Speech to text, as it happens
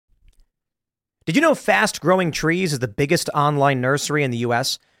Did you know Fast Growing Trees is the biggest online nursery in the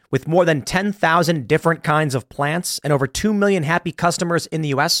U.S. with more than 10,000 different kinds of plants and over 2 million happy customers in the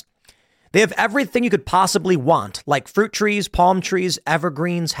U.S.? They have everything you could possibly want, like fruit trees, palm trees,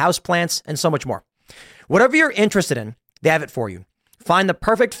 evergreens, houseplants, and so much more. Whatever you're interested in, they have it for you. Find the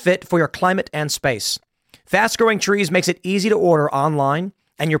perfect fit for your climate and space. Fast Growing Trees makes it easy to order online,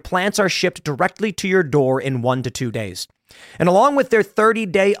 and your plants are shipped directly to your door in 1 to 2 days. And along with their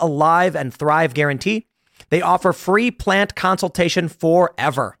 30-day Alive and Thrive guarantee, they offer free plant consultation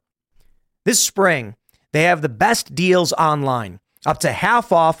forever. This spring, they have the best deals online, up to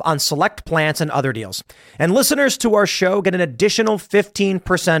half off on select plants and other deals. And listeners to our show get an additional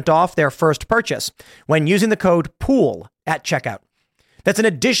 15% off their first purchase when using the code POOL at checkout. That's an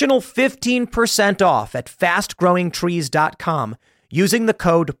additional 15% off at fastgrowingtrees.com using the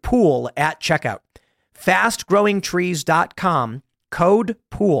code POOL at checkout. fastgrowingtrees.com, code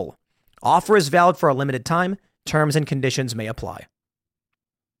POOL. Offer is valid for a limited time. Terms and conditions may apply.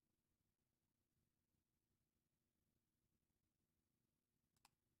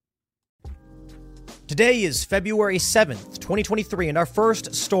 Today is February 7th, 2023, and our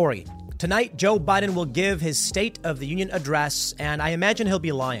first story. Tonight, Joe Biden will give his State of the Union address, and I imagine he'll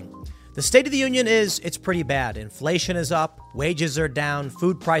be lying. The State of the Union it's pretty bad. Inflation is up, wages are down,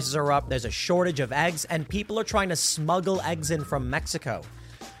 food prices are up, there's a shortage of eggs, and people are trying to smuggle eggs in from Mexico.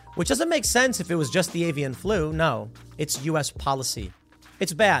 Which doesn't make sense if it was just the avian flu. No, it's U.S. policy.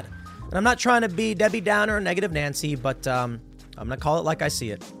 It's bad. And I'm not trying to be Debbie Downer or Negative Nancy, but I'm going to call it like I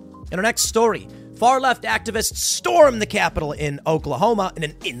see it. In our next story, far-left activists storm the Capitol in Oklahoma in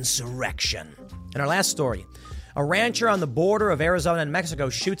an insurrection. In our last story, a rancher on the border of Arizona and Mexico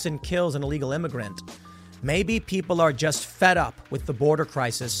shoots and kills an illegal immigrant. Maybe people are just fed up with the border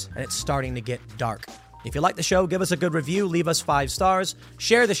crisis, and it's starting to get dark. If you like the show, give us a good review, leave us 5 stars,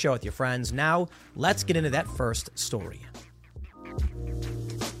 share the show with your friends. Now, let's get into that first story.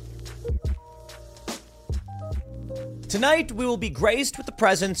 Tonight, we will be graced with the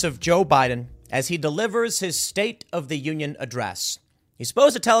presence of Joe Biden as he delivers his State of the Union address. He's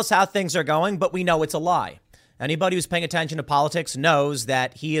supposed to tell us how things are going, but we know it's a lie. Anybody who's paying attention to politics knows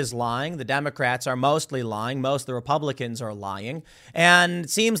that he is lying. The Democrats are mostly lying. Most of the Republicans are lying. And it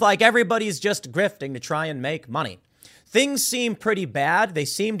seems like everybody's just grifting to try and make money. Things seem pretty bad. They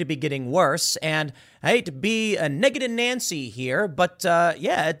seem to be getting worse. And I hate to be a Negative Nancy here, but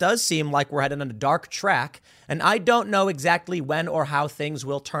yeah, it does seem like we're heading on a dark track. And I don't know exactly when or how things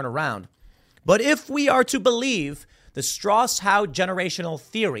will turn around. But if we are to believe the Strauss-Howe generational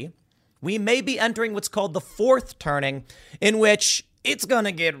theory, we may be entering what's called the fourth turning, in which it's going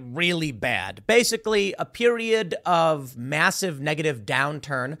to get really bad. Basically, a period of massive negative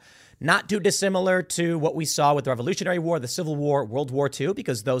downturn, not too dissimilar to what we saw with the Revolutionary War, the Civil War, World War II,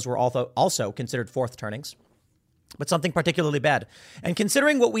 because those were also considered fourth turnings, but something particularly bad. And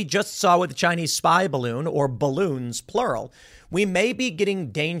considering what we just saw with the Chinese spy balloon, or balloons, plural, we may be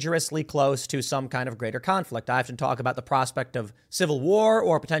getting dangerously close to some kind of greater conflict. I often talk about the prospect of civil war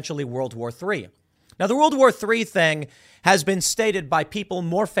or potentially World War III. Now, the World War III thing has been stated by people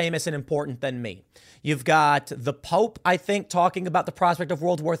more famous and important than me. You've got the Pope, I think, talking about the prospect of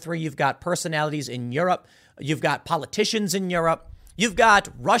World War III. You've got personalities in Europe. You've got politicians in Europe. You've got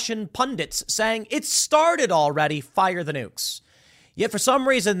Russian pundits saying it started already, fire the nukes. Yet for some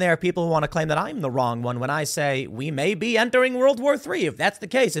reason, there are people who want to claim that I'm the wrong one when I say we may be entering World War III, if that's the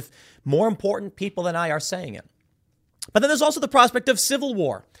case, if more important people than I are saying it. But then there's also the prospect of civil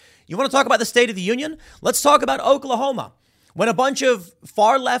war. You want to talk about the State of the Union? Let's talk about Oklahoma, when a bunch of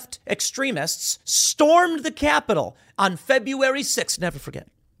far-left extremists stormed the Capitol on February 6th, never forget,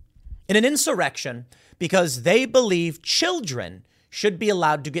 in an insurrection because they believe children should be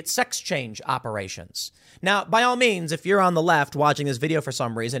allowed to get sex change operations. Now, by all means, if you're on the left watching this video for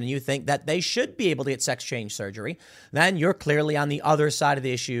some reason and you think that they should be able to get sex change surgery, then you're clearly on the other side of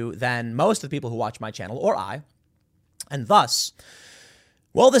the issue than most of the people who watch my channel, or I. And thus,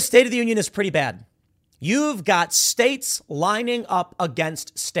 well, the State of the Union is pretty bad. You've got states lining up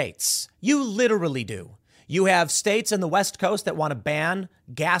against states. You literally do. You have states in the West Coast that want to ban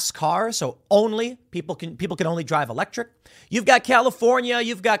gas cars, so only people can only drive electric. You've got California,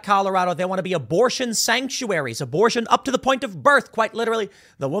 you've got Colorado. They want to be abortion sanctuaries, abortion up to the point of birth. Quite literally,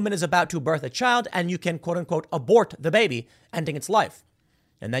 the woman is about to birth a child and you can, quote unquote, abort the baby, ending its life.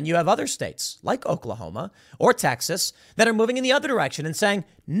 And then you have other states like Oklahoma or Texas that are moving in the other direction and saying,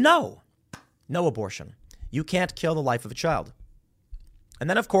 no abortion. You can't kill the life of a child. And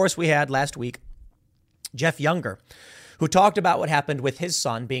then, of course, we had last week Jeff Younger, who talked about what happened with his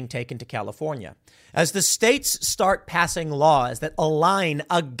son being taken to California. As the states start passing laws that align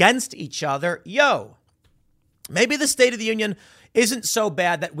against each other, maybe the State of the Union isn't so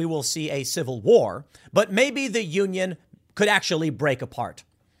bad that we will see a civil war, but maybe the union could actually break apart.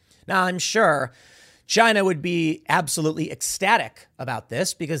 Now, I'm sure China would be absolutely ecstatic about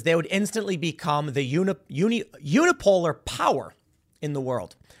this because they would instantly become the unipolar power in the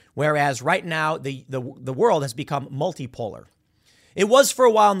world, whereas right now the world has become multipolar. It was for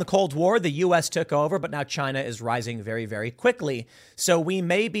a while in the Cold War. The U.S. took over, but now China is rising very, very quickly. So we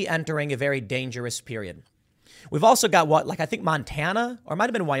may be entering a very dangerous period. We've also got I think Montana, or it might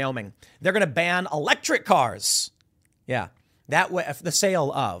have been Wyoming. They're going to ban electric cars. Yeah, that way, the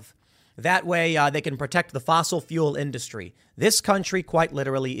sale of. That way they can protect the fossil fuel industry. This country quite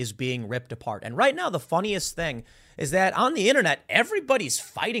literally is being ripped apart. And right now, the funniest thing is that on the internet, everybody's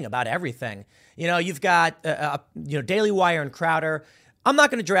fighting about everything. You've got, Daily Wire and Crowder. I'm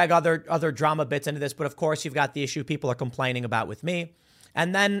not going to drag other drama bits into this, but of course, you've got the issue people are complaining about with me.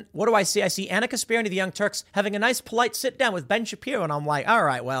 And then what do I see? I see Anna Kasparian of the Young Turks having a nice, polite sit down with Ben Shapiro. And I'm like, all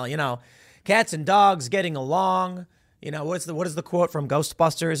right, well, cats and dogs getting along. What is the quote from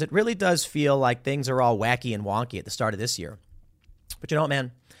Ghostbusters? It really does feel like things are all wacky and wonky at the start of this year. But you know what,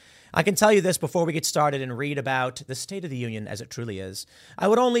 man? I can tell you this before we get started and read about the State of the Union as it truly is. I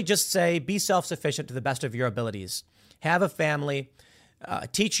would only just say be self-sufficient to the best of your abilities. Have a family.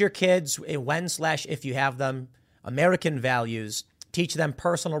 Teach your kids, if you have them, American values. Teach them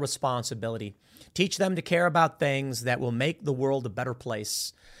personal responsibility. Teach them to care about things that will make the world a better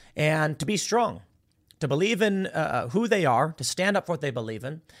place and to be strong, to believe in who they are, to stand up for what they believe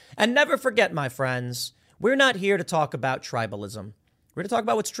in. And never forget, my friends, we're not here to talk about tribalism. We're here to talk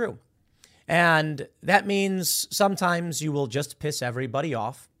about what's true. And that means sometimes you will just piss everybody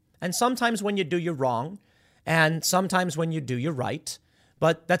off. And sometimes when you do, you're wrong. And sometimes when you do, you're right.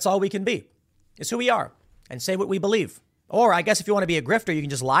 But that's all we can be. It's who we are and say what we believe. Or I guess if you want to be a grifter, you can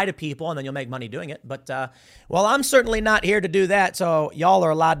just lie to people and then you'll make money doing it. But, I'm certainly not here to do that. So y'all are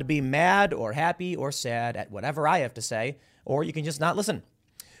allowed to be mad or happy or sad at whatever I have to say, or you can just not listen.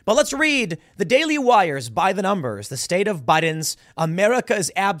 But let's read the Daily Wire's By the Numbers. The state of Biden's America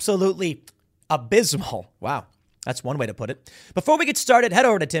is absolutely abysmal. Wow. That's one way to put it. Before we get started, head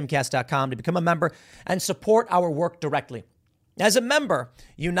over to timcast.com to become a member and support our work directly. As a member,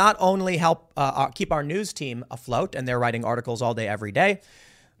 you not only help keep our news team afloat, and they're writing articles all day, every day,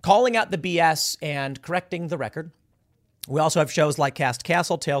 calling out the BS and correcting the record. We also have shows like Cast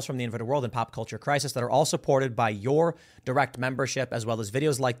Castle, Tales from the Inverted World, and Pop Culture Crisis that are all supported by your direct membership, as well as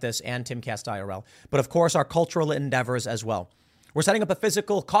videos like this and Timcast IRL. But of course, our cultural endeavors as well. We're setting up a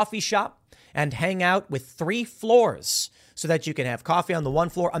physical coffee shop and hang out with 3 floors so that you can have coffee on the 1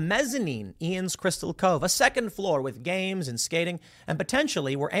 floor, a mezzanine, Ian's Crystal Cove, a 2nd floor with games and skating, and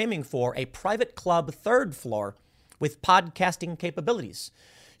potentially we're aiming for a private club 3rd floor with podcasting capabilities.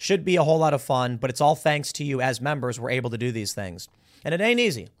 Should be a whole lot of fun, but it's all thanks to you as members we're able to do these things. And it ain't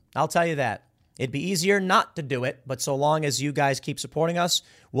easy, I'll tell you that. It'd be easier not to do it, but so long as you guys keep supporting us,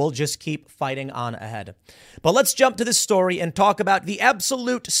 we'll just keep fighting on ahead. But let's jump to this story and talk about the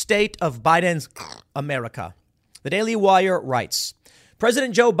absolute state of Biden's America. The Daily Wire writes,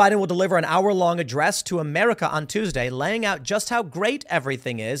 President Joe Biden will deliver an hour-long address to America on Tuesday, laying out just how great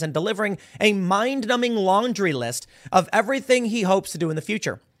everything is and delivering a mind-numbing laundry list of everything he hopes to do in the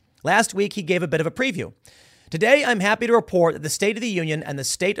future. Last week, he gave a bit of a preview. Today, I'm happy to report that the State of the Union and the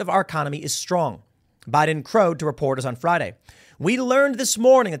state of our economy is strong. Biden crowed to reporters on Friday. We learned this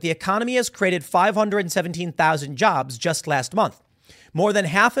morning that the economy has created 517,000 jobs just last month. More than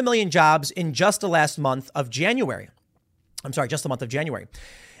 500,000 jobs in just the last month of January. Just the month of January.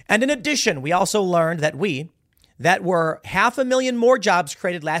 And in addition, we also learned that were 500,000 more jobs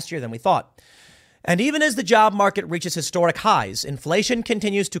created last year than we thought. And even as the job market reaches historic highs, inflation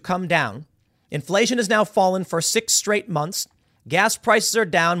continues to come down. Inflation has now fallen for 6 straight months. Gas prices are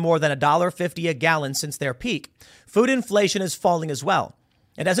down more than $1.50 a gallon since their peak. Food inflation is falling as well.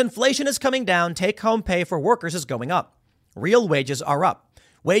 And as inflation is coming down, take-home pay for workers is going up. Real wages are up.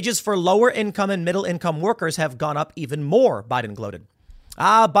 Wages for lower income and middle income workers have gone up even more, Biden gloated.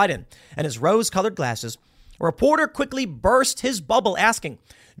 Biden and his rose-colored glasses. A reporter quickly burst his bubble asking,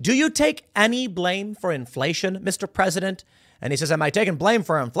 do you take any blame for inflation, Mr. President? And he says, am I taking blame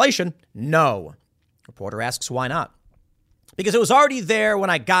for inflation? No. Reporter asks, why not? Because it was already there when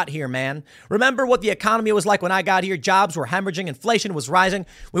I got here, man. Remember what the economy was like when I got here? Jobs were hemorrhaging, inflation was rising.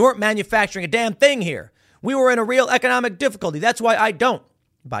 We weren't manufacturing a damn thing here. We were in a real economic difficulty. That's why I don't,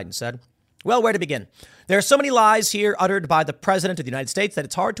 Biden said. Well, where to begin? There are so many lies here uttered by the president of the United States that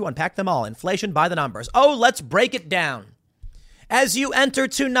it's hard to unpack them all. Inflation by the numbers. Oh, let's break it down. As you enter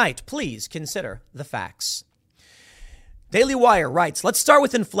tonight, please consider the facts. Daily Wire writes, let's start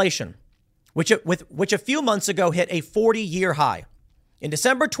with inflation, which a few months ago hit a 40-year high. In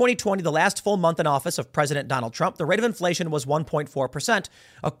December 2020, the last full month in office of President Donald Trump, the rate of inflation was 1.4%,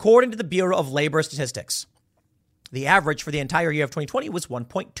 according to the Bureau of Labor Statistics. The average for the entire year of 2020 was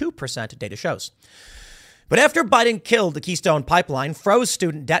 1.2%, data shows. But after Biden killed the Keystone Pipeline, froze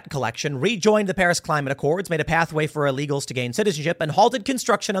student debt collection, rejoined the Paris Climate Accords, made a pathway for illegals to gain citizenship, and halted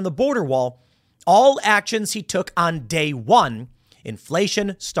construction on the border wall, all actions he took on day one,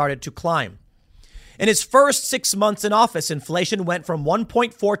 inflation started to climb. In his first 6 months in office, inflation went from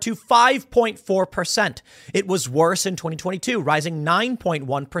 1.4 to 5.4%. It was worse in 2022, rising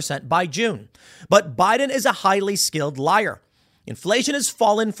 9.1% by June. But Biden is a highly skilled liar. Inflation has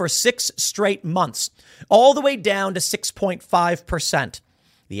fallen for 6 straight months, all the way down to 6.5%.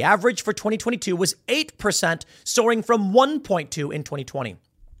 The average for 2022 was 8%, soaring from 1.2 in 2020.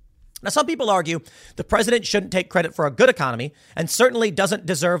 Now, some people argue the president shouldn't take credit for a good economy and certainly doesn't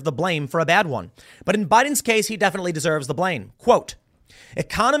deserve the blame for a bad one. But in Biden's case, he definitely deserves the blame. Quote,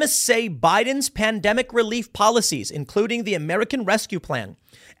 economists say Biden's pandemic relief policies, including the American Rescue Plan,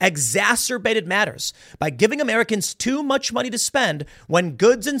 exacerbated matters by giving Americans too much money to spend when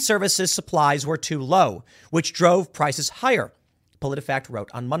goods and services supplies were too low, which drove prices higher, PolitiFact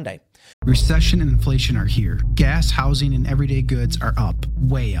wrote on Monday. Recession and inflation are here. Gas, housing, and everyday goods are up,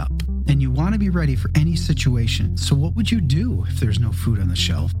 way up. And you want to be ready for any situation. So what would you do if there's no food on the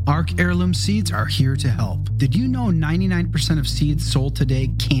shelf? ARC Heirloom Seeds are here to help. Did you know 99% of seeds sold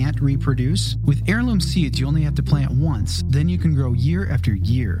today can't reproduce? With Heirloom Seeds, you only have to plant once. Then you can grow year after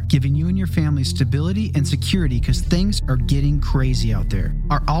year, giving you and your family stability and security because things are getting crazy out there.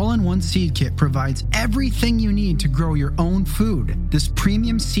 Our all-in-one seed kit provides everything you need to grow your own food. This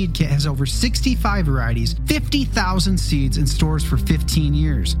premium seed kit has over 65 varieties, 50,000 seeds in stores for 15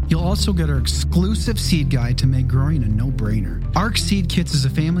 years. You'll also get our exclusive seed guide to make growing a no-brainer. ARC Seed Kits is a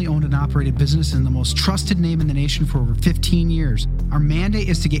family-owned and operated business and the most trusted name in the nation for over 15 years. Our mandate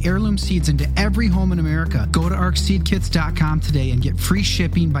is to get heirloom seeds into every home in America. Go to arcseedkits.com today and get free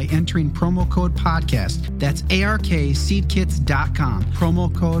shipping by entering promo code podcast. That's ARKseedkits.com,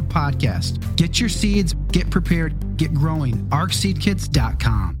 promo code podcast. Get your seeds, get prepared, get growing.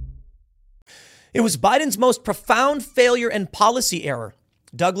 arcseedkits.com. It was Biden's most profound failure and policy error.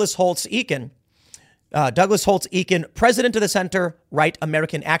 Douglas Holtz-Eakin, president of the center-right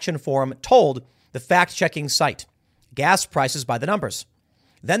American Action Forum, told the fact-checking site, gas prices by the numbers.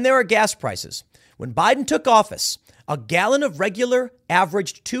 Then there are gas prices. When Biden took office, a gallon of regular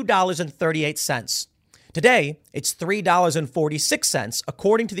averaged $2.38. Today, it's $3.46,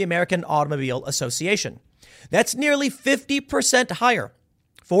 according to the American Automobile Association. That's nearly 50% higher,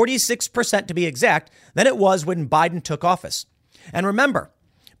 46% to be exact, than it was when Biden took office. And remember,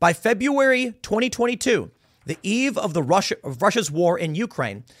 by February 2022, the eve of Russia's war in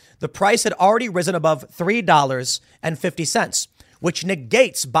Ukraine, the price had already risen above $3.50, which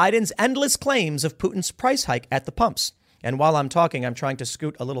negates Biden's endless claims of Putin's price hike at the pumps. And while I'm talking, I'm trying to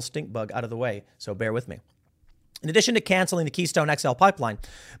scoot a little stink bug out of the way, so bear with me. In addition to canceling the Keystone XL pipeline,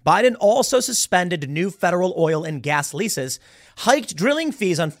 Biden also suspended new federal oil and gas leases, hiked drilling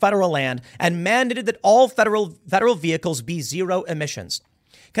fees on federal land, and mandated that all federal vehicles be zero emissions.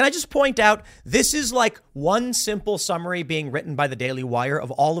 Can I just point out, this is like one simple summary being written by the Daily Wire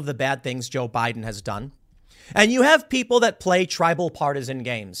of all of the bad things Joe Biden has done. And you have people that play tribal partisan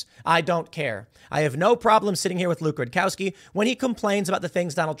games. I don't care. I have no problem sitting here with Luke Rudkowski when he complains about the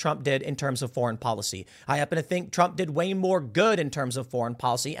things Donald Trump did in terms of foreign policy. I happen to think Trump did way more good in terms of foreign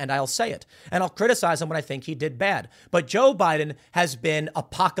policy, and I'll say it. And I'll criticize him when I think he did bad. But Joe Biden has been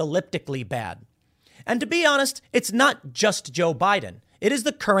apocalyptically bad. And to be honest, it's not just Joe Biden. It is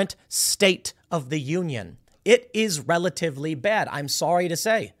the current state of the union. It is relatively bad, I'm sorry to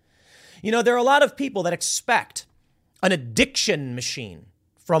say. You know, there are a lot of people that expect an addiction machine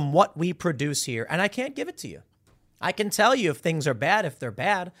from what we produce here, and I can't give it to you. I can tell you if things are bad, if they're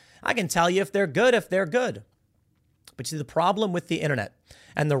bad. I can tell you if they're good, if they're good. But see, the problem with the internet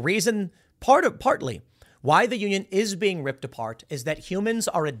and the reason partly why the union is being ripped apart is that humans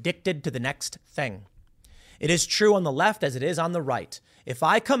are addicted to the next thing. It is true on the left as it is on the right. If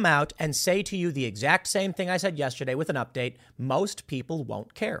I come out and say to you the exact same thing I said yesterday with an update, most people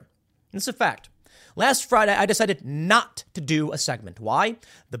won't care. It's a fact. Last Friday, I decided not to do a segment. Why?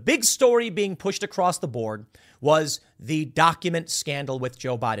 The big story being pushed across the board was the document scandal with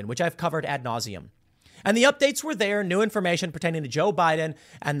Joe Biden, which I've covered ad nauseum. And the updates were there, new information pertaining to Joe Biden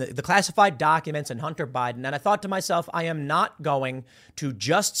and the classified documents and Hunter Biden. And I thought to myself, I am not going to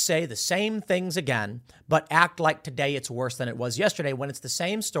just say the same things again, but act like today it's worse than it was yesterday when it's the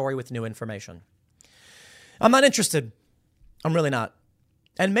same story with new information. I'm not interested. I'm really not.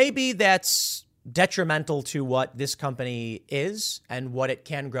 And maybe that's detrimental to what this company is and what it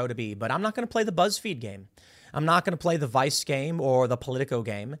can grow to be. But I'm not going to play the BuzzFeed game. I'm not going to play the Vice game or the Politico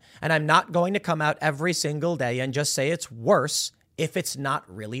game. And I'm not going to come out every single day and just say it's worse if it's not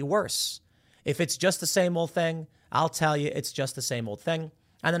really worse. If it's just the same old thing, I'll tell you it's just the same old thing.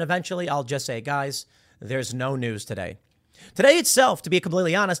 And then eventually I'll just say, guys, there's no news today. Today itself, to be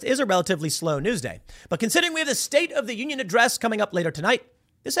completely honest, is a relatively slow news day. But considering we have the State of the Union address coming up later tonight,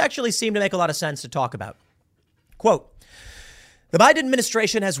 this actually seemed to make a lot of sense to talk about. Quote, the Biden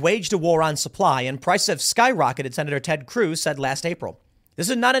administration has waged a war on supply and prices have skyrocketed, Senator Ted Cruz said last April.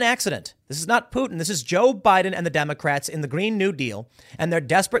 This is not an accident. This is not Putin. This is Joe Biden and the Democrats in the Green New Deal, and they're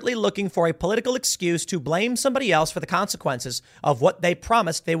desperately looking for a political excuse to blame somebody else for the consequences of what they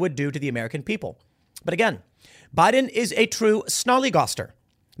promised they would do to the American people. But again, Biden is a true snarlygoster,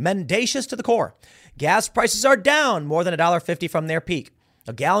 mendacious to the core. Gas prices are down more than $1.50 from their peak.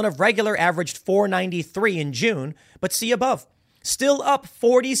 A gallon of regular averaged $4.93 in June, but see above. Still up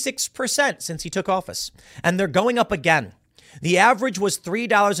 46% since he took office. And they're going up again. The average was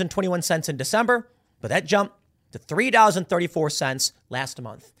 $3.21 in December, but that jumped to $3.34 last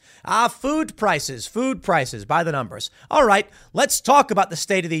month. Food prices by the numbers. All right, let's talk about the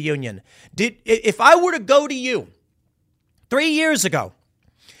State of the Union. If I were to go to you 3 years ago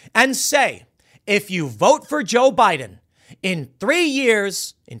and say, if you vote for Joe Biden, in 2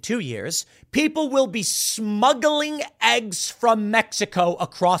 years, people will be smuggling eggs from Mexico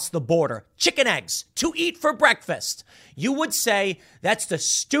across the border, chicken eggs, to eat for breakfast. You would say that's the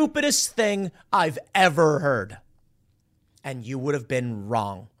stupidest thing I've ever heard. And you would have been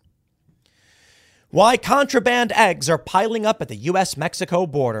wrong. Why contraband eggs are piling up at the U.S.-Mexico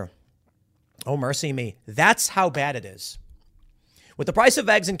border. Oh, mercy me. That's how bad it is. With the price of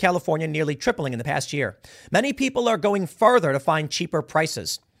eggs in California nearly tripling in the past year, many people are going further to find cheaper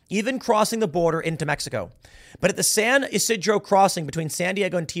prices, even crossing the border into Mexico. But at the San Isidro crossing between San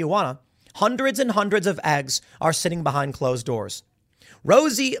Diego and Tijuana, hundreds and hundreds of eggs are sitting behind closed doors.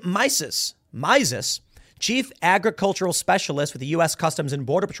 Rosie Mises, chief agricultural specialist with the U.S. Customs and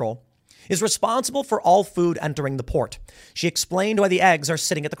Border Patrol, is responsible for all food entering the port. She explained why the eggs are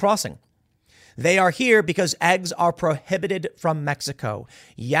sitting at the crossing. They are here because eggs are prohibited from Mexico.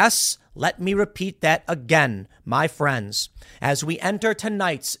 Yes, let me repeat that again, my friends. As we enter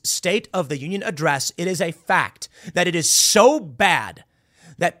tonight's State of the Union address, it is a fact that it is so bad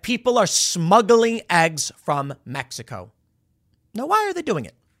that people are smuggling eggs from Mexico. Now, why are they doing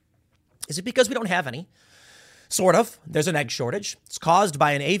it? Is it because we don't have any? Sort of. There's an egg shortage. It's caused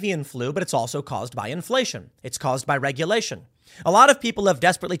by an avian flu, but it's also caused by inflation. It's caused by regulation. A lot of people have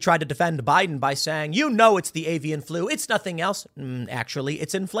desperately tried to defend Biden by saying, it's the avian flu. It's nothing else. Actually,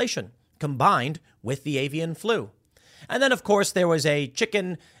 it's inflation combined with the avian flu. And then, of course, there was a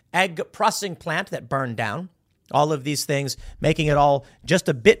chicken egg processing plant that burned down. All of these things making it all just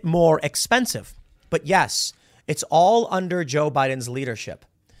a bit more expensive. But yes, it's all under Joe Biden's leadership.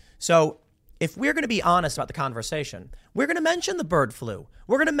 So if we're going to be honest about the conversation, we're going to mention the bird flu.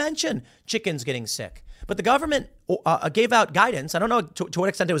 We're going to mention chickens getting sick. But the government gave out guidance, I don't know to what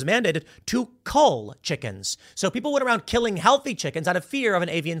extent it was mandated, to cull chickens. So people went around killing healthy chickens out of fear of an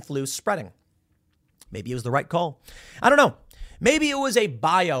avian flu spreading. Maybe it was the right call. I don't know. Maybe it was a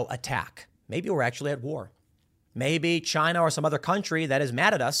bio attack. Maybe we're actually at war. Maybe China or some other country that is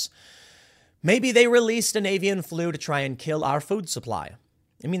mad at us, maybe they released an avian flu to try and kill our food supply.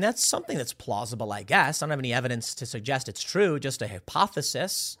 I mean, that's something that's plausible, I guess. I don't have any evidence to suggest it's true, just a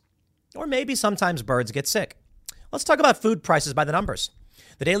hypothesis. Or maybe sometimes birds get sick. Let's talk about food prices by the numbers.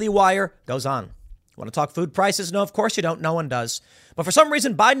 The Daily Wire goes on. Want to talk food prices? No, of course you don't. No one does. But for some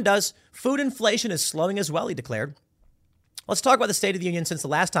reason, Biden does. Food inflation is slowing as well, he declared. Let's talk about the State of the Union since the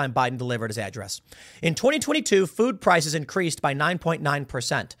last time Biden delivered his address. In 2022, food prices increased by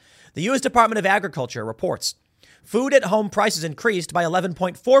 9.9%. The U.S. Department of Agriculture reports food at home prices increased by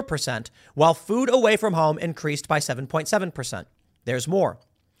 11.4%, while food away from home increased by 7.7%. There's more.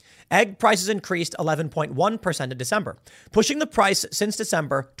 Egg prices increased 11.1% in December, pushing the price since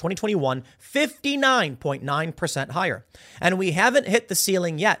December 2021 59.9% higher. And we haven't hit the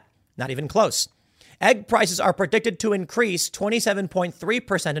ceiling yet, not even close. Egg prices are predicted to increase 27.3%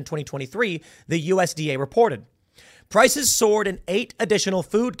 in 2023, the USDA reported. Prices soared in 8 additional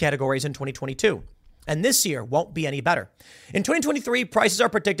food categories in 2022. And this year won't be any better. In 2023, prices are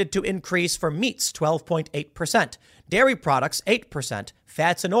predicted to increase for meats 12.8%, dairy products 8%,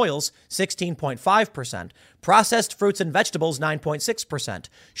 fats and oils 16.5%, processed fruits and vegetables 9.6%,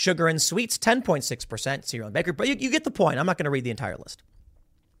 sugar and sweets 10.6%, cereal and bakery. But you get the point. I'm not going to read the entire list.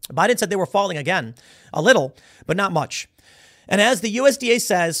 Biden said they were falling again, a little, but not much. And as the USDA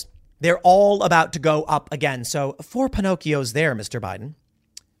says, they're all about to go up again. So 4 Pinocchios there, Mr. Biden.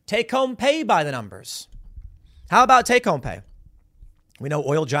 Take-home pay by the numbers. How about take-home pay? We know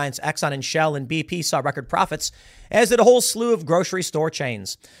oil giants Exxon and Shell and BP saw record profits, as did a whole slew of grocery store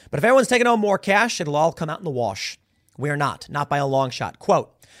chains. But if everyone's taking home more cash, it'll all come out in the wash. We are not by a long shot.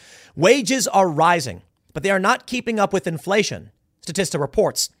 Quote, wages are rising, but they are not keeping up with inflation. Statista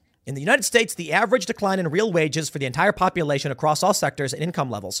reports. In the United States, the average decline in real wages for the entire population across all sectors and income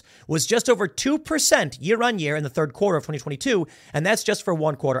levels was just over 2% year on year in the third quarter of 2022. And that's just for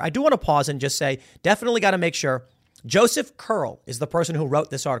one quarter. I do want to pause and just say, definitely got to make sure Joseph Curl is the person who wrote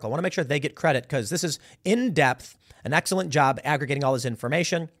this article. I want to make sure they get credit because this is in depth, an excellent job aggregating all this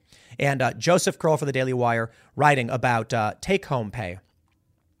information. And Joseph Curl for the Daily Wire writing about take-home pay.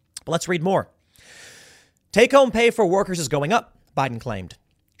 But let's read more. Take-home pay for workers is going up, Biden claimed.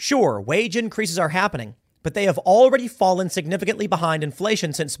 Sure, wage increases are happening, but they have already fallen significantly behind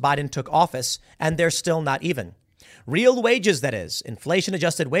inflation since Biden took office, and they're still not even. Real wages, that is,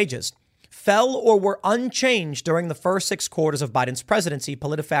 inflation-adjusted wages, fell or were unchanged during the first 6 quarters of Biden's presidency,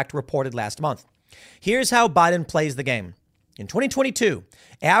 PolitiFact reported last month. Here's how Biden plays the game. In 2022,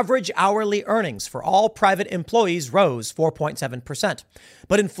 average hourly earnings for all private employees rose 4.7%,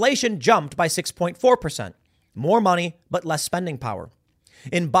 but inflation jumped by 6.4%. More money, but less spending power.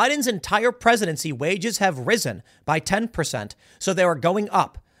 In Biden's entire presidency, wages have risen by 10%, so they are going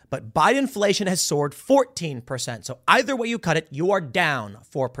up. But Biden inflation has soared 14%. So either way you cut it, you are down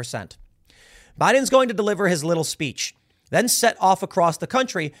 4%. Biden's going to deliver his little speech, then set off across the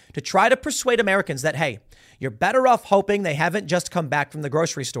country to try to persuade Americans that, hey, you're better off hoping they haven't just come back from the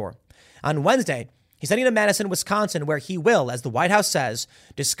grocery store. On Wednesday, he's heading to Madison, Wisconsin, where he will, as the White House says,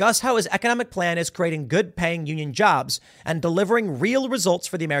 discuss how his economic plan is creating good-paying union jobs and delivering real results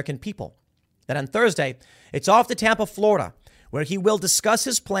for the American people. Then on Thursday, it's off to Tampa, Florida, where he will discuss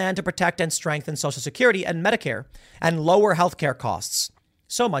his plan to protect and strengthen Social Security and Medicare and lower health care costs.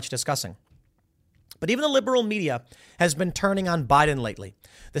 So much discussing. But even the liberal media has been turning on Biden lately.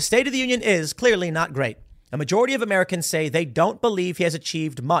 The State of the Union is clearly not great. A majority of Americans say they don't believe he has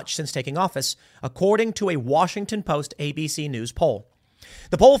achieved much since taking office, according to a Washington Post ABC News poll.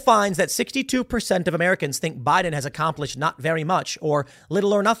 The poll finds that 62% of Americans think Biden has accomplished not very much or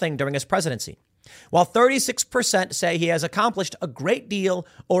little or nothing during his presidency, while 36% say he has accomplished a great deal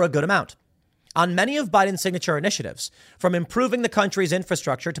or a good amount. On many of Biden's signature initiatives, from improving the country's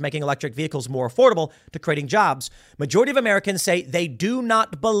infrastructure to making electric vehicles more affordable to creating jobs, majority of Americans say they do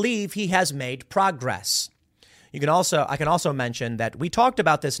not believe he has made progress. I can also mention that we talked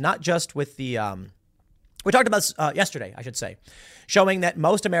about this not just with the, we talked about this yesterday, I should say, showing that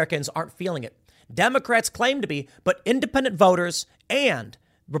most Americans aren't feeling it. Democrats claim to be, but independent voters and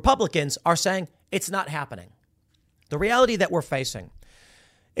Republicans are saying it's not happening. The reality that we're facing,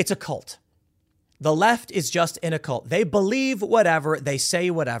 it's a cult. The left is just in a cult. They believe whatever, they say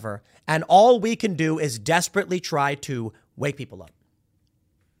whatever, and all we can do is desperately try to wake people up.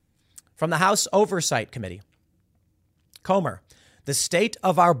 From the House Oversight Committee, Comer, the state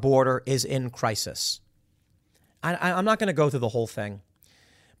of our border is in crisis. I'm not going to go through the whole thing,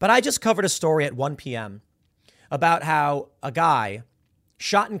 but I just covered a story at 1 p.m. about how a guy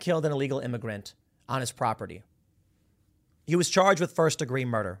shot and killed an illegal immigrant on his property. He was charged with first-degree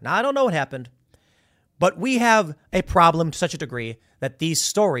murder. Now, I don't know what happened, but we have a problem to such a degree that these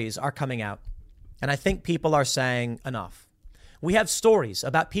stories are coming out. And I think people are saying enough. We have stories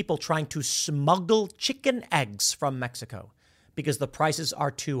about people trying to smuggle chicken eggs from Mexico because the prices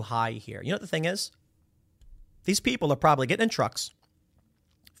are too high here. You know what the thing is? These people are probably getting in trucks,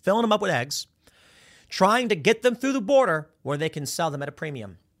 filling them up with eggs, trying to get them through the border where they can sell them at a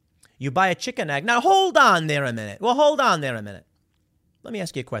premium. You buy a chicken egg. Now, hold on there a minute. Let me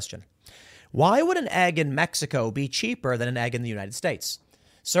ask you a question. Why would an egg in Mexico be cheaper than an egg in the United States?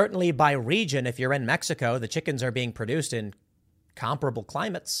 Certainly by region, if you're in Mexico, the chickens are being produced in comparable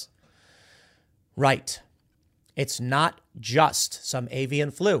climates. Right. It's not just some avian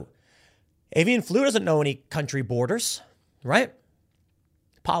flu. Avian flu doesn't know any country borders, right?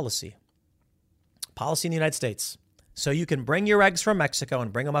 Policy in the United States. So you can bring your eggs from Mexico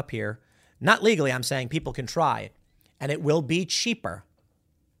and bring them up here. Not legally, I'm saying people can try, and it will be cheaper.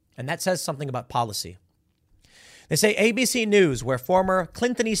 And that says something about policy. They say ABC News, where former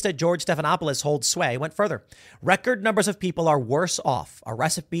Clintonista George Stephanopoulos holds sway, went further. Record numbers of people are worse off, a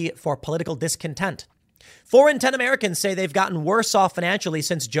recipe for political discontent. 4 in 10 Americans say they've gotten worse off financially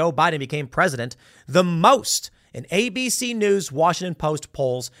since Joe Biden became president, the most in ABC News Washington Post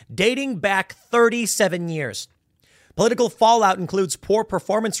polls dating back 37 years. Political fallout includes poor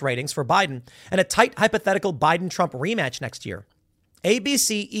performance ratings for Biden and a tight hypothetical Biden-Trump rematch next year.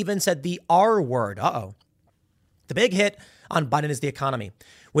 ABC even said the R word. The big hit on Biden is the economy.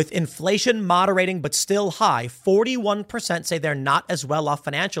 With inflation moderating but still high, 41% say they're not as well off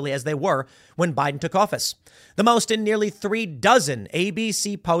financially as they were when Biden took office. The most in nearly 3 dozen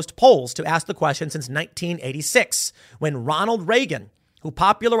ABC Post polls to ask the question since 1986, when Ronald Reagan, who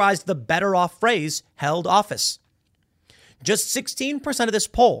popularized the better off phrase, held office. Just 16% of this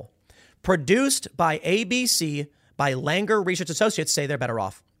poll, produced by ABC by Langer Research Associates, say they're better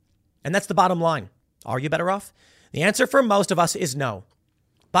off. And that's the bottom line. Are you better off? The answer for most of us is no.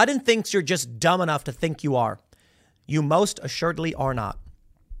 Biden thinks you're just dumb enough to think you are. You most assuredly are not.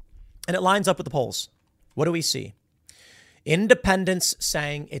 And it lines up with the polls. What do we see? Independents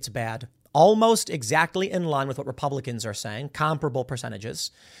saying it's bad, almost exactly in line with what Republicans are saying, comparable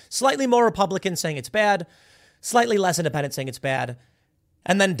percentages. Slightly more Republicans saying it's bad, slightly less independents saying it's bad.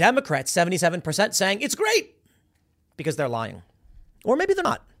 And then Democrats, 77% saying it's great because they're lying. Or maybe they're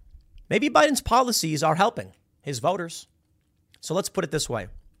not. Maybe Biden's policies are helping his voters. So let's put it this way.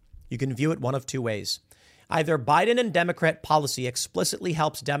 You can view it one of 2 ways. Either Biden and Democrat policy explicitly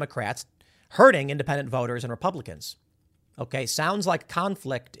helps Democrats, hurting independent voters and Republicans. Okay, sounds like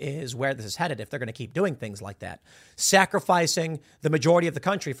conflict is where this is headed if they're going to keep doing things like that, sacrificing the majority of the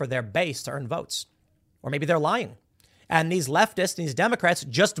country for their base to earn votes. Or maybe they're lying. And these leftists, these Democrats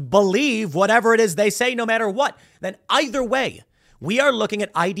just believe whatever it is they say, no matter what. Then either way, we are looking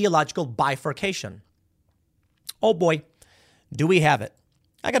at ideological bifurcation. Oh boy, do we have it.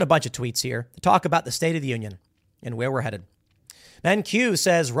 I got a bunch of tweets here to talk about the State of the Union and where we're headed. Ben Q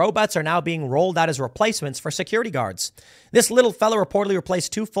says robots are now being rolled out as replacements for security guards. This little fella reportedly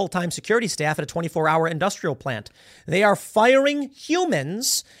replaced 2 full-time security staff at a 24-hour industrial plant. They are firing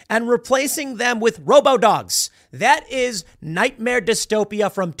humans and replacing them with robo-dogs. That is nightmare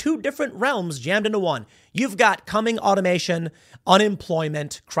dystopia from 2 different realms jammed into one. You've got coming automation,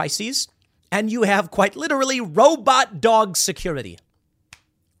 unemployment crises, and you have quite literally robot dog security.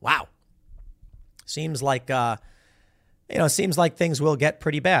 Wow. Seems like things will get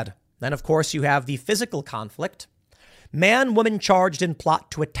pretty bad. Then, of course, you have the physical conflict. Man, woman charged in plot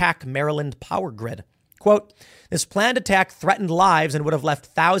to attack Maryland power grid. Quote, this planned attack threatened lives and would have left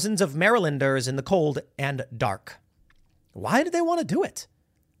thousands of Marylanders in the cold and dark. Why did they want to do it?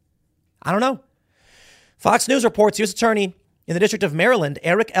 I don't know. Fox News reports U.S. Attorney in the District of Maryland,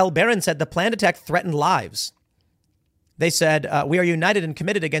 Eric L. Barron, said the planned attack threatened lives. They said, we are united and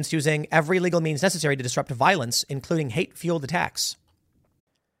committed against using every legal means necessary to disrupt violence, including hate-fueled attacks.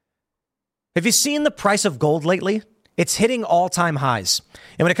 Have you seen the price of gold lately? It's hitting all-time highs.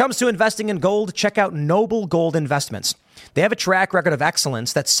 And when it comes to investing in gold, check out Noble Gold Investments. They have a track record of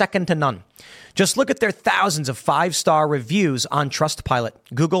excellence that's second to none. Just look at their thousands of 5-star reviews on Trustpilot,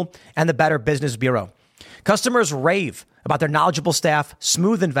 Google, and the Better Business Bureau. Customers rave about their knowledgeable staff,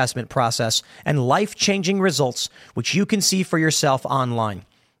 smooth investment process, and life-changing results, which you can see for yourself online.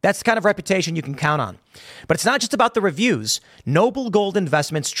 That's the kind of reputation you can count on. But it's not just about the reviews. Noble Gold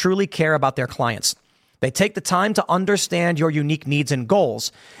Investments truly care about their clients. They take the time to understand your unique needs and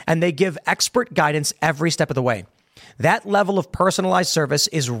goals, and they give expert guidance every step of the way. That level of personalized service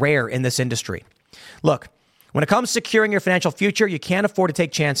is rare in this industry. Look, when it comes to securing your financial future, you can't afford to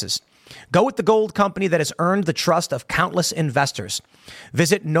take chances. Go with the gold company that has earned the trust of countless investors.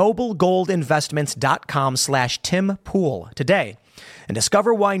 Visit noblegoldinvestments.com/Tim Pool today and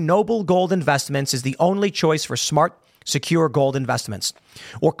discover why Noble Gold Investments is the only choice for smart, secure gold investments.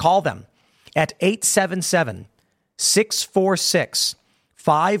 Or call them at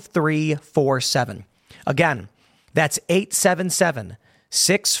 877-646-5347. Again, that's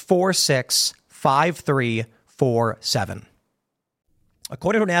 877-646-5347.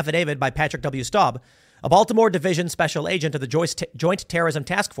 According to an affidavit by Patrick W. Staub, a Baltimore Division Special Agent of the Joint Terrorism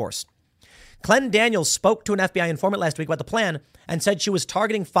Task Force, Clen Daniels spoke to an FBI informant last week about the plan and said she was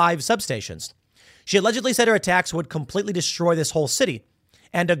targeting 5 substations. She allegedly said her attacks would completely destroy this whole city,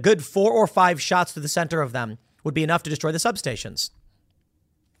 and a good 4 or 5 shots to the center of them would be enough to destroy the substations.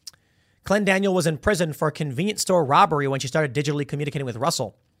 Clen Daniel was in prison for a convenience store robbery when she started digitally communicating with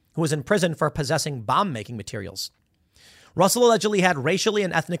Russell, who was in prison for possessing bomb-making materials. Russell allegedly had racially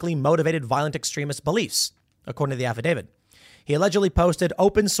and ethnically motivated violent extremist beliefs, according to the affidavit. He allegedly posted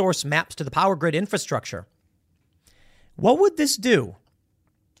open source maps to the power grid infrastructure. What would this do?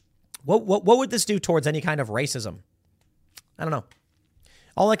 What would this do towards any kind of racism? I don't know.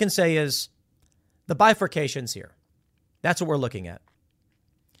 All I can say is the bifurcation's here. That's what we're looking at.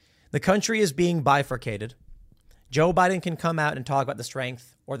 The country is being bifurcated. Joe Biden can come out and talk about the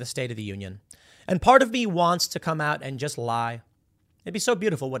strength or the State of the Union. And part of me wants to come out and just lie. It'd be so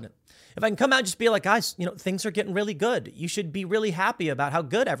beautiful, wouldn't it? If I can come out and just be like, guys, things are getting really good. You should be really happy about how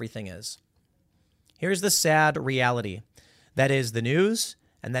good everything is. Here's the sad reality. That is the news,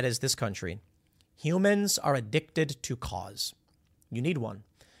 and that is this country. Humans are addicted to cause. You need one.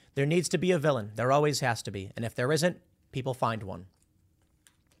 There needs to be a villain. There always has to be. And if there isn't, people find one.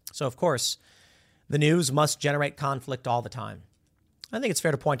 So, of course, the news must generate conflict all the time. I think it's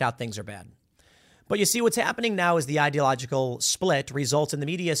fair to point out things are bad. But you see, what's happening now is the ideological split results in the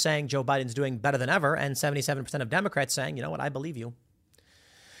media saying Joe Biden's doing better than ever, and 77% of Democrats saying, you know what, I believe you.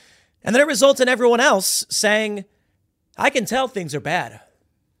 And then it results in everyone else saying, I can tell things are bad.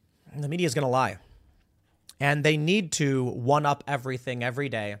 And the media is going to lie. And they need to one-up everything every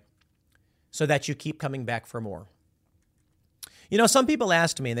day so that you keep coming back for more. Some people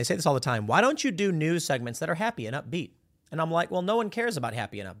ask me, and they say this all the time, why don't you do news segments that are happy and upbeat? And I'm like, well, no one cares about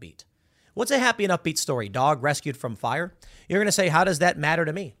happy and upbeat. What's a happy and upbeat story? Dog rescued from fire? You're going to say, how does that matter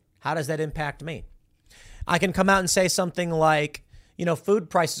to me? How does that impact me? I can come out and say something like, food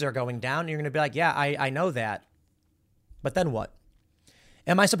prices are going down. And you're going to be like, yeah, I know that. But then what?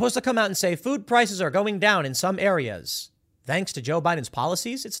 Am I supposed to come out and say food prices are going down in some areas thanks to Joe Biden's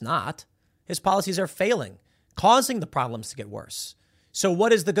policies? It's not. His policies are failing, causing the problems to get worse. So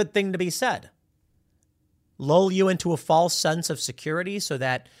what is the good thing to be said? Lull you into a false sense of security so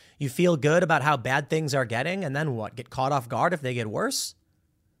that you feel good about how bad things are getting, and then what? Get caught off guard if they get worse?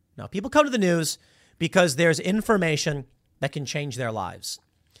 No, people come to the news because there's information that can change their lives.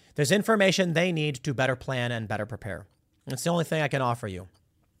 There's information they need to better plan and better prepare. It's the only thing I can offer you.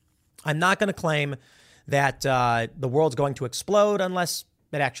 I'm not going to claim that the world's going to explode unless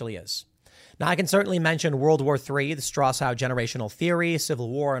it actually is. Now, I can certainly mention World War III, the Strauss-Howe generational theory, Civil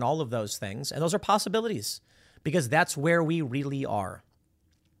War, and all of those things. And those are possibilities because that's where we really are.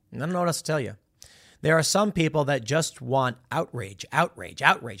 And I don't know what else to tell you. There are some people that just want outrage,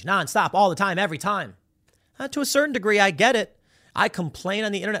 nonstop, all the time, every time. To a certain degree, I get it. I complain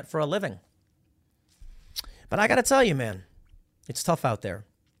on the internet for a living. But I got to tell you, man, it's tough out there.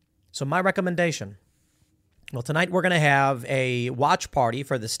 So my recommendation, well, tonight we're going to have a watch party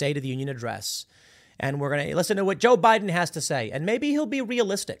for the State of the Union address. And we're going to listen to what Joe Biden has to say. And maybe he'll be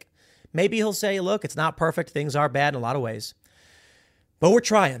realistic. Maybe he'll say, look, it's not perfect. Things are bad in a lot of ways. But we're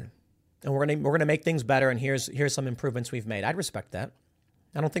trying, and we're going to make things better, and here's some improvements we've made. I'd respect that.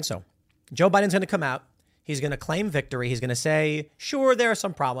 I don't think so. Joe Biden's going to come out. He's going to claim victory. He's going to say, sure, there are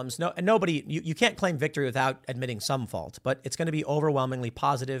some problems. No, nobody, you can't claim victory without admitting some fault, but it's going to be overwhelmingly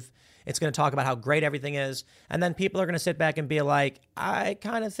positive. It's going to talk about how great everything is, and then people are going to sit back and be like, I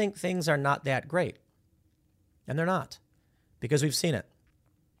kind of think things are not that great. And they're not, because we've seen it.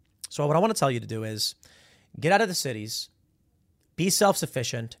 So what I want to tell you to do is get out of the cities, be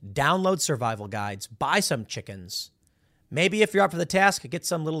self-sufficient, download survival guides, buy some chickens. Maybe if you're up for the task, get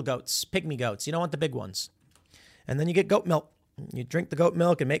some little goats, pygmy goats. You don't want the big ones. And then you get goat milk. You drink the goat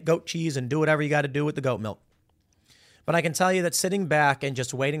milk and make goat cheese and do whatever you got to do with the goat milk. But I can tell you that sitting back and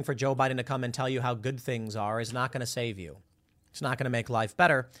just waiting for Joe Biden to come and tell you how good things are is not going to save you. It's not going to make life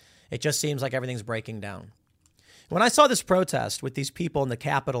better. It just seems like everything's breaking down. When I saw this protest with these people in the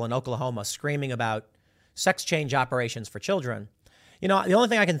Capitol in Oklahoma screaming about sex change operations for children, the only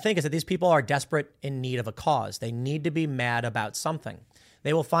thing I can think is that these people are desperate in need of a cause. They need to be mad about something.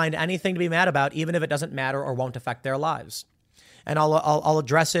 They will find anything to be mad about, even if it doesn't matter or won't affect their lives. And I'll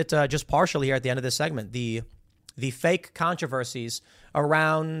address it just partially here at the end of this segment. The fake controversies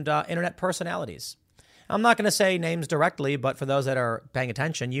around internet personalities. I'm not going to say names directly, but for those that are paying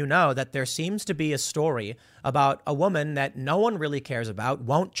attention, you know that there seems to be a story about a woman that no one really cares about,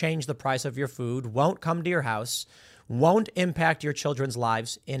 won't change the price of your food, won't come to your house, won't impact your children's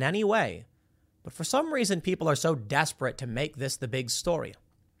lives in any way. But for some reason, people are so desperate to make this the big story.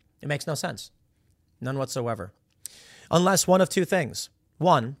 It makes no sense. None whatsoever. Unless one of two things.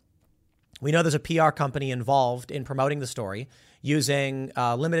 One, we know there's a PR company involved in promoting the story using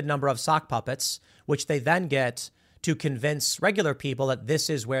a limited number of sock puppets, which they then get to convince regular people that this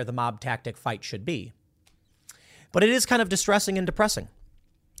is where the mob tactic fight should be. But it is kind of distressing and depressing.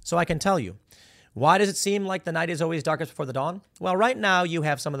 So I can tell you, why does it seem like the night is always darkest before the dawn? Well, right now you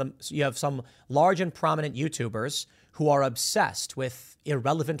have some large and prominent YouTubers who are obsessed with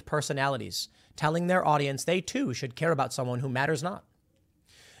irrelevant personalities, telling their audience they too should care about someone who matters not.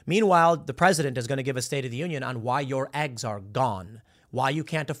 Meanwhile, the president is going to give a State of the Union on why your eggs are gone, why you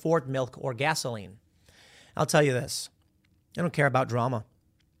can't afford milk or gasoline. I'll tell you this. I don't care about drama.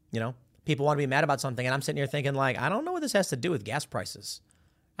 People want to be mad about something, and I'm sitting here thinking, I don't know what this has to do with gas prices.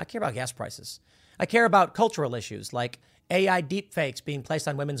 I care about gas prices. I care about cultural issues like AI deepfakes being placed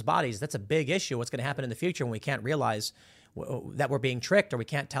on women's bodies. That's a big issue. What's going to happen in the future when we can't realize that we're being tricked or we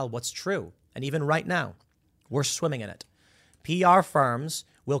can't tell what's true. And even right now, we're swimming in it. PR firms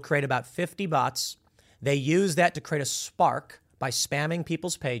will create about 50 bots. They use that to create a spark by spamming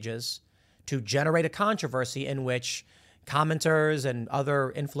people's pages to generate a controversy in which commenters and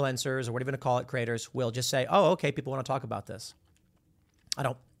other influencers, or whatever you want to call it, creators, will just say, oh, okay, people want to talk about this.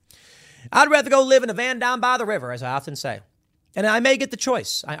 I'd rather go live in a van down by the river, as I often say. And I may get the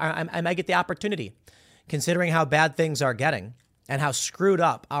choice. I may get the opportunity, considering how bad things are getting and how screwed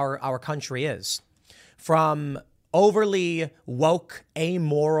up our country is. From overly woke,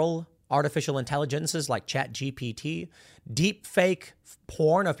 amoral artificial intelligences like ChatGPT, deep fake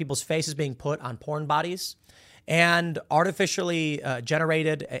porn of people's faces being put on porn bodies, and artificially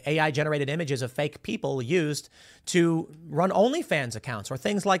generated, AI-generated images of fake people used to run OnlyFans accounts or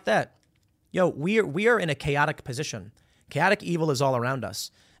things like that. We are in a chaotic position. Chaotic evil is all around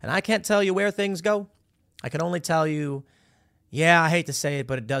us. And I can't tell you where things go. I can only tell you, I hate to say it,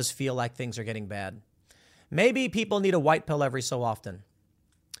 but it does feel like things are getting bad. Maybe people need a white pill every so often.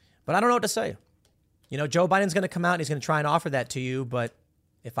 But I don't know what to say. Joe Biden's going to come out and he's going to try and offer that to you. But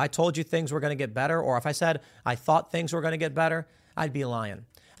if I told you things were going to get better, or if I said I thought things were going to get better, I'd be lying.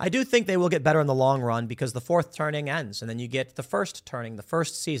 I do think they will get better in the long run because the fourth turning ends and then you get the first turning, the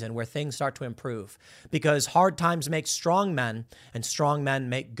first season where things start to improve because hard times make strong men and strong men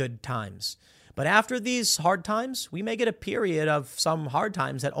make good times. But after these hard times, we may get a period of some hard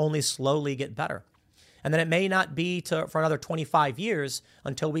times that only slowly get better. And then it may not be for another 25 years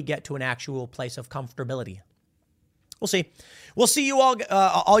until we get to an actual place of comfortability. We'll see. We'll see you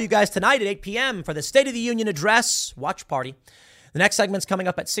all you guys tonight at 8 p.m. for the State of the Union address watch party. The next segment's coming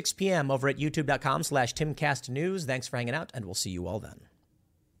up at 6 p.m. over at youtube.com/TimCastNews. Thanks for hanging out, and we'll see you all then.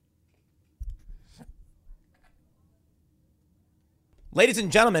 Ladies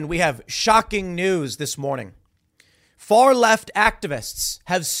and gentlemen, we have shocking news this morning. Far-left activists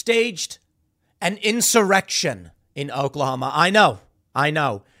have staged an insurrection in Oklahoma. I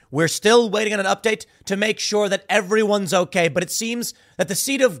know. We're still waiting on an update to make sure that everyone's okay, but it seems that the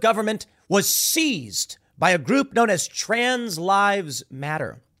seat of government was seized by a group known as Trans Lives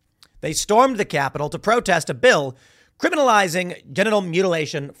Matter. They stormed the Capitol to protest a bill criminalizing genital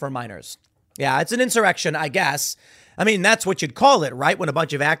mutilation for minors. Yeah, it's an insurrection, I guess. I mean, that's what you'd call it, right? When a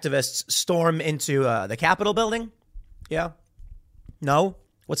bunch of activists storm into the Capitol building? Yeah. No?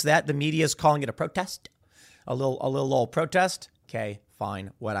 What's that? The media's calling it a protest? A little protest? Okay,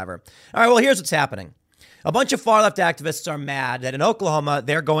 fine, whatever. All right, well, here's what's happening. A bunch of far-left activists are mad that in Oklahoma,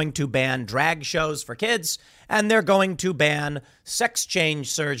 they're going to ban drag shows for kids, and they're going to ban sex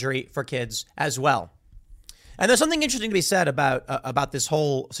change surgery for kids as well. And there's something interesting to be said about this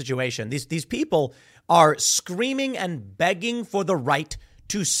whole situation. These people are screaming and begging for the right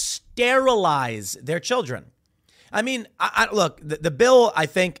to sterilize their children. I mean, look, the bill, I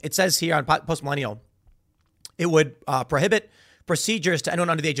think it says here on Post Millennial, it would prohibit procedures to anyone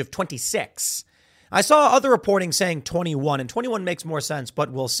under the age of 26. I saw other reporting saying 21, and 21 makes more sense,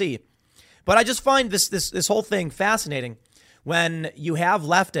 but we'll see. But I just find this whole thing fascinating when you have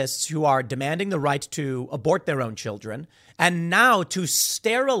leftists who are demanding the right to abort their own children and now to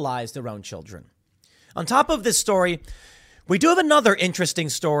sterilize their own children. On top of this story, we do have another interesting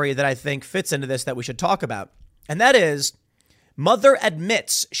story that I think fits into this that we should talk about. And that is, mother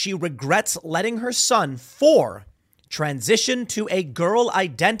admits she regrets letting her son, 4, transition to a girl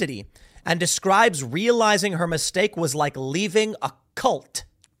identity and describes realizing her mistake was like leaving a cult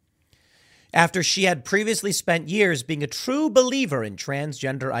after she had previously spent years being a true believer in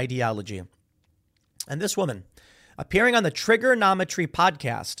transgender ideology. And this woman, appearing on the Triggernometry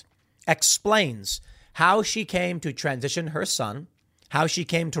podcast, explains how she came to transition her son, how she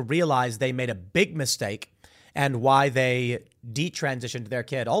came to realize they made a big mistake, and why they detransitioned their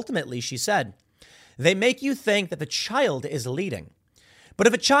kid. Ultimately, she said, they make you think that the child is leading. But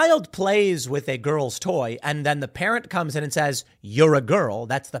if a child plays with a girl's toy and then the parent comes in and says, you're a girl,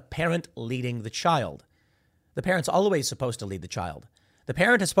 that's the parent leading the child. The parent's always supposed to lead the child. The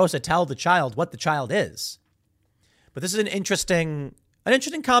parent is supposed to tell the child what the child is. But this is an interesting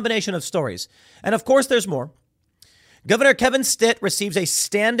combination of stories. And of course, there's more. Governor Kevin Stitt receives a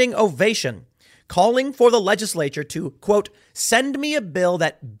standing ovation, calling for the legislature to, quote, send me a bill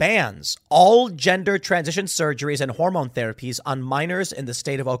that bans all gender transition surgeries and hormone therapies on minors in the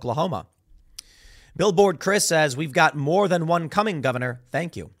state of Oklahoma. Billboard Chris says, we've got more than one coming, Governor.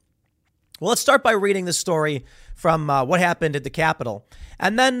 Thank you. Well, let's start by reading the story from what happened at the Capitol.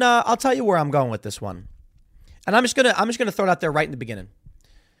 And then I'll tell you where I'm going with this one. And I'm just gonna throw it out there right in the beginning.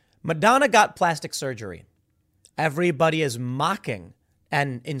 Madonna got plastic surgery. Everybody is mocking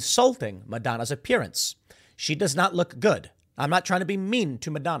and insulting Madonna's appearance. She does not look good. I'm not trying to be mean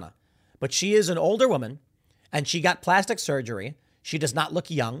to Madonna, but she is an older woman and she got plastic surgery. She does not look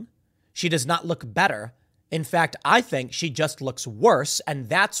young. She does not look better. In fact, I think she just looks worse, and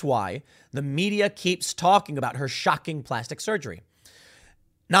that's why the media keeps talking about her shocking plastic surgery.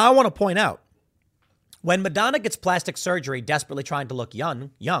 Now, I want to point out, when Madonna gets plastic surgery desperately trying to look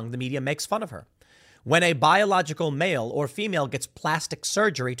young, the media makes fun of her. When a biological male or female gets plastic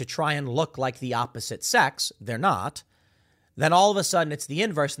surgery to try and look like the opposite sex, they're not, then all of a sudden it's the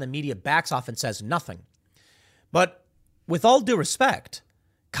inverse and the media backs off and says nothing. But with all due respect,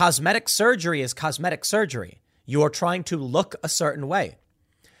 cosmetic surgery is cosmetic surgery. You are trying to look a certain way.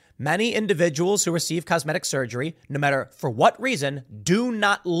 Many individuals who receive cosmetic surgery, no matter for what reason, do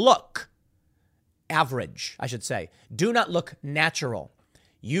not look average, I should say. Do not look natural.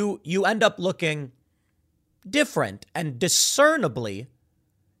 You end up looking different and discernibly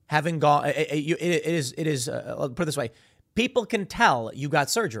having gone. I'll put it this way. People can tell you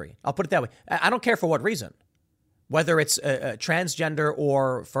got surgery. I'll put it that way. I don't care for what reason. Whether it's transgender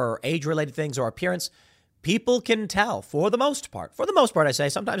or for age-related things or appearance, people can tell for the most part. For the most part, I say,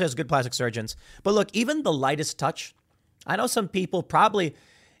 sometimes there's good plastic surgeons. But look, even the lightest touch, I know some people probably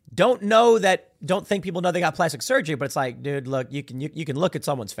don't think people know they got plastic surgery, but it's like, dude, look, you can look at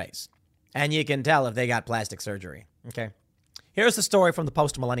someone's face and you can tell if they got plastic surgery. Okay. Here's the story from the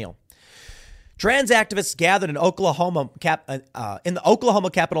Post-Millennial. Trans activists gathered in in the Oklahoma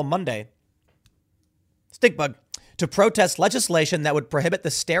Capitol Monday. Stinkbug. To protest legislation that would prohibit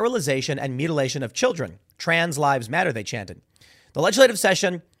the sterilization and mutilation of children. Trans lives matter, they chanted. The legislative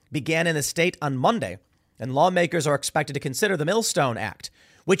session began in the state on Monday, and lawmakers are expected to consider the Millstone Act,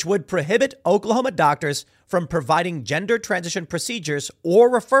 which would prohibit Oklahoma doctors from providing gender transition procedures or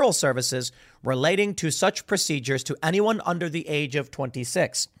referral services relating to such procedures to anyone under the age of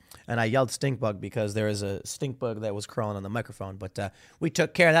 26. And I yelled stinkbug because there is a stinkbug that was crawling on the microphone, but we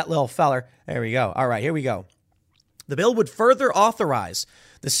took care of that little feller. There we go. All right, here we go. The bill would further authorize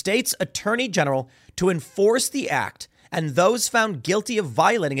the state's attorney general to enforce the act, and those found guilty of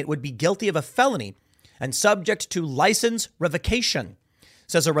violating it would be guilty of a felony and subject to license revocation,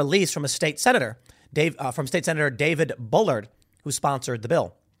 says a release from State Senator David Bullard, who sponsored the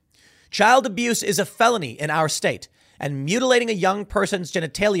bill. Child abuse is a felony in our state, and mutilating a young person's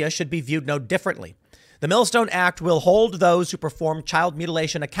genitalia should be viewed no differently. The Millstone Act will hold those who perform child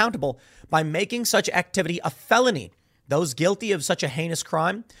mutilation accountable by making such activity a felony. Those guilty of such a heinous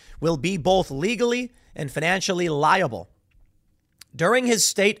crime will be both legally and financially liable. During his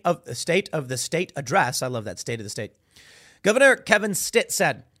State of the State address, I love that State of the State, Governor Kevin Stitt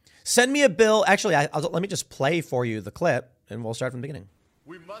said, send me a bill. Actually, let me just play for you the clip, and we'll start from the beginning.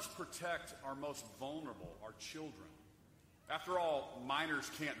 We must protect our most vulnerable, our children. After all,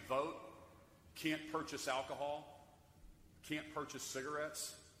 minors can't vote, can't purchase alcohol, can't purchase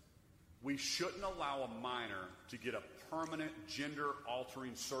cigarettes. We shouldn't allow a minor to get a permanent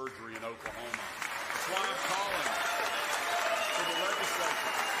gender-altering surgery in Oklahoma. That's why I'm calling for the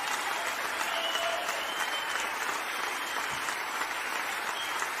legislature.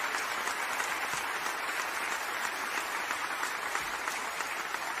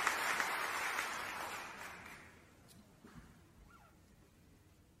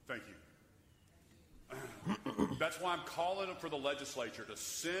 Thank you. That's why I'm calling for the legislature to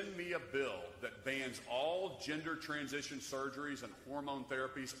send me a bill that bans all gender transition surgeries and hormone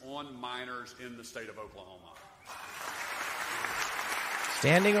therapies on minors in the state of Oklahoma.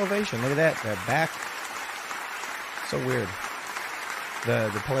 Standing ovation. Look at that. The back. So weird.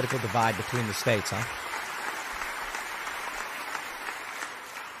 The political divide between the states, huh?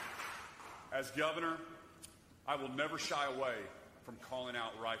 As governor, I will never shy away from calling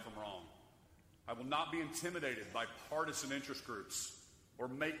out right from wrong. I will not be intimidated by partisan interest groups or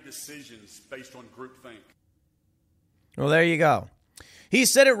make decisions based on groupthink. Well, there you go. He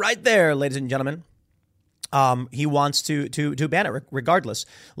said it right there, ladies and gentlemen. He wants to ban it regardless.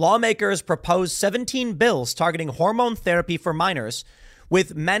 Lawmakers proposed 17 bills targeting hormone therapy for minors,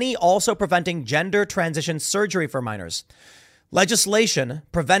 with many also preventing gender transition surgery for minors. Legislation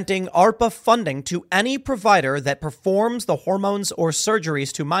preventing ARPA funding to any provider that performs the hormones or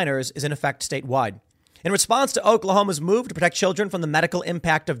surgeries to minors is in effect statewide. In response to Oklahoma's move to protect children from the medical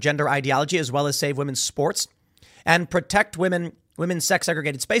impact of gender ideology, as well as save women's sports and protect women's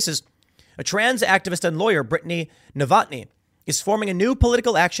sex-segregated spaces, a trans activist and lawyer, Brittany Novotny, is forming a new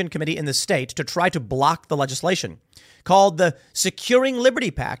political action committee in the state to try to block the legislation. Called the Securing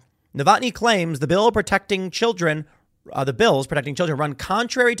Liberty PAC, Novotny claims the bills protecting children run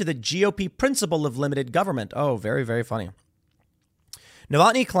contrary to the GOP principle of limited government. Oh, very, very funny.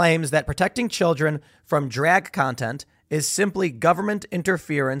 Novotny claims that protecting children from drag content is simply government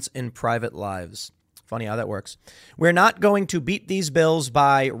interference in private lives. Funny how that works. We're not going to beat these bills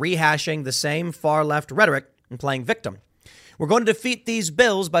by rehashing the same far-left rhetoric and playing victim. We're going to defeat these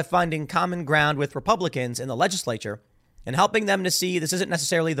bills by finding common ground with Republicans in the legislature and helping them to see this isn't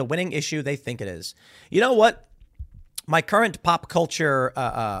necessarily the winning issue they think it is. You know what? My current pop culture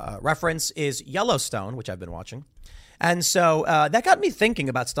reference is Yellowstone, which I've been watching. And so that got me thinking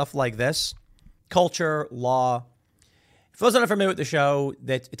about stuff like this, culture, law. For those not familiar with the show,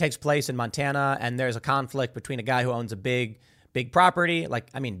 that it takes place in Montana, and there's a conflict between a guy who owns a big property,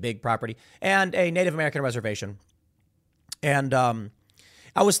 big property, and a Native American reservation. And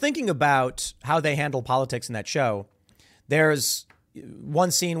I was thinking about how they handle politics in that show. There's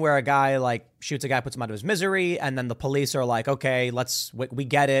one scene where a guy shoots a guy, puts him out of his misery, and then the police are like, okay, we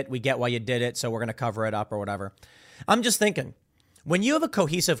get it. We get why you did it, so we're going to cover it up or whatever. I'm just thinking, when you have a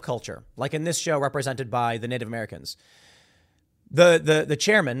cohesive culture, like in this show represented by the Native Americans, the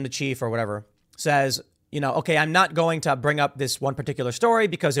chairman, the chief or whatever, says, okay, I'm not going to bring up this one particular story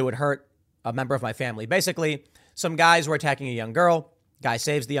because it would hurt a member of my family. Basically, some guys were attacking a young girl. Guy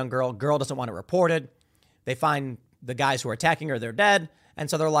saves the young girl. Girl doesn't want it reported. They find the guys who are attacking her, they're dead. And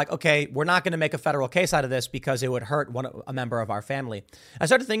so they're like, okay, we're not going to make a federal case out of this because it would hurt a member of our family. I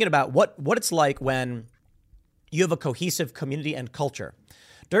started thinking about what it's like when you have a cohesive community and culture.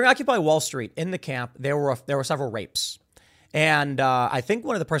 During Occupy Wall Street, in the camp, there were several rapes. And I think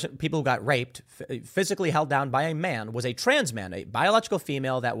one of the people who got raped, physically held down by a man, was a trans man, a biological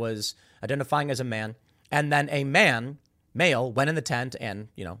female that was identifying as a man. And then a male, went in the tent and,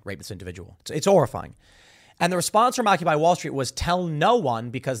 raped this individual. It's horrifying. And the response from Occupy Wall Street was tell no one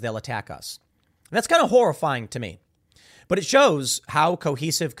because they'll attack us. And that's kind of horrifying to me. But it shows how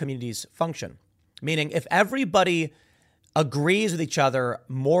cohesive communities function. Meaning if everybody agrees with each other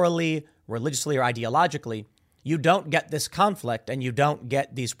morally, religiously, or ideologically, you don't get this conflict and you don't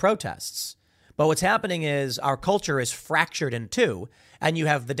get these protests. But what's happening is our culture is fractured in two, and you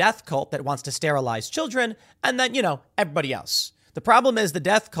have the death cult that wants to sterilize children, and then, everybody else. The problem is the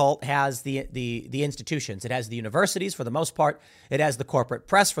death cult has the institutions. It has the universities for the most part. It has the corporate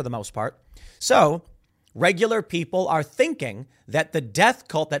press for the most part. So regular people are thinking that the death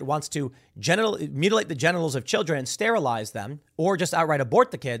cult that wants to mutilate the genitals of children and sterilize them, or just outright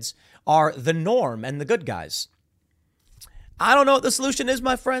abort the kids, are the norm and the good guys. I don't know what the solution is,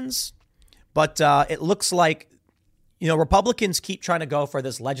 my friends, but it looks like, Republicans keep trying to go for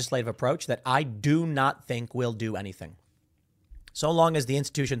this legislative approach that I do not think will do anything. So long as the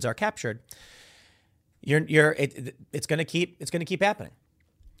institutions are captured, it's going to keep happening.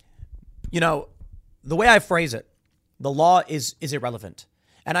 The way I phrase it, the law is irrelevant.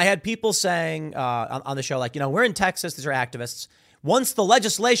 And I had people saying on the show, we're in Texas, these are activists. Once the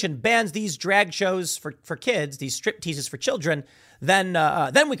legislation bans these drag shows for kids, these strip teases for children,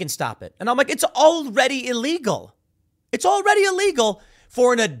 then we can stop it. And I'm like, it's already illegal. It's already illegal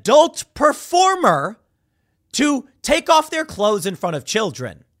for an adult performer to take off their clothes in front of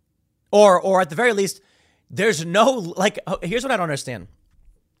children. Or at the very least, there's no, here's what I don't understand.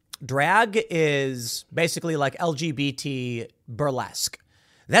 Drag is basically like LGBT burlesque.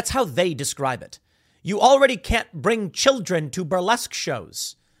 That's how they describe it. You already can't bring children to burlesque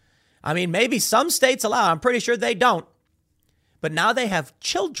shows. I mean, maybe some states allow, I'm pretty sure they don't. But now they have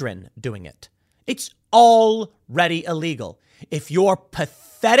children doing it. It's already illegal. If your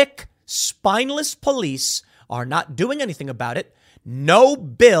pathetic, spineless police are not doing anything about it, no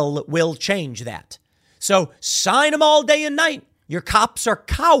bill will change that. So sign them all day and night. Your cops are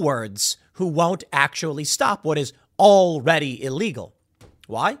cowards who won't actually stop what is already illegal.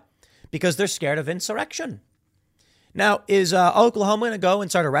 Why? Because they're scared of insurrection. Now, is Oklahoma going to go and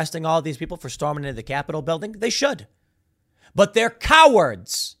start arresting all these people for storming into the Capitol building? They should. But they're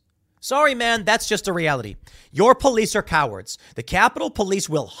cowards. Sorry, man, that's just a reality. Your police are cowards. The Capitol Police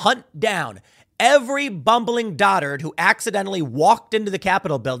will hunt down every bumbling dotard who accidentally walked into the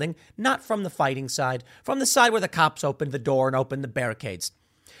Capitol building, not from the fighting side, from the side where the cops opened the door and opened the barricades.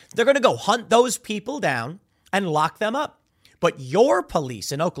 They're going to go hunt those people down and lock them up. But your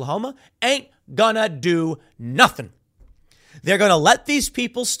police in Oklahoma ain't gonna do nothing. They're going to let these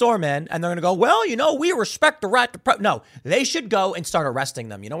people storm in and they're going to go, well, you know, we respect the right to No, they should go and start arresting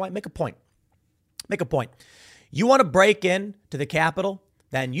them. You know what? Make a point. Make a point. You want to break in to the Capitol?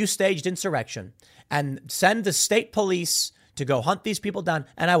 Then you staged insurrection and send the state police to go hunt these people down.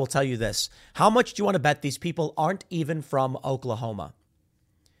 And I will tell you this. How much do you want to bet these people aren't even from Oklahoma?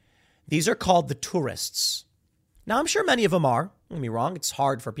 These are called the tourists. Now, I'm sure many of them are. Don't get me wrong. It's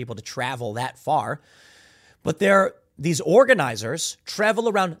hard for people to travel that far. But these organizers travel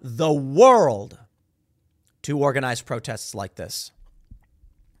around the world to organize protests like this.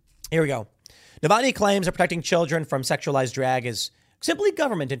 Here we go. Navalny claims that protecting children from sexualized drag is simply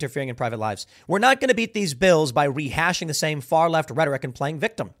government interfering in private lives. We're not going to beat these bills by rehashing the same far-left rhetoric and playing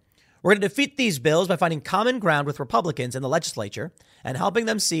victim. We're going to defeat these bills by finding common ground with Republicans in the legislature and helping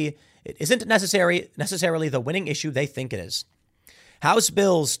them see it isn't necessarily the winning issue they think it is. House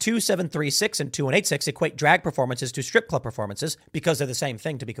Bills 2736 and 2186 equate drag performances to strip club performances because they're the same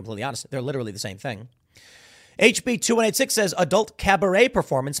thing, to be completely honest. They're literally the same thing. HB 2186 says adult cabaret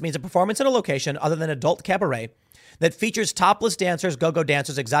performance means a performance in a location other than adult cabaret that features topless dancers, go-go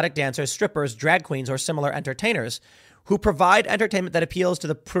dancers, exotic dancers, strippers, drag queens, or similar entertainers who provide entertainment that appeals to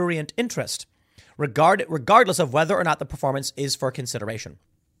the prurient interest, regardless of whether or not the performance is for consideration.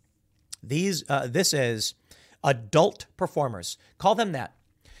 This is adult performers. Call them that.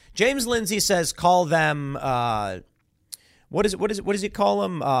 James Lindsay says call them, what does he call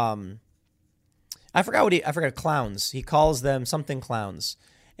them? I forgot clowns. He calls them something clowns.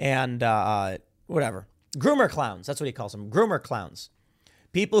 And whatever. Groomer clowns. That's what he calls them. Groomer clowns.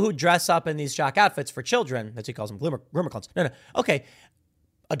 People who dress up in these shock outfits for children. That's what he calls them. Groomer clowns. No. Okay.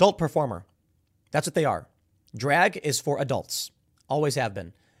 Adult performer. That's what they are. Drag is for adults. Always have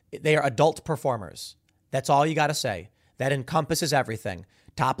been. They are adult performers. That's all you got to say. That encompasses everything.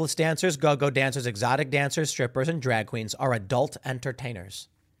 Topless dancers, go-go dancers, exotic dancers, strippers, and drag queens are adult entertainers.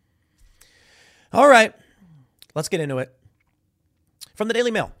 All right, let's get into it. From the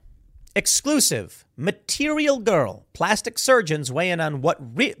Daily Mail. Exclusive. Material Girl. Plastic surgeons weigh in on what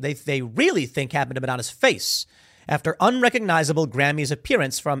they really think happened to Madonna's face after unrecognizable Grammys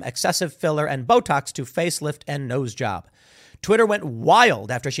appearance, from excessive filler and Botox to facelift and nose job. Twitter went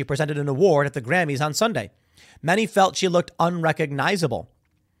wild after she presented an award at the Grammys on Sunday. Many felt she looked unrecognizable.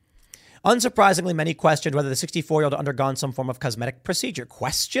 Unsurprisingly, many questioned whether the 64-year-old had undergone some form of cosmetic procedure.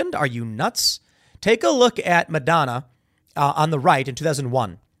 Questioned? Are you nuts? Take a look at Madonna on the right in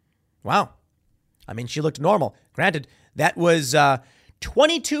 2001. Wow. I mean, she looked normal. Granted, that was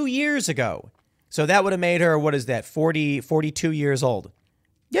 22 years ago. So that would have made her, 42 years old.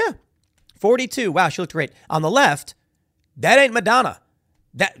 Yeah, 42. Wow, she looked great. On the left, that ain't Madonna.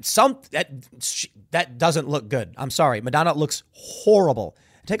 That doesn't look good. I'm sorry. Madonna looks horrible.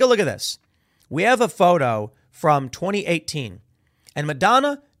 Take a look at this. We have a photo from 2018, and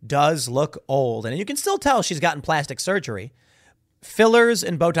Madonna does look old, and you can still tell she's gotten plastic surgery, fillers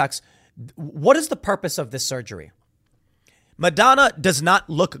and Botox. What is the purpose of this surgery? Madonna does not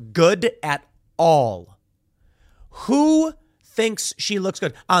look good at all. Who thinks she looks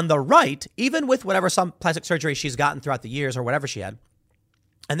good? On the right, even with whatever some plastic surgery she's gotten throughout the years or whatever she had,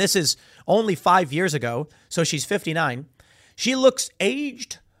 and this is only 5 years ago, so she's 59, she looks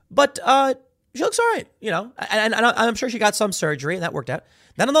aged, but she looks all right, and I'm sure she got some surgery and that worked out.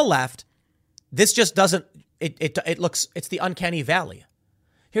 Then on the left, this just doesn't, it looks, it's the uncanny valley.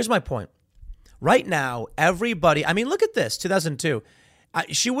 Here's my point. Right now, everybody, I mean, look at this, 2002.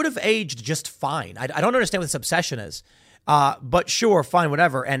 She would have aged just fine. I don't understand what this obsession is. But sure, fine,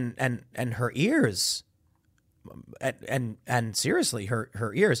 whatever. And her ears, and seriously,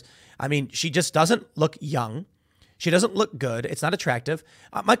 her ears. I mean, she just doesn't look young. She doesn't look good. It's not attractive.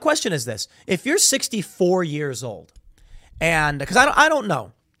 My question is this: if you're 64 years old, and because I don't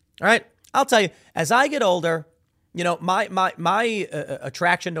know, all right, I'll tell you, as I get older, my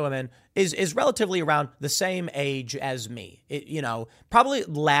attraction to women is relatively around the same age as me. It, probably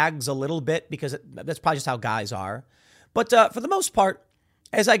lags a little bit because that's probably just how guys are. But for the most part,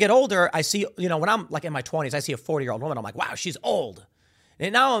 as I get older, I see, when I'm like in my 20s, I see a 40-year-old woman. I'm like, wow, she's old.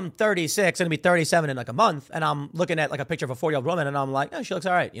 And now I'm 36, going to be 37 in like a month. And I'm looking at like a picture of a 40-year-old woman and I'm like, oh, she looks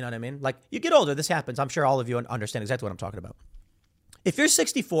all right. You know what I mean? Like, you get older, this happens. I'm sure all of you understand exactly what I'm talking about. If you're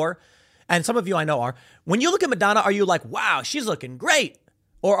 64, and some of you I know are, when you look at Madonna, are you like, wow, she's looking great?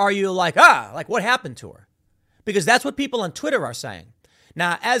 Or are you like, what happened to her? Because that's what people on Twitter are saying.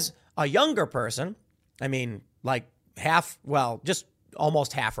 Now, as a younger person, I mean, like just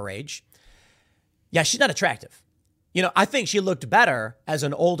almost half her age. Yeah, she's not attractive. I think she looked better as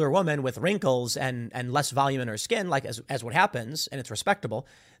an older woman with wrinkles and less volume in her skin, like as what happens, and it's respectable.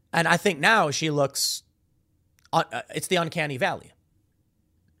 And I think now she looks, it's the uncanny valley.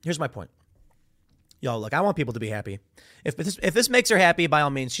 Here's my point. Yo, look, I want people to be happy. If this makes her happy, by all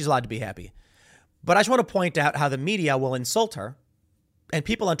means, she's allowed to be happy. But I just want to point out how the media will insult her and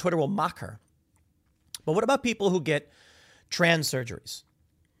people on Twitter will mock her. But what about people who get trans surgeries,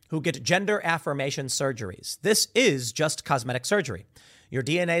 who get gender affirmation surgeries? This is just cosmetic surgery. Your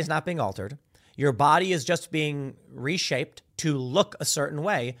DNA is not being altered. Your body is just being reshaped to look a certain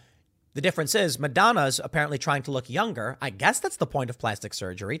way. The difference is Madonna's apparently trying to look younger. I guess that's the point of plastic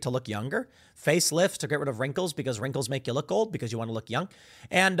surgery, to look younger. Facelifts to get rid of wrinkles because wrinkles make you look old because you want to look young.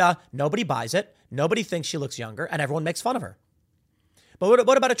 And nobody buys it. Nobody thinks she looks younger, and everyone makes fun of her. But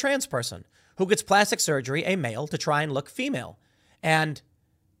what about a trans person who gets plastic surgery, a male, to try and look female? And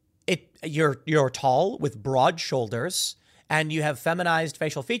you're tall with broad shoulders and you have feminized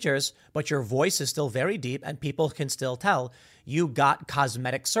facial features, but your voice is still very deep and people can still tell you got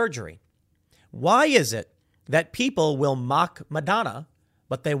cosmetic surgery. Why is it that people will mock Madonna,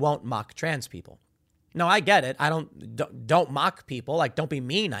 but they won't mock trans people? No, I get it. Don't mock people. Like, don't be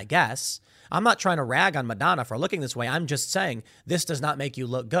mean, I guess. I'm not trying to rag on Madonna for looking this way. I'm just saying this does not make you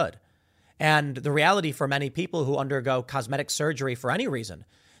look good. And the reality for many people who undergo cosmetic surgery for any reason,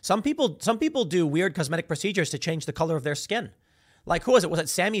 some people do weird cosmetic procedures to change the color of their skin. Like, who was it? Was it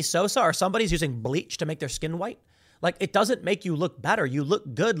Sammy Sosa or somebody's using bleach to make their skin white? Like, it doesn't make you look better. You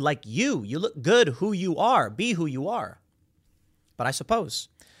look good like you. You look good who you are. Be who you are. But I suppose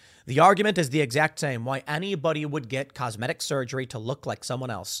the argument is the exact same. Why anybody would get cosmetic surgery to look like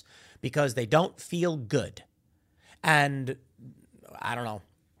someone else, because they don't feel good. And I don't know.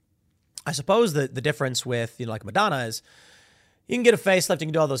 I suppose the difference with, like Madonna is you can get a facelift, you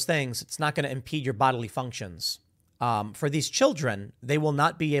can do all those things. It's not going to impede your bodily functions. For these children, they will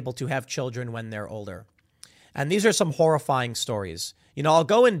not be able to have children when they're older. And these are some horrifying stories. I'll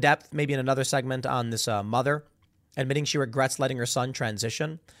go in depth maybe in another segment on this mother admitting she regrets letting her son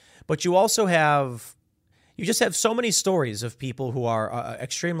transition. But you just have so many stories of people who are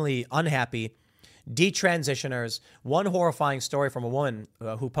extremely unhappy, detransitioners. One horrifying story from a woman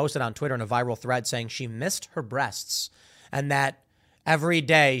who posted on Twitter in a viral thread saying she missed her breasts and that every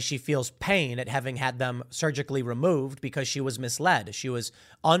day she feels pain at having had them surgically removed because she was misled. She was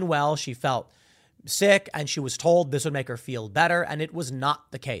unwell. She felt sick and she was told this would make her feel better, and it was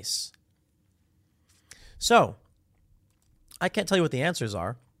not the case. So I can't tell you what the answers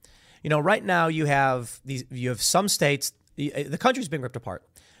are. Right now you have some states, the country's being ripped apart.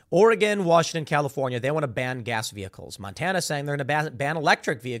 Oregon, Washington, California, they want to ban gas vehicles. Montana's saying they're going to ban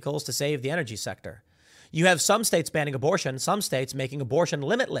electric vehicles to save the energy sector. You have some states banning abortion, some states making abortion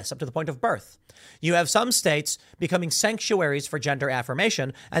limitless up to the point of birth. You have some states becoming sanctuaries for gender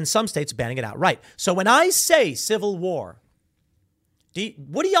affirmation and some states banning it outright. So when I say civil war,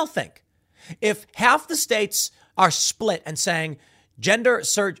 what do y'all think? If half the states are split and saying gender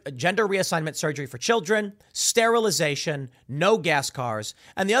reassignment surgery for children, sterilization, no gas cars,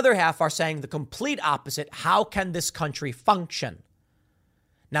 and the other half are saying the complete opposite, how can this country function?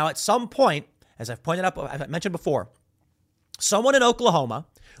 Now, at some point, as I've mentioned before, someone in Oklahoma,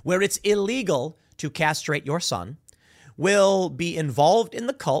 where it's illegal to castrate your son, will be involved in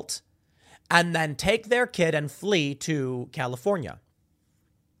the cult and then take their kid and flee to California.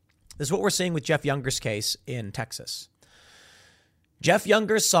 This is what we're seeing with Jeff Younger's case in Texas. Jeff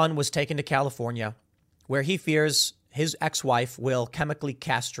Younger's son was taken to California, where he fears his ex-wife will chemically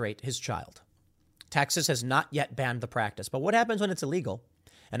castrate his child. Texas has not yet banned the practice. But what happens when it's illegal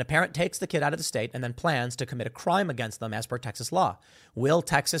and a parent takes the kid out of the state and then plans to commit a crime against them as per Texas law? Will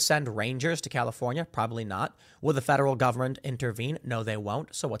Texas send rangers to California? Probably not. Will the federal government intervene? No, they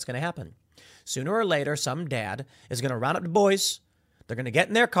won't. So what's going to happen? Sooner or later, some dad is going to round up the boys. They're going to get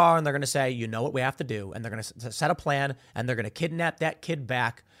in their car and they're going to say, you know what we have to do. And they're going to set a plan and they're going to kidnap that kid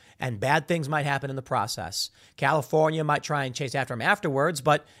back, and bad things might happen in the process. California might try and chase after him afterwards,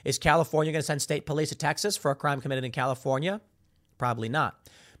 but is California going to send state police to Texas for a crime committed in California? Probably not.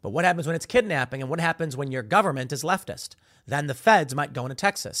 But what happens when it's kidnapping, and what happens when your government is leftist? Then the feds might go into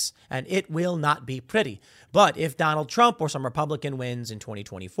Texas, and it will not be pretty. But if Donald Trump or some Republican wins in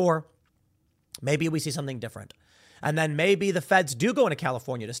 2024, maybe we see something different. And then maybe the feds do go into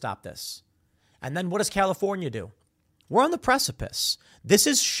California to stop this. And then what does California do? We're on the precipice. This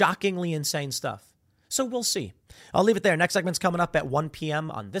is shockingly insane stuff. So we'll see. I'll leave it there. Next segment's coming up at 1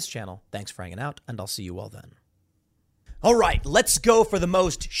 p.m. on this channel. Thanks for hanging out, and I'll see you all then. All right, let's go for the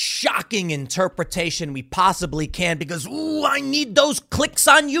most shocking interpretation we possibly can because, I need those clicks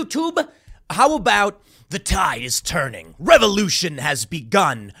on YouTube. How about The tide is turning. Revolution has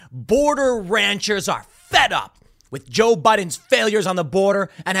begun. Border ranchers are fed up with Joe Biden's failures on the border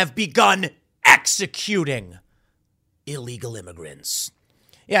and have begun executing illegal immigrants.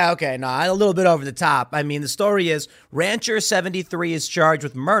 Yeah, okay, no, a little bit over the top. I mean, the story is Rancher 73 is charged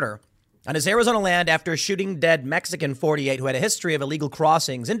with murder on his Arizona land after shooting dead Mexican 48 who had a history of illegal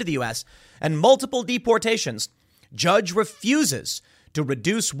crossings into the U.S. and multiple deportations. Judge refuses to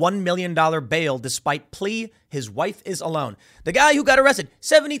reduce $1 million bail despite plea his wife is alone. The guy who got arrested,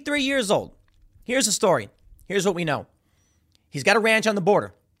 73 years old. Here's the story. Here's what we know. He's got a ranch on the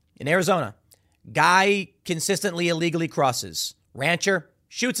border in Arizona. Guy consistently illegally crosses. Rancher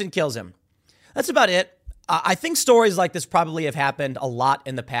shoots and kills him. That's about it. I think stories like this probably have happened a lot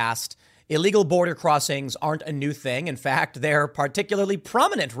in the past. Illegal border crossings aren't a new thing. In fact, they're particularly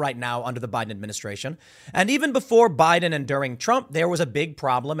prominent right now under the Biden administration. And even before Biden and during Trump, there was a big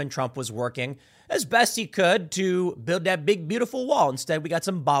problem, and Trump was working as best he could to build that big, beautiful wall. Instead, we got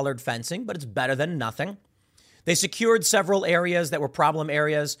some bollard fencing, but it's better than nothing. They secured several areas that were problem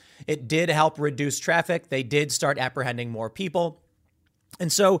areas. It did help reduce traffic. They did start apprehending more people.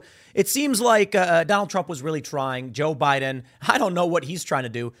 And so it seems like Donald Trump was really trying. Joe Biden, I don't know what he's trying to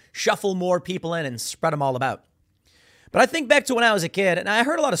do, shuffle more people in and spread them all about. But I think back to when I was a kid, and I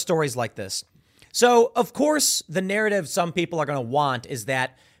heard a lot of stories like this. So, of course, the narrative some people are going to want is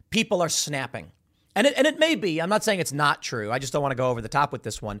that people are snapping. And it may be, I'm not saying it's not true. I just don't want to go over the top with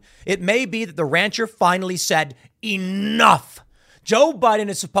this one. It may be that the rancher finally said, enough. Joe Biden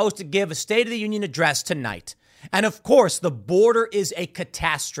is supposed to give a State of the Union address tonight. And of course, the border is a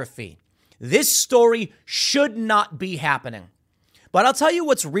catastrophe. This story should not be happening. But I'll tell you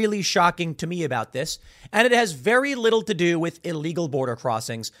what's really shocking to me about this, and it has very little to do with illegal border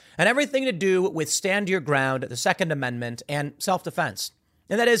crossings and everything to do with stand your ground, the Second Amendment, and self-defense.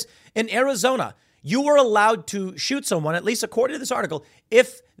 And that is, in Arizona, you were allowed to shoot someone, at least according to this article,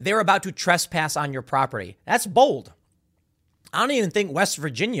 if they're about to trespass on your property. That's bold. I don't even think West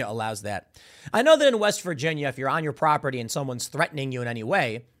Virginia allows that. I know that in West Virginia, if you're on your property and someone's threatening you in any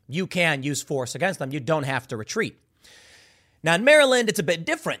way, you can use force against them. You don't have to retreat. Now, in Maryland, it's a bit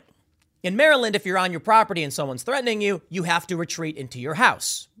different. In Maryland, if you're on your property and someone's threatening you, you have to retreat into your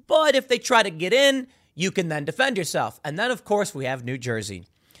house. But if they try to get in, you can then defend yourself. And then, of course, we have New Jersey.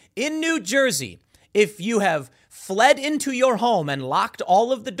 In New Jersey, if you have fled into your home and locked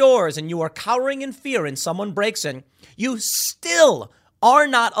all of the doors and you are cowering in fear and someone breaks in, you still are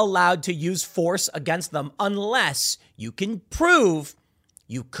not allowed to use force against them unless you can prove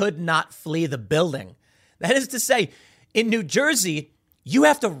you could not flee the building. That is to say, in New Jersey, you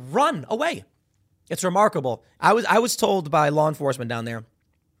have to run away. It's remarkable. I was told by law enforcement down there,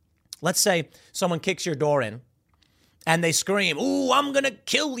 let's say someone kicks your door in and they scream, "Ooh, I'm going to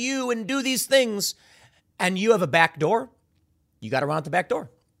kill you and do these things." And you have a back door, you got to run out the back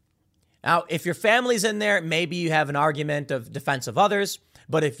door. Now, if your family's in there, maybe you have an argument of defense of others.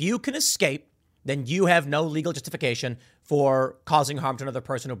 But if you can escape, then you have no legal justification for causing harm to another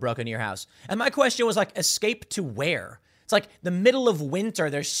person who broke into your house. And my question was like, escape to where? It's like the middle of winter,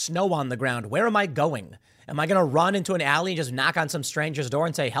 there's snow on the ground. Where am I going? Am I going to run into an alley and just knock on some stranger's door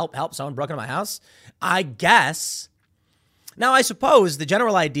and say, help, help, someone broke into my house? I guess. Now, I suppose the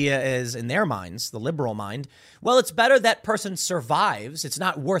general idea is, in their minds, the liberal mind, well, it's better that person survives. It's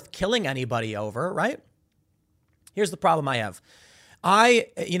not worth killing anybody over, right? Here's the problem I have.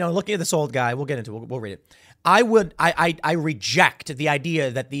 Looking at this old guy, we'll get into it, we'll read it. I reject the idea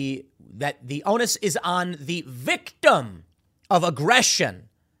that the onus is on the victim of aggression.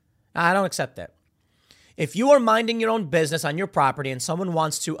 I don't accept that. If you are minding your own business on your property and someone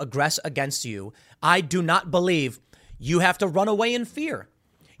wants to aggress against you, I do not believe you have to run away in fear.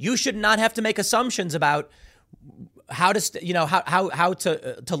 You should not have to make assumptions about how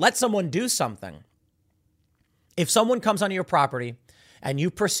to let someone do something. If someone comes onto your property and you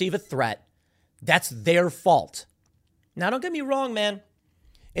perceive a threat, that's their fault. Now, don't get me wrong, man.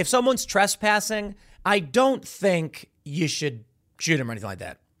 If someone's trespassing, I don't think you should shoot him or anything like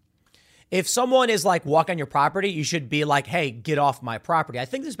that. If someone is like walking on your property, you should be like, hey, get off my property. I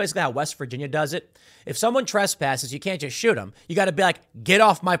think this is basically how West Virginia does it. If someone trespasses, you can't just shoot them. You got to be like, get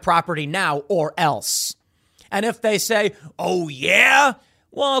off my property now or else. And if they say, oh, yeah,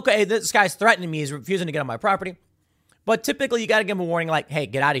 well, okay, this guy's threatening me. He's refusing to get on my property. But typically, you got to give them a warning like, hey,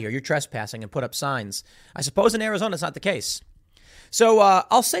 get out of here. You're trespassing, and put up signs. I suppose in Arizona, it's not the case. So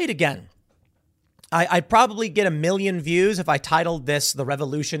I'll say it again. I'd probably get 1 million views if I titled this, "The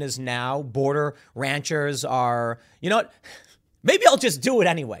Revolution is Now, Border Ranchers Are," you know what? Maybe I'll just do it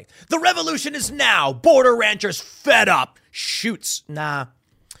anyway. The revolution is now. Border ranchers fed up. Shoots. Nah.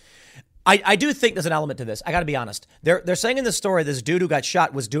 I do think there's an element to this. I got to be honest. They're saying in the story this dude who got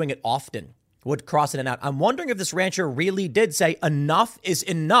shot was doing it often, would cross in and out. I'm wondering if this rancher really did say enough is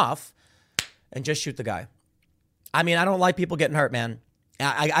enough and just shoot the guy. I mean, I don't like people getting hurt, man.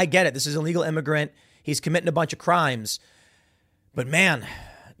 I get it. This is an illegal immigrant. He's committing a bunch of crimes. But man,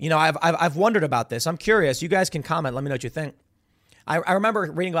 you know, I've wondered about this. I'm curious. You guys can comment. Let me know what you think. I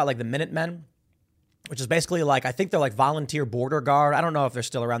remember reading about like the Minutemen, which is basically like, I think they're like volunteer border guard. I don't know if they're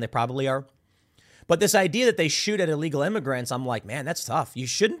still around. They probably are. But this idea that they shoot at illegal immigrants, I'm like, man, that's tough. You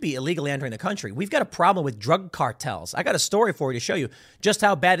shouldn't be illegally entering the country. We've got a problem with drug cartels. I got a story for you to show you just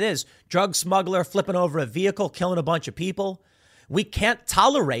how bad it is. Drug smuggler flipping over a vehicle, killing a bunch of people. We can't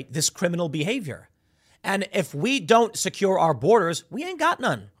tolerate this criminal behavior. And if we don't secure our borders, we ain't got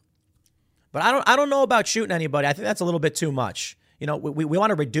none. But I don't know about shooting anybody. I think that's a little bit too much. You know, we want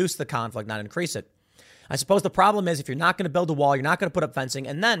to reduce the conflict, not increase it. I suppose the problem is if you're not going to build a wall, you're not going to put up fencing.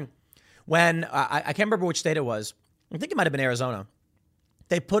 And then when I can't remember which state it was. I think it might have been Arizona.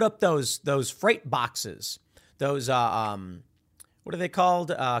 They put up those freight boxes, those what are they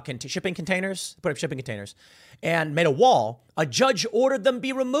called? Shipping containers. Put up shipping containers, and made a wall. A judge ordered them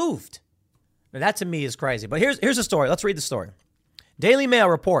be removed. Now that to me is crazy. But here's the story. Let's read the story. Daily Mail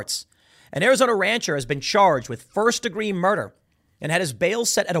reports an Arizona rancher has been charged with first-degree murder and had his bail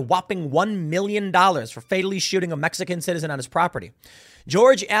set at a whopping $1 million for fatally shooting a Mexican citizen on his property.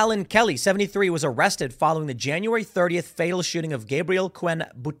 George Allen Kelly, 73, was arrested following the January 30th fatal shooting of Gabriel Cuen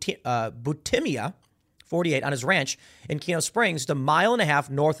Butimia, 48, on his ranch in Keno Springs, just a mile and a half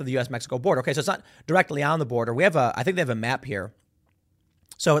north of the U.S.-Mexico border. Okay, so it's not directly on the border. I think they have a map here.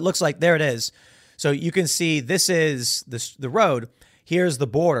 So it looks like there it is. So you can see this is the road. Here's the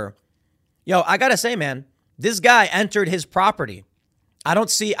border. Yo, I got to say, man, this guy entered his property. I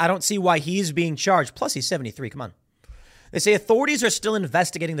don't see why he's being charged. Plus, he's 73. Come on. They say authorities are still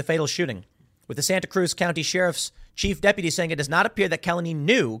investigating the fatal shooting, with the Santa Cruz County Sheriff's chief deputy saying it does not appear that Kelly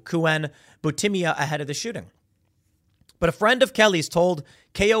knew Cuen Butimia ahead of the shooting. But a friend of Kelly's told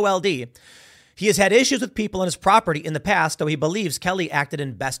KOLD he has had issues with people on his property in the past, though he believes Kelly acted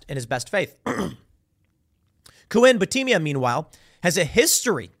in his best faith. Cuen Butimia, meanwhile, has a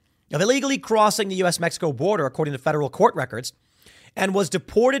history of illegally crossing the U.S.-Mexico border, according to federal court records, and was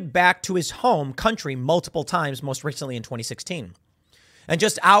deported back to his home country multiple times, most recently in 2016. And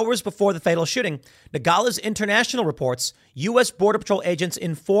just hours before the fatal shooting, Nogales International reports U.S. Border Patrol agents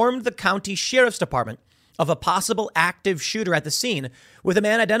informed the county sheriff's department of a possible active shooter at the scene, with a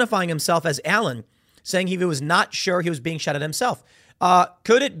man identifying himself as Allen, saying he was not sure he was being shot at himself.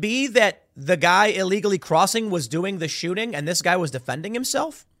 Could it be that the guy illegally crossing was doing the shooting and this guy was defending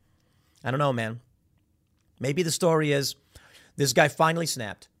himself? I don't know, man. Maybe the story is this guy finally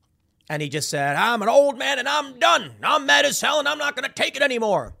snapped and he just said, I'm an old man and I'm done. I'm mad as hell and I'm not going to take it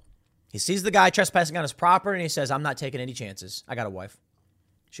anymore. He sees the guy trespassing on his property and he says, I'm not taking any chances. I got a wife.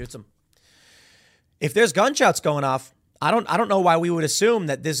 Shoots him. If there's gunshots going off, I don't know why we would assume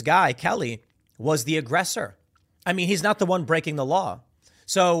that this guy, Kelly, was the aggressor. I mean, he's not the one breaking the law.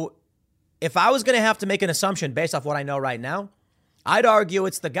 So if I was going to have to make an assumption based off what I know right now, I'd argue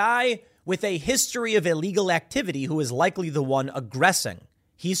it's the guy with a history of illegal activity who is likely the one aggressing.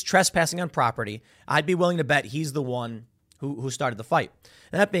 He's trespassing on property. I'd be willing to bet he's the one who started the fight.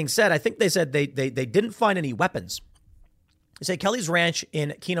 And that being said, I think they said they didn't find any weapons. They say Kelly's ranch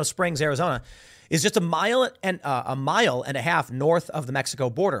in Keno Springs, Arizona, is just a mile and a half north of the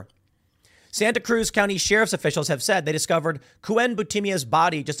Mexico border. Santa Cruz County Sheriff's officials have said they discovered Cuen Butimia's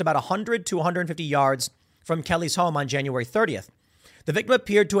body just about 100 to 150 yards from Kelly's home on January 30th. The victim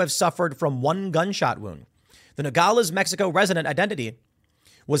appeared to have suffered from one gunshot wound. The Nogales, Mexico resident identity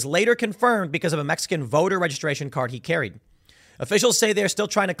was later confirmed because of a Mexican voter registration card he carried. Officials say they're still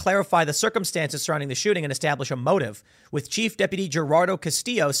trying to clarify the circumstances surrounding the shooting and establish a motive, with Chief Deputy Gerardo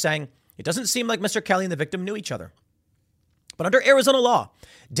Castillo saying it doesn't seem like Mr. Kelly and the victim knew each other. But under Arizona law,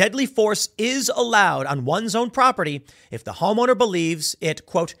 deadly force is allowed on one's own property if the homeowner believes it,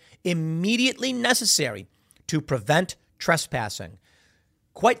 quote, immediately necessary to prevent trespassing.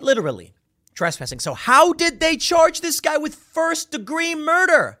 Quite literally, trespassing. So how did they charge this guy with first-degree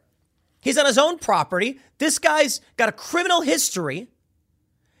murder? He's on his own property. This guy's got a criminal history.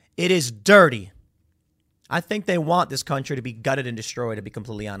 It is dirty. I think they want this country to be gutted and destroyed, to be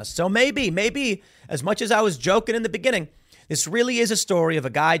completely honest. So maybe, as much as I was joking in the beginning, this really is a story of a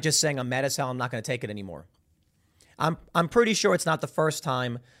guy just saying, I'm mad as hell, I'm not going to take it anymore. I'm pretty sure it's not the first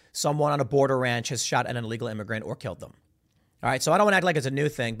time someone on a border ranch has shot an illegal immigrant or killed them. All right, so I don't want to act like it's a new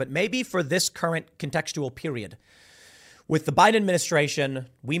thing, but maybe for this current contextual period, with the Biden administration,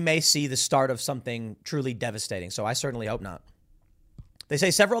 we may see the start of something truly devastating. So I certainly hope not. They say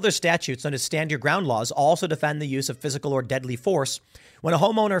several other statutes known as stand your ground laws also defend the use of physical or deadly force when a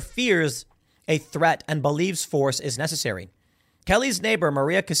homeowner fears a threat and believes force is necessary. Kelly's neighbor,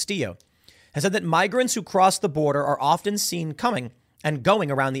 Maria Castillo, has said that migrants who cross the border are often seen coming and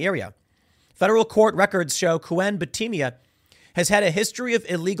going around the area. Federal court records show Cuen Batimia has had a history of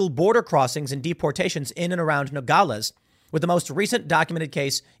illegal border crossings and deportations in and around Nogales, with the most recent documented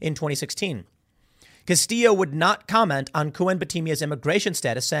case in 2016. Castillo would not comment on Cuen Batimia's immigration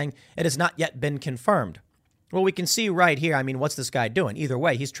status, saying it has not yet been confirmed. Well, we can see right here, I mean, what's this guy doing? Either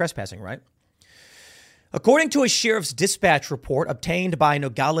way, he's trespassing, right? According to a sheriff's dispatch report obtained by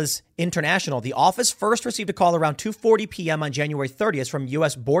Nogales International, the office first received a call around 2:40 p.m. on January 30th from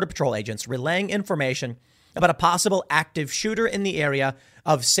U.S. Border Patrol agents relaying information about a possible active shooter in the area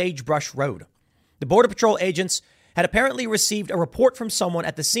of Sagebrush Road. The Border Patrol agents had apparently received a report from someone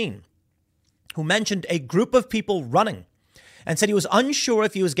at the scene who mentioned a group of people running and said he was unsure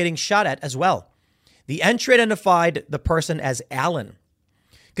if he was getting shot at as well. The entry identified the person as Allen.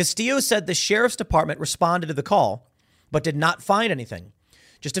 Castillo said the sheriff's department responded to the call, but did not find anything.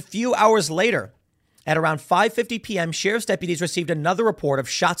 Just a few hours later, at around 5:50 p.m., sheriff's deputies received another report of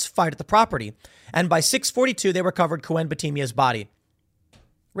shots fired at the property, and by 6:42, they recovered Cuen Batimia's body.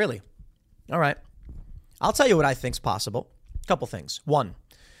 Really? All right. I'll tell you what I think's possible. A couple things. One,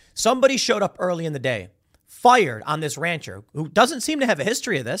 somebody showed up early in the day, fired on this rancher who doesn't seem to have a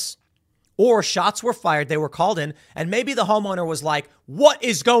history of this, or shots were fired, they were called in, and maybe the homeowner was like, what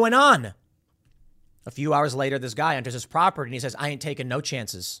is going on? A few hours later, this guy enters his property and he says, I ain't taking no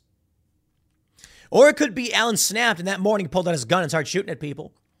chances. Or it could be Allen snapped and that morning pulled out his gun and started shooting at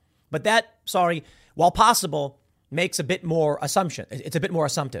people. But that, while possible, makes a bit more assumption. It's a bit more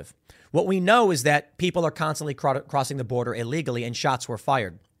assumptive. What we know is that people are constantly crossing the border illegally and shots were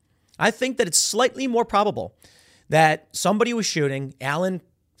fired. I think that it's slightly more probable that somebody was shooting. Allen,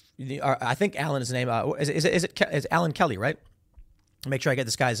 I think Allen is the name. Is Allen Kelly, right? Make sure I get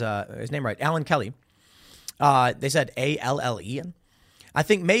this guy's his name right. Allen Kelly. They said A-L-L-E. I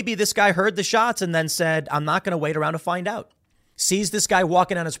think maybe this guy heard the shots and then said, I'm not going to wait around to find out. Sees this guy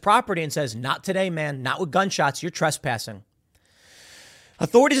walking on his property and says, not today, man. Not with gunshots. You're trespassing.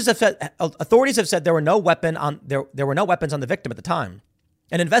 Authorities have said there were no weapons on the victim at the time.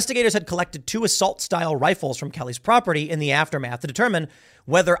 And investigators had collected 2 assault-style rifles from Kelly's property in the aftermath to determine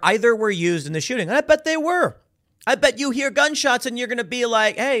whether either were used in the shooting. And I bet they were. I bet you hear gunshots and you're going to be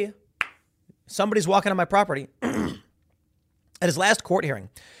like, hey, somebody's walking on my property. At his last court hearing,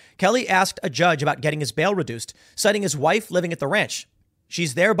 Kelly asked a judge about getting his bail reduced, citing his wife living at the ranch.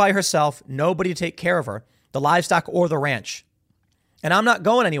 She's there by herself, nobody to take care of her, the livestock or the ranch. And I'm not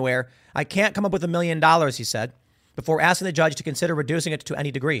going anywhere. I can't come up with $1 million, he said, before asking the judge to consider reducing it to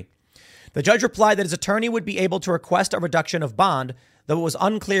any degree. The judge replied that his attorney would be able to request a reduction of bond, though it was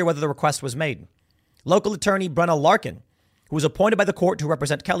unclear whether the request was made. Local attorney Brenna Larkin, who was appointed by the court to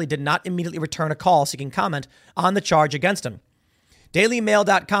represent Kelly, did not immediately return a call seeking comment on the charge against him.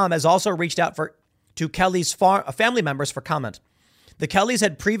 DailyMail.com has also reached out to Kelly's family members for comment. The Kellys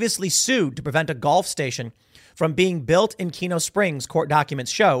had previously sued to prevent a golf station from being built in Keno Springs, court documents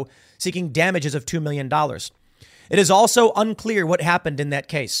show, seeking damages of $2 million. It is also unclear what happened in that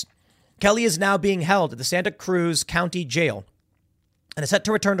case. Kelly is now being held at the Santa Cruz County Jail and is set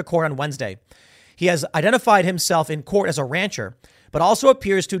to return to court on Wednesday. He has identified himself in court as a rancher, but also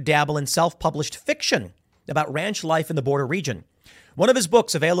appears to dabble in self-published fiction about ranch life in the border region. One of his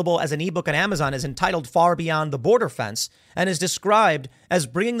books, available as an ebook on Amazon, is entitled Far Beyond the Border Fence and is described as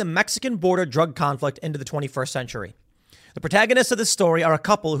bringing the Mexican border drug conflict into the 21st century. The protagonists of this story are a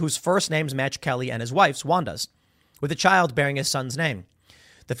couple whose first names match Kelly and his wife's, Wanda's, with a child bearing his son's name.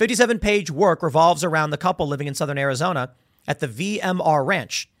 The 57-page work revolves around the couple living in southern Arizona at the VMR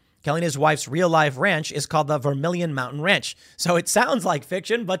Ranch. Kelly and his wife's real-life ranch is called the Vermilion Mountain Ranch. So it sounds like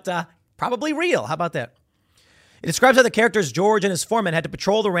fiction, but probably real. How about that? It describes how the characters George and his foreman had to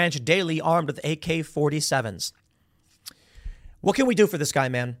patrol the ranch daily armed with AK-47s. What can we do for this guy,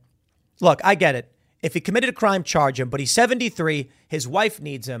 man? Look, I get it. If he committed a crime, charge him. But he's 73. His wife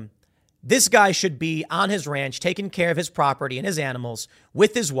needs him. This guy should be on his ranch, taking care of his property and his animals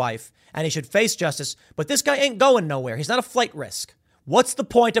with his wife, and he should face justice. But this guy ain't going nowhere. He's not a flight risk. What's the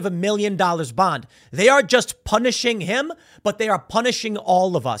point of $1 million bond? They are just punishing him, but they are punishing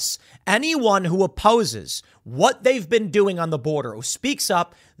all of us. Anyone who opposes what they've been doing on the border, who speaks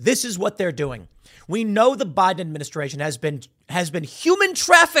up, this is what they're doing. We know the Biden administration has been human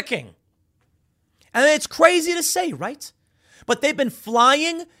trafficking. And it's crazy to say, right? But they've been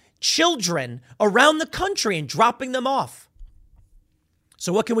flying children around the country and dropping them off.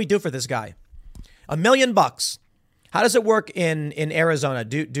 So what can we do for this guy? $1 million. How does it work in Arizona?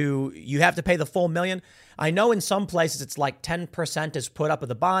 Do you have to pay the full $1 million? I know in some places it's like 10% is put up with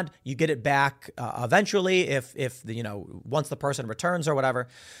the bond. You get it back eventually if once the person returns or whatever.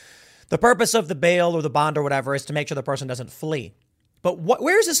 The purpose of the bail or the bond or whatever is to make sure the person doesn't flee. But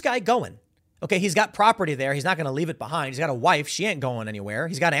where's this guy going? Okay, he's got property there. He's not going to leave it behind. He's got a wife. She ain't going anywhere.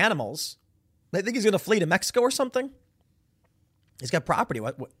 He's got animals. I think he's going to flee to Mexico or something. He's got property.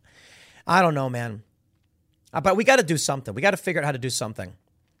 What? I don't know, man. But we got to do something. We got to figure out how to do something.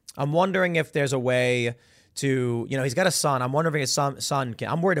 I'm wondering if there's a way to, he's got a son. I'm wondering if his son can.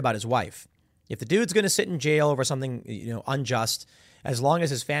 I'm worried about his wife. If the dude's going to sit in jail over something, unjust, as long as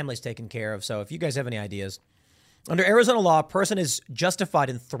his family's taken care of. So if you guys have any ideas. Under Arizona law, a person is justified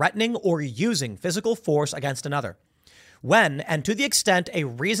in threatening or using physical force against another when and to the extent a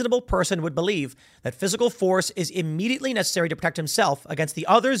reasonable person would believe that physical force is immediately necessary to protect himself against the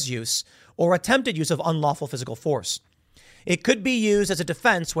other's use or attempted use of unlawful physical force. It could be used as a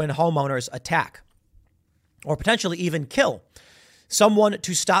defense when homeowners attack or potentially even kill someone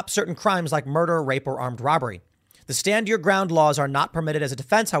to stop certain crimes like murder, rape, or armed robbery. The stand your ground laws are not permitted as a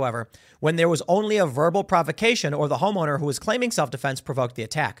defense, however, when there was only a verbal provocation or the homeowner who was claiming self-defense provoked the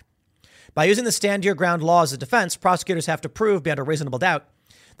attack. By using the stand your ground law as a defense, prosecutors have to prove beyond a reasonable doubt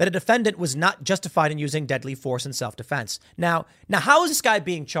that a defendant was not justified in using deadly force in self-defense. Now, how is this guy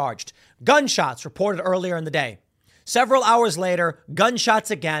being charged? Gunshots reported earlier in the day. Several hours later,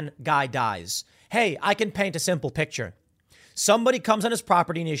 gunshots again, guy dies. Hey, I can paint a simple picture. Somebody comes on his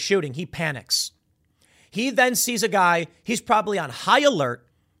property and he's shooting. He panics. He then sees a guy, he's probably on high alert,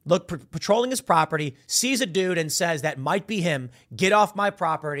 patrolling his property, sees a dude and says, that might be him. Get off my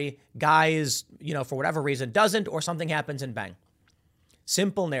property. Guy is, for whatever reason, doesn't, or something happens and bang.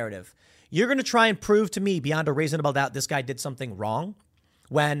 Simple narrative. You're going to try and prove to me beyond a reasonable doubt this guy did something wrong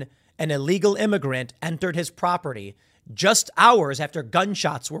when an illegal immigrant entered his property just hours after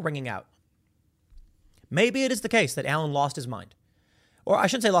gunshots were ringing out. Maybe it is the case that Alan lost his mind. Or I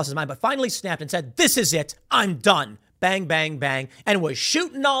shouldn't say lost his mind, but finally snapped and said, this is it. I'm done. Bang, bang, bang. And was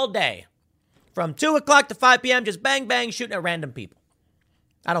shooting all day. From 2 o'clock to 5 p.m., just bang, bang, shooting at random people.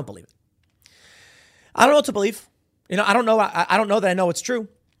 I don't believe it. I don't know what to believe. I don't know. I don't know that I know it's true.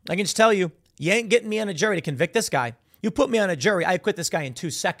 I can just tell you, you ain't getting me on a jury to convict this guy. You put me on a jury, I quit this guy in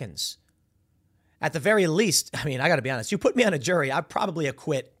 2 seconds. At the very least, I got to be honest, you put me on a jury, I'd probably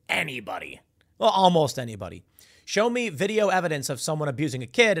acquit anybody. Well, almost anybody. Show me video evidence of someone abusing a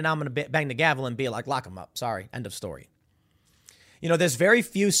kid and I'm going to bang the gavel and be like, lock him up. Sorry. End of story. There's very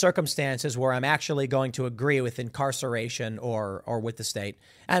few circumstances where I'm actually going to agree with incarceration or with the state.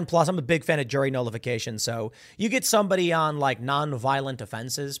 And plus, I'm a big fan of jury nullification. So you get somebody on like non-violent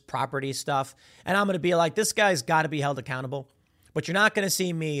offenses, property stuff, and I'm going to be like, this guy's got to be held accountable. But you're not going to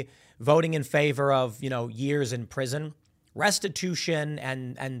see me voting in favor of, years in prison. Restitution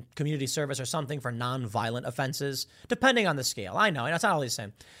and community service or something for non-violent offenses, depending on the scale. I know, it's not always the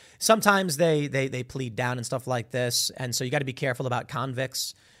same. Sometimes they plead down and stuff like this, and so you got to be careful about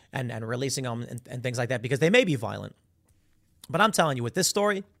convicts and releasing them and things like that because they may be violent. But I'm telling you, with this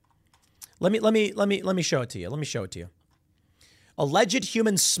story, let me show it to you. Let me show it to you. Alleged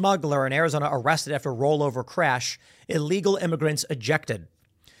human smuggler in Arizona arrested after rollover crash. Illegal immigrants ejected.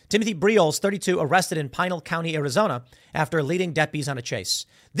 Timothy Briols, 32, arrested in Pinal County, Arizona, after leading deputies on a chase.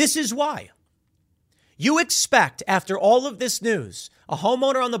 This is why. You expect, after all of this news, a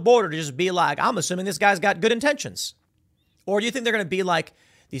homeowner on the border to just be like, I'm assuming this guy's got good intentions. Or do you think they're going to be like,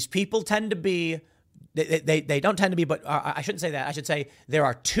 these people tend to be, they don't tend to be, but I shouldn't say that. I should say there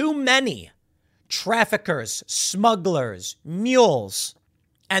are too many traffickers, smugglers, mules,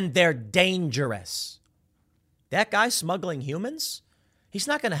 and they're dangerous. That guy smuggling humans? He's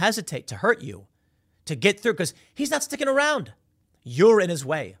not going to hesitate to hurt you, to get through, because he's not sticking around. You're in his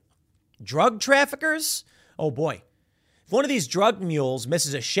way. Drug traffickers? Oh, boy. If one of these drug mules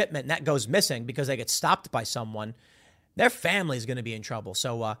misses a shipment and that goes missing because they get stopped by someone, their family's going to be in trouble.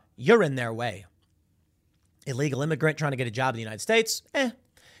 So you're in their way. Illegal immigrant trying to get a job in the United States? They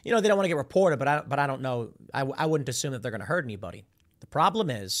don't want to get reported, but I don't know. I wouldn't assume that they're going to hurt anybody. The problem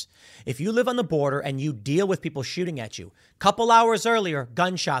is, if you live on the border and you deal with people shooting at you, couple hours earlier,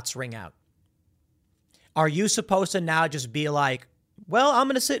 gunshots ring out. Are you supposed to now just be like, well, I'm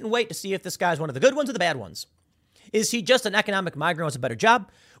going to sit and wait to see if this guy's one of the good ones or the bad ones? Is he just an economic migrant who wants a better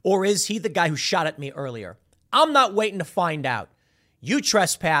job? Or is he the guy who shot at me earlier? I'm not waiting to find out. You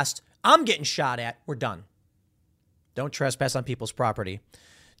trespassed. I'm getting shot at. We're done. Don't trespass on people's property.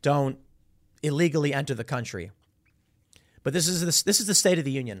 Don't illegally enter the country. But this is the State of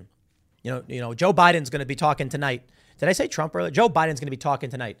the Union. Joe Biden's going to be talking tonight. Did I say Trump earlier? Joe Biden's going to be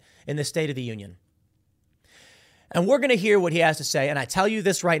talking tonight in the State of the Union. And we're going to hear what he has to say. And I tell you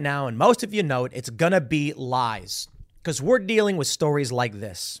this right now, and most of you know it, it's going to be lies. Because we're dealing with stories like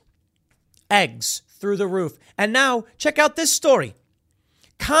this. Eggs through the roof. And now, check out this story.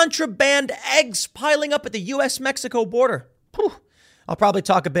 Contraband eggs piling up at the U.S.-Mexico border. Whew. I'll probably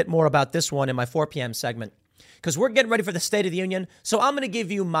talk a bit more about this one in my 4 p.m. segment. Because we're getting ready for the State of the Union. So I'm going to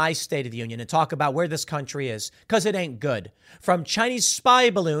give you my State of the Union and talk about where this country is. Because it ain't good. From Chinese spy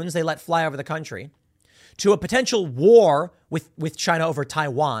balloons they let fly over the country, to a potential war with China over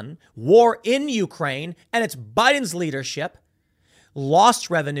Taiwan, war in Ukraine, and it's Biden's leadership, lost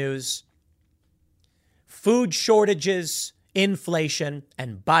revenues, food shortages, inflation,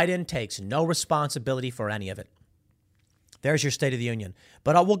 and Biden takes no responsibility for any of it. There's your State of the Union.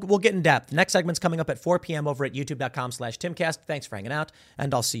 But we'll get in depth. Next segment's coming up at 4 p.m. over at youtube.com/Timcast. Thanks for hanging out,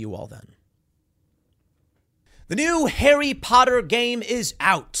 and I'll see you all then. The new Harry Potter game is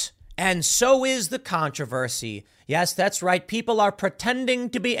out, and so is the controversy. Yes, that's right. People are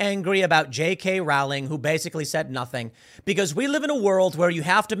pretending to be angry about J.K. Rowling, who basically said nothing, because we live in a world where you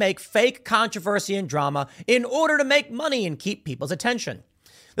have to make fake controversy and drama in order to make money and keep people's attention.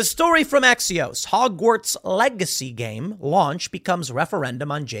 The story from Axios, Hogwarts Legacy game launch becomes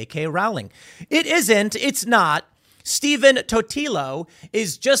referendum on J.K. Rowling. It isn't. It's not. Stephen Totilo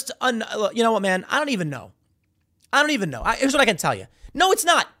is just, you know what, man? I don't even know. Here's what I can tell you. No, it's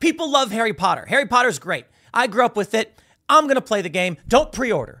not. People love Harry Potter. Harry Potter's great. I grew up with it. I'm going to play the game. Don't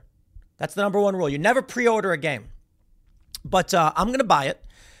pre-order. That's the number one rule. You never pre-order a game. But I'm going to buy it.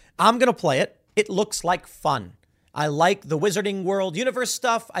 I'm going to play it. It looks like fun. I like the Wizarding World universe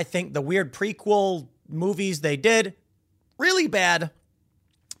stuff. I think the weird prequel movies they did, really bad.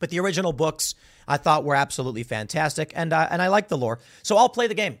 But the original books I thought were absolutely fantastic. And I like the lore. So I'll play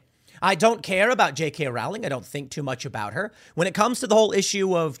the game. I don't care about J.K. Rowling. I don't think too much about her. When it comes to the whole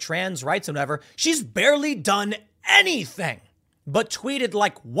issue of trans rights and whatever, she's barely done anything but tweeted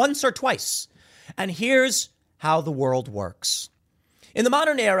like once or twice. And here's how the world works. In the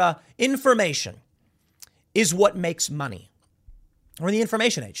modern era, information is what makes money. We're in the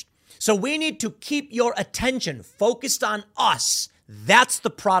information age. So we need to keep your attention focused on us. That's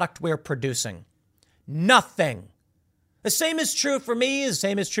the product we're producing. Nothing. The same is true for me, the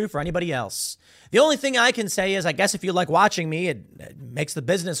same is true for anybody else. The only thing I can say is, I guess if you like watching me, it makes the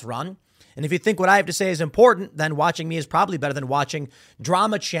business run. And if you think what I have to say is important, then watching me is probably better than watching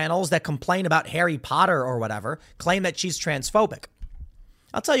drama channels that complain about Harry Potter or whatever, claim that she's transphobic.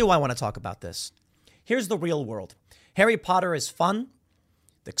 I'll tell you why I want to talk about this. Here's the real world. Harry Potter is fun.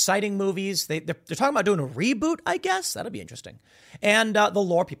 The exciting movies. They're talking about doing a reboot, I guess. That'll be interesting. And the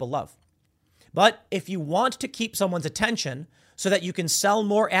lore people love. But if you want to keep someone's attention so that you can sell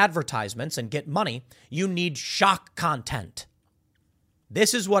more advertisements and get money, you need shock content.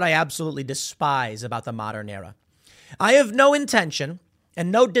 This is what I absolutely despise about the modern era. I have no intention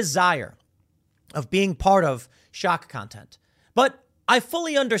and no desire of being part of shock content. But I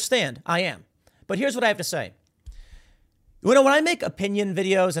fully understand I am. But here's what I have to say. You know, when I make opinion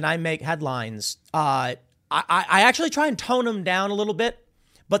videos and I make headlines, I actually try and tone them down a little bit.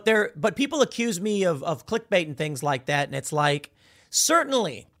 But people accuse me of clickbait and things like that. And it's like,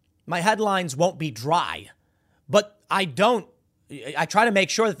 certainly my headlines won't be dry, but I try to make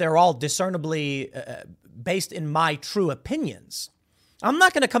sure that they're all discernibly based in my true opinions. I'm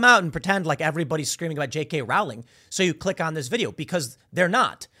not going to come out and pretend like everybody's screaming about J.K. Rowling, so you click on this video, because they're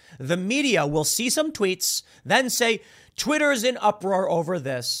not. The media will see some tweets, then say, Twitter's in uproar over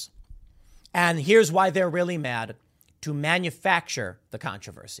this, and here's why they're really mad, to manufacture the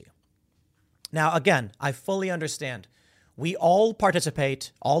controversy. Now, again, I fully understand. We all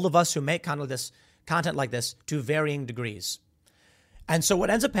participate, all of us who make content like this, to varying degrees. And so what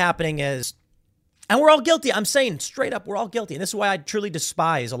ends up happening is, and we're all guilty. I'm saying straight up, we're all guilty. And this is why I truly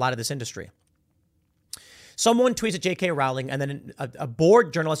despise a lot of this industry. Someone tweets at J.K. Rowling, and then a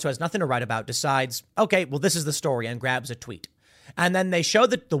bored journalist who has nothing to write about decides, okay, well, this is the story, and grabs a tweet. And then they show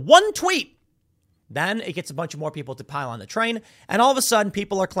the one tweet. Then it gets a bunch of more people to pile on the train. And all of a sudden,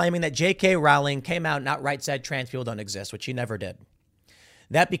 people are claiming that J.K. Rowling came out and outright said trans people don't exist, which she never did.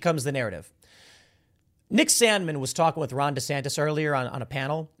 That becomes the narrative. Nick Sandmann was talking with Ron DeSantis earlier on a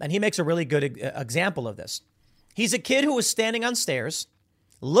panel, and he makes a really good example of this. He's a kid who was standing on stairs,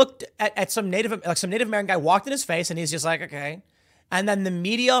 looked at some Native American guy, walked in his face, and he's just like, okay. And then the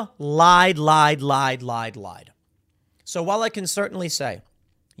media lied. So while I can certainly say,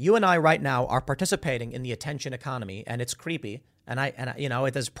 you and I right now are participating in the attention economy, and it's creepy, and I you know,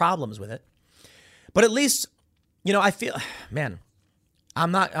 there's problems with it. But at least, you know, I feel, man,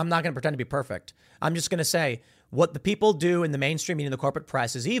 I'm not going to pretend to be perfect. I'm just going to say what the people do in the mainstream media and the corporate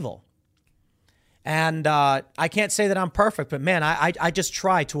press is evil. And I can't say that I'm perfect, but man, I just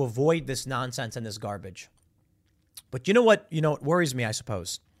try to avoid this nonsense and this garbage. But you know what? You know what worries me, I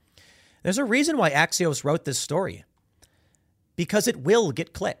suppose? There's a reason why Axios wrote this story. Because it will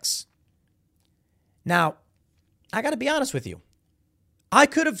get clicks. Now, I got to be honest with you. I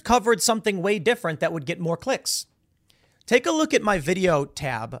could have covered something way different that would get more clicks. Take a look at my video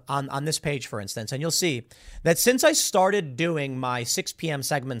tab on this page, for instance, and you'll see that since I started doing my 6 p.m.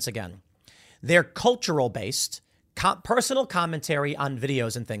 segments again, they're cultural based, personal commentary on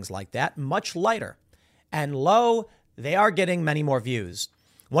videos and things like that, much lighter. And lo, they are getting many more views.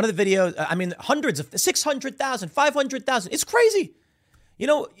 One of the videos, I mean, hundreds of 600,000, 500,000. It's crazy. You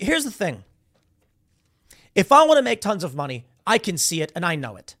know, here's the thing. If I want to make tons of money, I can see it and I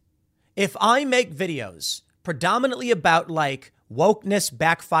know it. If I make videos predominantly about like wokeness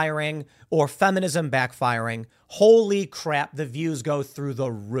backfiring or feminism backfiring, holy crap, the views go through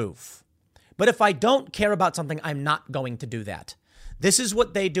the roof. But if I don't care about something, I'm not going to do that. This is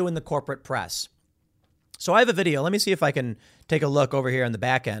what they do in the corporate press. So I have a video. Let me see if I can take a look over here in the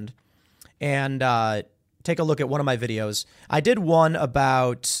back end and take a look at one of my videos. I did one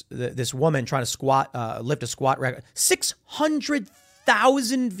about this woman trying to lift a squat record.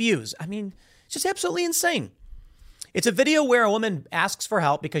 600,000 views. I mean, it's just absolutely insane. It's a video where a woman asks for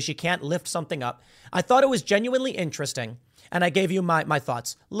help because she can't lift something up. I thought it was genuinely interesting, and I gave you my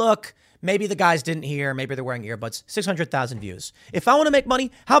thoughts. Look, maybe the guys didn't hear. Maybe they're wearing earbuds. 600,000 views. If I want to make money,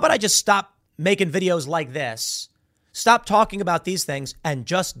 how about I just stop making videos like this? Stop talking about these things and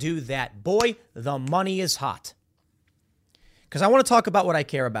just do that. Boy, the money is hot. Because I want to talk about what I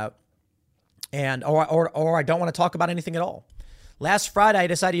care about, and or I don't want to talk about anything at all. Last Friday, I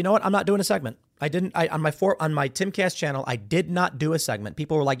decided, you know what? I'm not doing a segment. On my Timcast channel, I did not do a segment.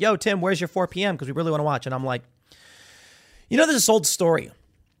 People were like, yo, Tim, where's your 4 p.m.? Because we really want to watch. And I'm like, you know, there's this old story.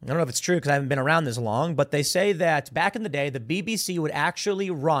 I don't know if it's true because I haven't been around this long, but they say that back in the day, the BBC would actually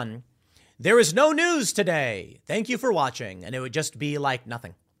run, there is no news today. Thank you for watching. And it would just be like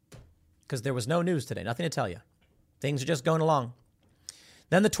nothing. Because there was no news today. Nothing to tell you. Things are just going along.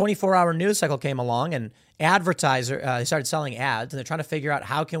 Then the 24-hour news cycle came along and they started selling ads, and they're trying to figure out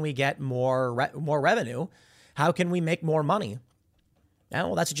how can we get more revenue? How can we make more money? And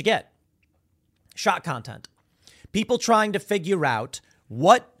well, that's what you get. Shock content. People trying to figure out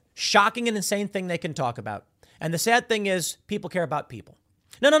what shocking and insane thing they can talk about. And the sad thing is people care about people.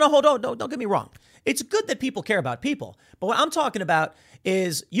 No, hold on. Don't get me wrong. It's good that people care about people. But what I'm talking about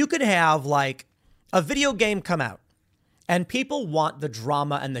is you could have like a video game come out and people want the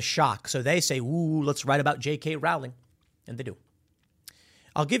drama and the shock. So they say, ooh, let's write about J.K. Rowling. And they do.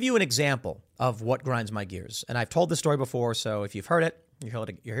 I'll give you an example of what grinds my gears. And I've told this story before, so if you've heard it,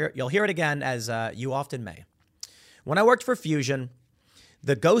 you'll hear it again, as you often may. When I worked for Fusion,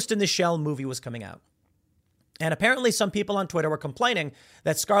 the Ghost in the Shell movie was coming out. And apparently some people on Twitter were complaining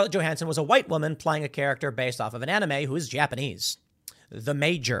that Scarlett Johansson was a white woman playing a character based off of an anime who is Japanese. The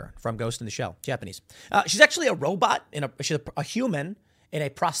Major from Ghost in the Shell, Japanese. She's actually a robot. She's a human in a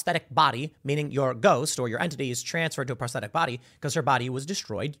prosthetic body, meaning your ghost or your entity is transferred to a prosthetic body because her body was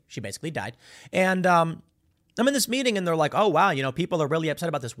destroyed. She basically died. And I'm in this meeting and they're like, oh, wow, you know, people are really upset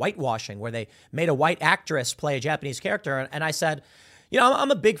about this whitewashing where they made a white actress play a Japanese character. And I said, you know,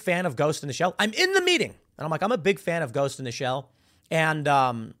 I'm a big fan of Ghost in the Shell. I'm in the meeting and I'm like, I'm a big fan of Ghost in the Shell. And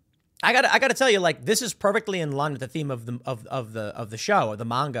I gotta tell you, like, this is perfectly in line with the theme of the show, or the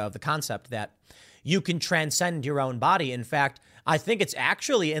manga, of the concept that you can transcend your own body. In fact, I think it's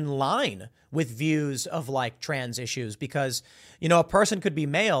actually in line with views of like trans issues because, you know, a person could be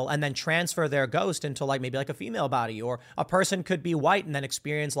male and then transfer their ghost into like maybe like a female body, or a person could be white and then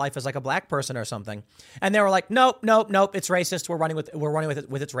experience life as like a black person or something. And they were like, nope, it's racist. We're running with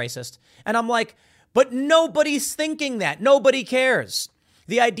it's racist. And I'm like, but nobody's thinking that. Nobody cares.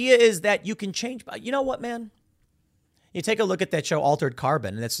 The idea is that you can change. You know what, man? You take a look at that show, Altered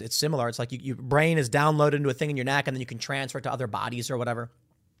Carbon, and it's similar. It's like your brain is downloaded into a thing in your neck, and then you can transfer it to other bodies or whatever.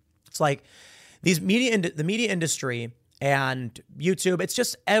 It's like the media industry and YouTube. It's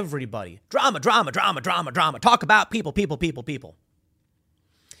just everybody. Drama. Talk about people.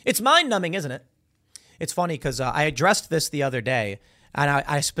 It's mind-numbing, isn't it? It's funny because I addressed this the other day, and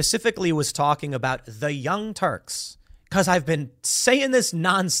I specifically was talking about the Young Turks because I've been saying this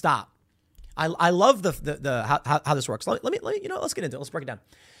nonstop. I love how this works. Let me let's get into it. Let's break it down.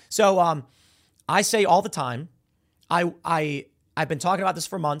 So I say all the time, I've been talking about this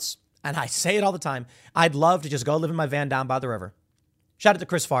for months, and I say it all the time. I'd love to just go live in my van down by the river. Shout out to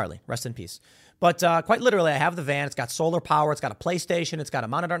Chris Farley, rest in peace. But quite literally, I have the van. It's got solar power. It's got a PlayStation. It's got a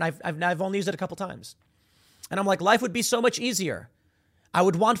monitor, and I've only used it a couple times. And I'm like, life would be so much easier. I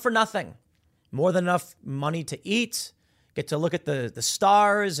would want for nothing. more than enough money to eat, get to look at the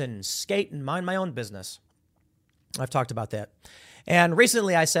stars and skate and mind my own business. I've talked about that. And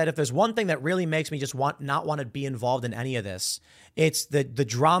recently I said, if there's one thing that really makes me just not want to be involved in any of this, it's the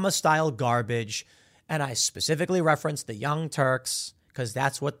drama style garbage. And I specifically referenced the Young Turks because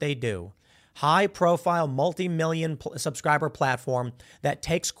that's what they do. High profile, multi-million subscriber platform that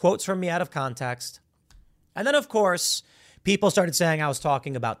takes quotes from me out of context. And then, of course, people started saying I was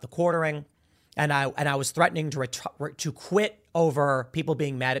talking about the quartering and I was threatening to quit over people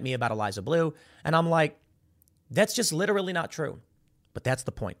being mad at me about Eliza Blue. And I'm like, that's just literally not true. But that's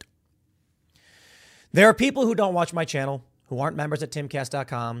the point. There are people who don't watch my channel, who aren't members at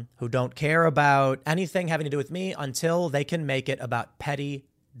timcast.com, who don't care about anything having to do with me until they can make it about petty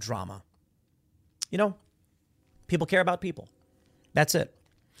drama. You know, people care about people. That's it.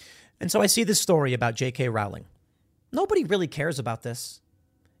 And so I see this story about J.K. Rowling. Nobody really cares about this.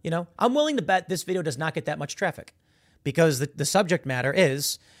 You know, I'm willing to bet this video does not get that much traffic because the subject matter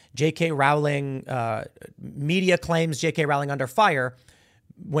is J.K. Rowling, media claims J.K. Rowling under fire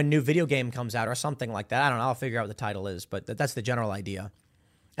when new video game comes out or something like that. I don't know. I'll figure out what the title is, but that's the general idea.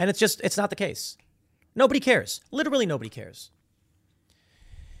 And it's not the case. Nobody cares. Literally nobody cares.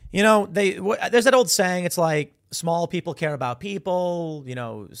 You know, there's that old saying, it's like small people care about people, you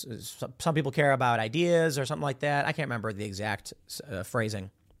know, some people care about ideas or something like that. I can't remember the exact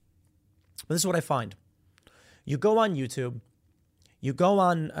phrasing. But this is what I find. You go on YouTube, you go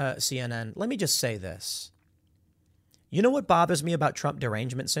on CNN. Let me just say this. You know what bothers me about Trump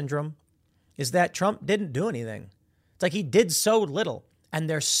derangement syndrome? Is that Trump didn't do anything. It's like he did so little, and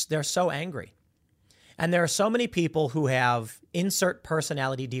they're so angry. And there are so many people who have insert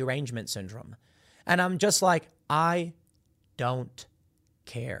personality derangement syndrome. And I'm just like, I don't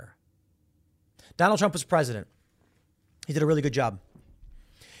care. Donald Trump was president. He did a really good job.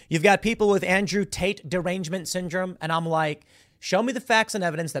 You've got people with Andrew Tate derangement syndrome. And I'm like, show me the facts and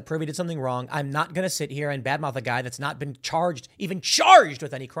evidence that prove he did something wrong. I'm not going to sit here and badmouth a guy that's not been even charged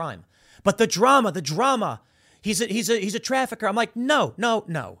with any crime. But the drama, he's a trafficker. I'm like, no.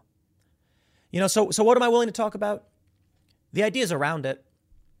 You know, so what am I willing to talk about? The ideas around it.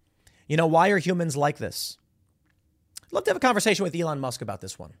 You know, why are humans like this? I'd love to have a conversation with Elon Musk about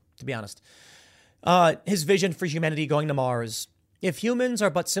this one, to be honest. His vision for humanity going to Mars. If humans are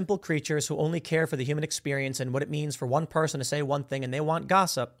but simple creatures who only care for the human experience and what it means for one person to say one thing and they want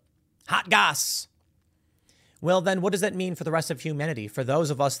gossip, hot goss, well, then what does that mean for the rest of humanity? For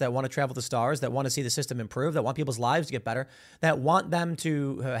those of us that want to travel the stars, that want to see the system improve, that want people's lives to get better, that want them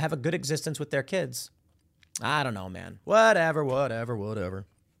to have a good existence with their kids. I don't know, man. Whatever.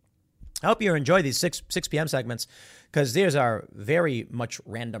 I hope you enjoy these 6 p.m. segments because these are very much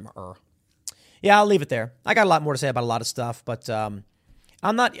randomer. Yeah, I'll leave it there. I got a lot more to say about a lot of stuff, but I'm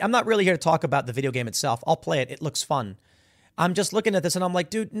not really here to talk about the video game itself. I'll play it. It looks fun. I'm just looking at this and I'm like,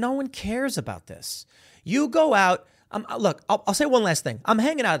 dude, no one cares about this. You go out. Look, I'll say one last thing. I'm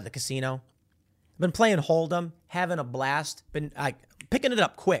hanging out at the casino. I've been playing Hold'em, having a blast. Been picking it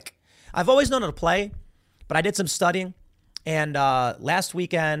up quick. I've always known how to play, but I did some studying. And last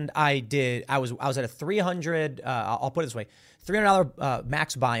weekend I was at a $300. I'll put it this way: $300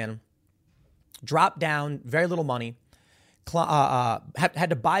 max buy-in. Dropped down, very little money. Had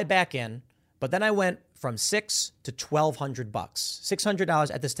to buy back in, but then I went from $600 to $1,200.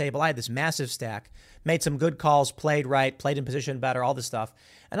 $600 at this table. I had this massive stack, made some good calls, played right, played in position better, all this stuff.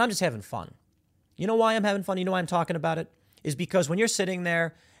 And I'm just having fun. You know why I'm having fun? You know why I'm talking about it? Is because when you're sitting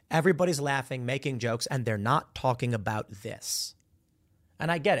there, everybody's laughing, making jokes, and they're not talking about this.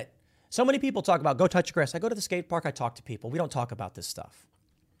 And I get it. So many people talk about go touch grass. I go to the skate park, I talk to people. We don't talk about this stuff.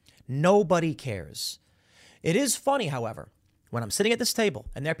 Nobody cares. It is funny, however, when I'm sitting at this table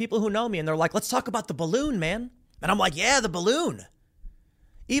and there are people who know me and they're like, let's talk about the balloon, man. And I'm like, yeah, the balloon.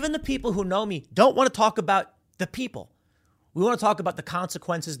 Even the people who know me don't want to talk about the people. We want to talk about the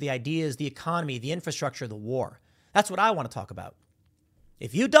consequences, the ideas, the economy, the infrastructure, the war. That's what I want to talk about.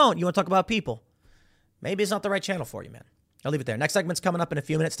 If you don't, you want to talk about people, maybe it's not the right channel for you, man. I'll leave it there. Next segment's coming up in a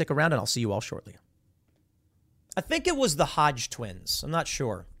few minutes. Stick around and I'll see you all shortly. I think it was the Hodge twins. I'm not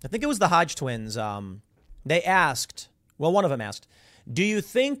sure. I think it was the Hodge twins. They asked, well, one of them asked, do you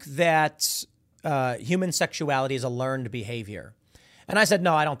think that human sexuality is a learned behavior? And I said,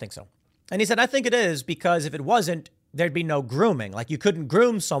 no, I don't think so. And he said, I think it is because if it wasn't, there'd be no grooming. Like you couldn't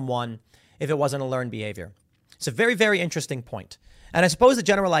groom someone if it wasn't a learned behavior. It's a very, very interesting point. And I suppose the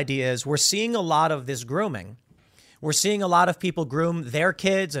general idea is we're seeing a lot of this grooming. We're seeing a lot of people groom their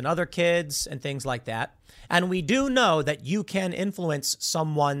kids and other kids and things like that. And we do know that you can influence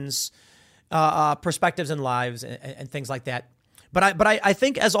someone's perspectives and lives and things like that But I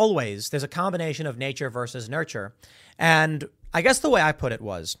think, as always, there's a combination of nature versus nurture. And I guess the way I put it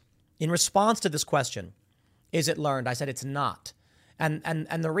was, in response to this question, is it learned? I said it's not. And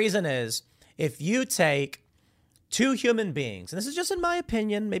the reason is, if you take two human beings, and this is just in my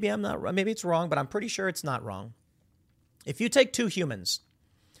opinion, maybe it's wrong, but I'm pretty sure it's not wrong. If you take two humans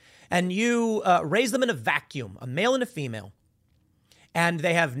and you raise them in a vacuum, a male and a female, and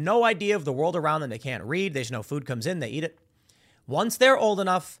they have no idea of the world around them, they can't read, there's no food comes in, they eat it. Once they're old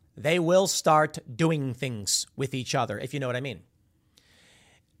enough, they will start doing things with each other, if you know what I mean.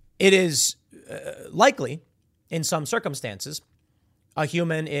 It is likely, in some circumstances, a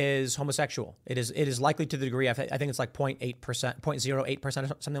human is homosexual. It is likely to the degree, I think it's like 0.8%, 0.08%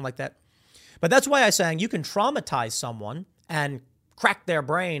 or something like that. But that's why I'm saying you can traumatize someone and crack their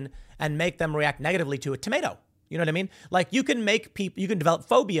brain and make them react negatively to a tomato. You know what I mean? Like you can develop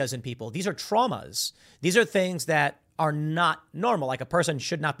phobias in people. These are traumas. These are things that are not normal. Like a person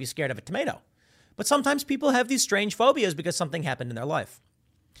should not be scared of a tomato. But sometimes people have these strange phobias because something happened in their life.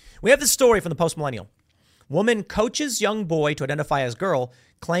 We have this story from the Post-Millennial. Woman coaches young boy to identify as girl,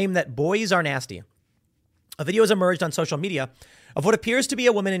 claim that boys are nasty. A video has emerged on social media of what appears to be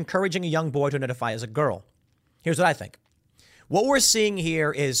a woman encouraging a young boy to identify as a girl. Here's what I think. What we're seeing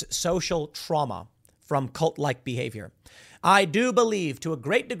here is social trauma from cult-like behavior. I do believe to a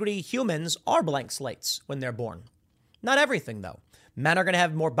great degree humans are blank slates when they're born. Not everything, though. Men are going to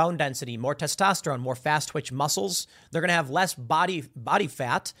have more bone density, more testosterone, more fast-twitch muscles. They're going to have less body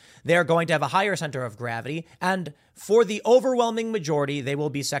fat. They're going to have a higher center of gravity. And for the overwhelming majority, they will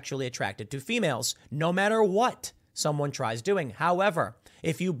be sexually attracted to females, no matter what someone tries doing. However,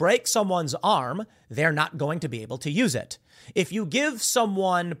 if you break someone's arm, they're not going to be able to use it. If you give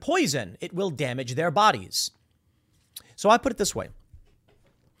someone poison, it will damage their bodies. So I put it this way.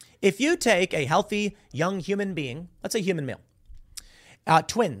 If you take a healthy young human being, let's say human male,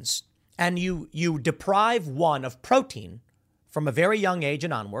 twins, and you deprive one of protein from a very young age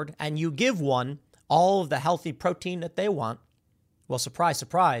and onward, and you give one all of the healthy protein that they want, well, surprise,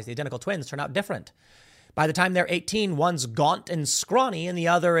 surprise, the identical twins turn out different. By the time they're 18, one's gaunt and scrawny, and the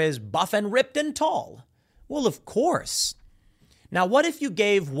other is buff and ripped and tall. Well, of course. Now, what if you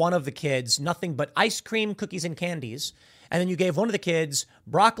gave one of the kids nothing but ice cream, cookies, and candies, and then you gave one of the kids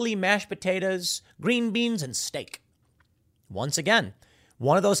broccoli, mashed potatoes, green beans, and steak? Once again,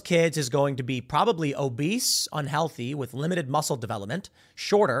 one of those kids is going to be probably obese, unhealthy, with limited muscle development,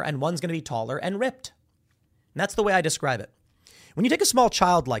 shorter, and one's going to be taller and ripped. And that's the way I describe it. When you take a small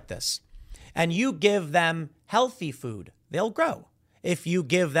child like this and you give them healthy food, they'll grow. If you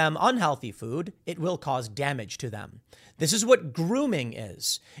give them unhealthy food, it will cause damage to them. This is what grooming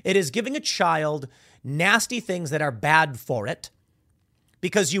is. It is giving a child nasty things that are bad for it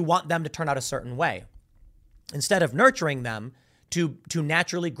because you want them to turn out a certain way, instead of nurturing them to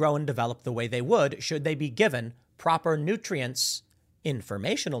naturally grow and develop the way they would should they be given proper nutrients,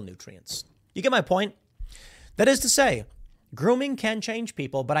 informational nutrients. You get my point? That is to say, grooming can change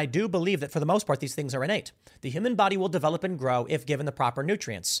people, but I do believe that for the most part, these things are innate. The human body will develop and grow if given the proper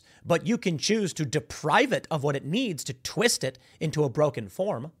nutrients, but you can choose to deprive it of what it needs to twist it into a broken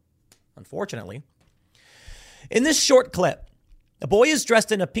form, unfortunately. In this short clip, a boy is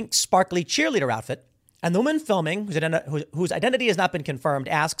dressed in a pink sparkly cheerleader outfit, and the woman filming, whose identity has not been confirmed,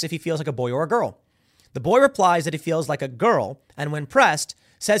 asks if he feels like a boy or a girl. The boy replies that he feels like a girl, and when pressed,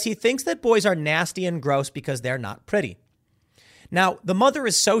 says he thinks that boys are nasty and gross because they're not pretty. Now, the mother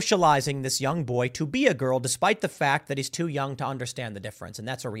is socializing this young boy to be a girl despite the fact that he's too young to understand the difference, and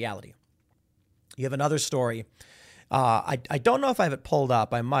that's a reality. You have another story. I don't know if I have it pulled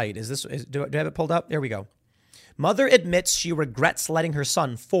up. I might. Do I have it pulled up? There we go. Mother admits she regrets letting her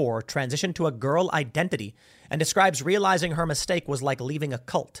son, 4, transition to a girl identity and describes realizing her mistake was like leaving a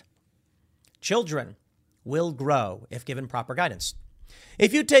cult. Children will grow if given proper guidance.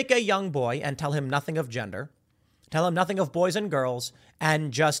 If you take a young boy and tell him nothing of gender, tell him nothing of boys and girls,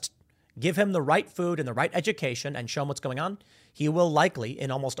 and just give him the right food and the right education and show him what's going on, he will likely, in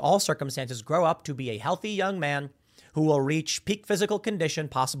almost all circumstances, grow up to be a healthy young man who will reach peak physical condition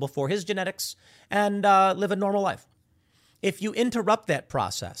possible for his genetics and live a normal life. If you interrupt that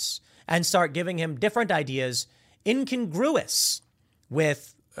process and start giving him different ideas incongruous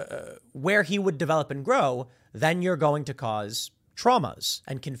with where he would develop and grow, then you're going to cause traumas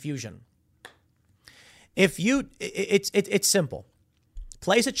and confusion. It's simple.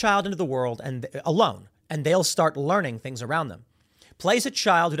 Place a child into the world and alone, and they'll start learning things around them. Place a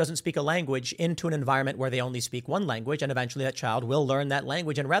child who doesn't speak a language into an environment where they only speak one language, and eventually that child will learn that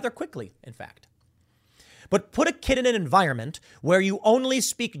language, and rather quickly, in fact. But put a kid in an environment where you only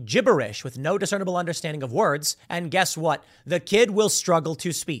speak gibberish with no discernible understanding of words, and guess what? The kid will struggle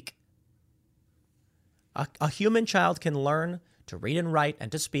to speak. A human child can learn to read and write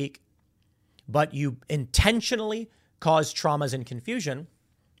and to speak, but you intentionally cause traumas and confusion,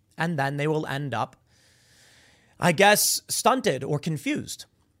 and then they will end up, I guess, stunted or confused.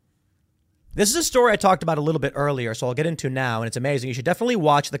 This is a story I talked about a little bit earlier, so I'll get into now, and it's amazing. You should definitely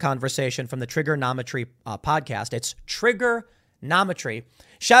watch the conversation from the Triggernometry podcast. It's Triggernometry.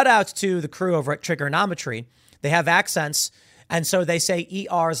 Shout out to the crew over at Triggernometry. They have accents, and so they say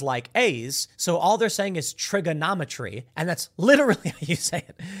ERs like A's, so all they're saying is trigonometry, and that's literally how you say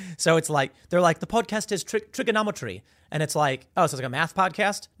it. So it's like, they're like, the podcast is trigonometry, and it's like, oh, so it's like a math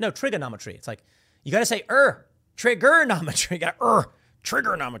podcast? No, trigonometry. It's like, you got to say trigonometry. You got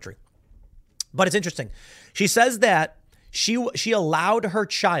trigonometry. But it's interesting. She says that she allowed her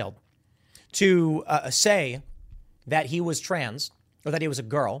child to say that he was trans or that he was a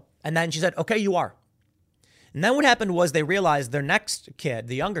girl. And then she said, okay, you are. And then what happened was they realized their next kid,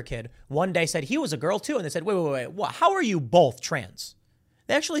 the younger kid, one day said he was a girl too. And they said, wait, what? How are you both trans?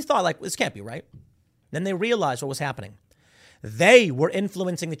 They actually thought, like, this can't be right. Then they realized what was happening. They were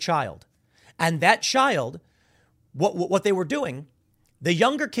influencing the child. And that child, what they were doing, the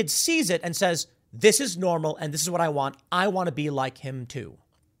younger kid sees it and says, this is normal and this is what I want. I want to be like him too.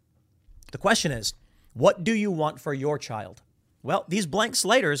 The question is, what do you want for your child? Well, these blank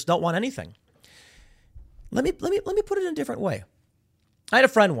slaters don't want anything. Let me put it in a different way. I had a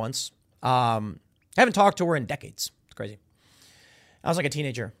friend once. I haven't talked to her in decades. It's crazy. I was like a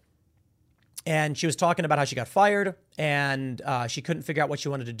teenager. And she was talking about how she got fired and she couldn't figure out what she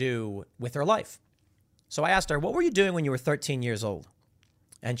wanted to do with her life. So I asked her, what were you doing when you were 13 years old?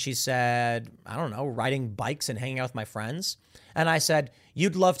 And she said, I don't know, riding bikes and hanging out with my friends. And I said,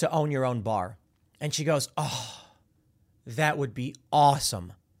 you'd love to own your own bar. And she goes, oh, that would be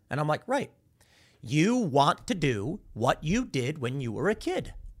awesome. And I'm like, right. You want to do what you did when you were a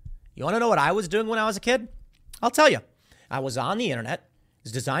kid. You want to know what I was doing when I was a kid? I'll tell you. I was on the internet,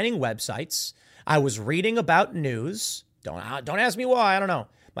 was designing websites. I was reading about news. Don't ask me why. I don't know.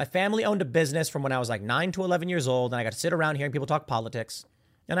 My family owned a business from when I was like 9 to 11 years old, and I got to sit around hearing people talk politics.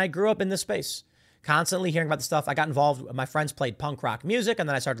 And I grew up in this space, constantly hearing about the stuff. I got involved. My friends played punk rock music, and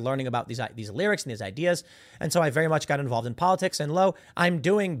then I started learning about these lyrics and these ideas. And so I very much got involved in politics. And I'm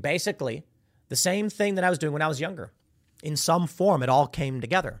doing basically the same thing that I was doing when I was younger. In some form, it all came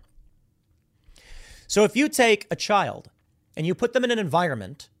together. So if you take a child and you put them in an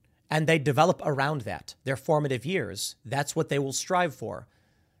environment and they develop around that, their formative years, that's what they will strive for.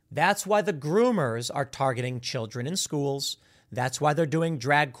 That's why the groomers are targeting children in schools. That's why they're doing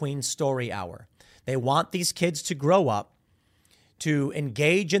Drag Queen Story Hour. They want these kids to grow up, to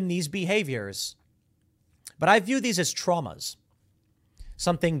engage in these behaviors. But I view these as traumas,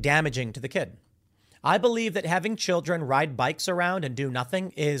 something damaging to the kid. I believe that having children ride bikes around and do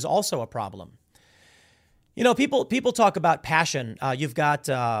nothing is also a problem. You know, people talk about passion. You've got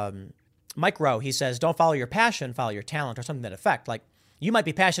Mike Rowe. He says, don't follow your passion, follow your talent, or something to that effect. Like, you might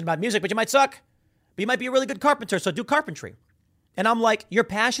be passionate about music, but you might suck. But you might be a really good carpenter, so do carpentry. And I'm like, your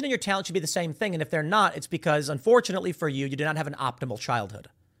passion and your talent should be the same thing. And if they're not, it's because, unfortunately for you, you did not have an optimal childhood.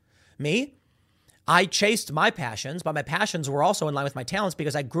 Me, I chased my passions, but my passions were also in line with my talents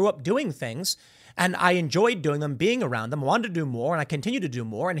because I grew up doing things and I enjoyed doing them, being around them, wanted to do more, and I continue to do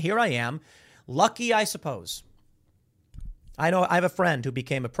more. And here I am, lucky, I suppose. I know I have a friend who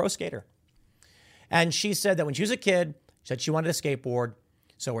became a pro skater. And she said that when she was a kid, she said she wanted a skateboard.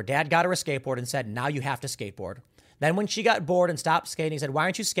 So her dad got her a skateboard and said, now you have to skateboard. Then when she got bored and stopped skating, he said, why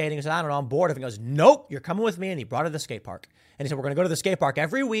aren't you skating? She said, I don't know, I'm bored. And he goes, nope, you're coming with me. And he brought her to the skate park. And he said, we're going to go to the skate park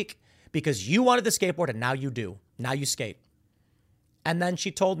every week because you wanted the skateboard and now you do. Now you skate. And then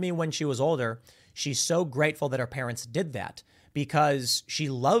she told me when she was older, she's so grateful that her parents did that because she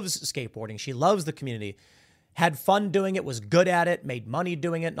loves skateboarding. She loves the community, had fun doing it, was good at it, made money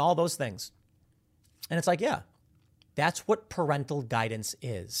doing it, and all those things. And it's like, yeah, that's what parental guidance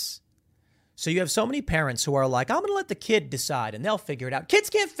is. So you have so many parents who are like, I'm going to let the kid decide and they'll figure it out. Kids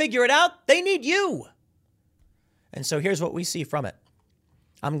can't figure it out. They need you. And so here's what we see from it.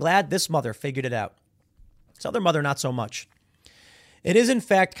 I'm glad this mother figured it out. This other mother, not so much. It is, in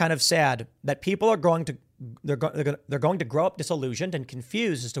fact, kind of sad that people are going to grow up disillusioned and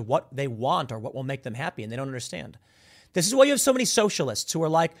confused as to what they want or what will make them happy, and they don't understand. This is why you have so many socialists who are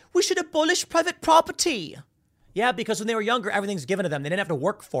like, we should abolish private property. Yeah, because when they were younger, everything's given to them. They didn't have to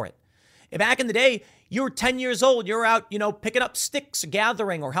work for it. Back in the day, you were 10 years old. You were out, picking up sticks,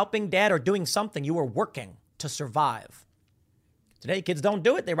 gathering, or helping dad or doing something. You were working to survive. Today, kids don't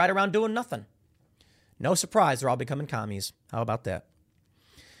do it. They ride around doing nothing. No surprise, they're all becoming commies. How about that?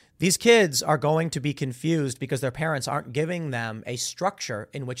 These kids are going to be confused because their parents aren't giving them a structure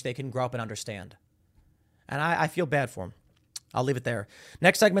in which they can grow up and understand. And I feel bad for them. I'll leave it there.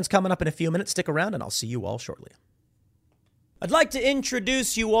 Next segment's coming up in a few minutes. Stick around and I'll see you all shortly. I'd like to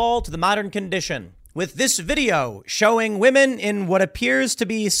introduce you all to the modern condition with this video showing women in what appears to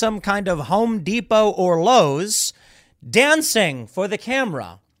be some kind of Home Depot or Lowe's dancing for the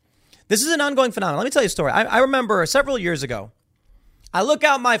camera. This is an ongoing phenomenon. Let me tell you a story. I remember several years ago, I look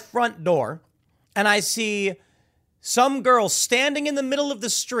out my front door and I see some girl standing in the middle of the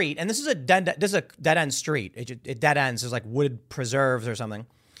street. And this is a dead end street. It dead ends. There's like wood preserves or something.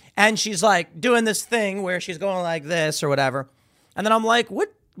 And she's like doing this thing where she's going like this or whatever. And then I'm like,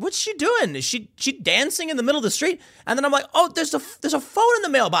 what's she doing? Is she dancing in the middle of the street? And then I'm like, oh, there's a phone in the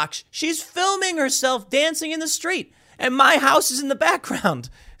mailbox. She's filming herself dancing in the street. And my house is in the background.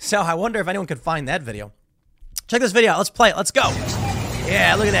 So I wonder if anyone could find that video. Check this video out. Let's play it. Let's go.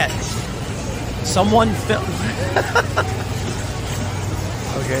 Yeah, look at that. Someone filmed.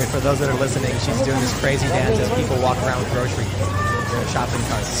 Okay, for those that are listening, she's doing this crazy dance as people walk around with grocery shopping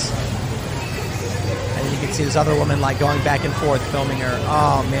carts. And you can see this other woman like going back and forth filming her.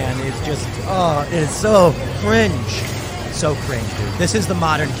 Oh man, it's just, it's so cringe. So cringe, dude. This is the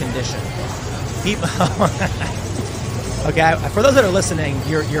modern condition. People. Okay, for those that are listening,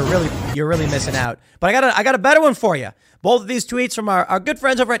 you're really missing out. But I got a better one for you. Both of these tweets from our good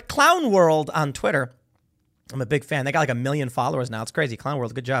friends over at Clown World on Twitter. I'm a big fan. They got like 1 million followers now. It's crazy. Clown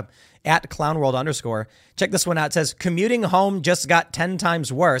World, good job. At @ClownWorld_. Check this one out. It says, commuting home just got 10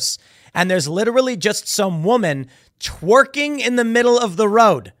 times worse. And there's literally just some woman twerking in the middle of the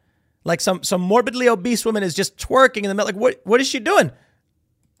road. Like some morbidly obese woman is just twerking in the middle. Like, what is she doing?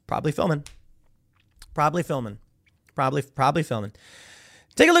 Probably filming. Probably filming.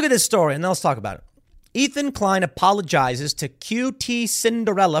 Take a look at this story and then let's talk about it. Ethan Klein apologizes to QT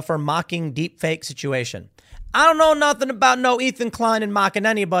Cinderella for mocking deepfake situation. I don't know nothing about no Ethan Klein and mocking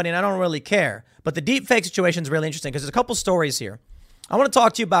anybody, and I don't really care. But the deepfake situation is really interesting because there's a couple stories here. I want to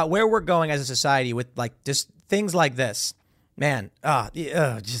talk to you about where we're going as a society with like just things like this. Man,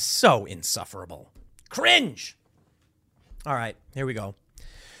 just so insufferable. Cringe. All right, here we go.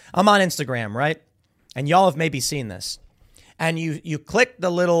 I'm on Instagram, right? And y'all have maybe seen this. And you click the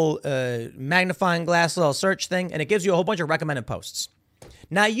little magnifying glass little search thing, and it gives you a whole bunch of recommended posts.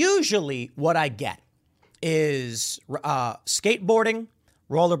 Now, usually what I get is skateboarding,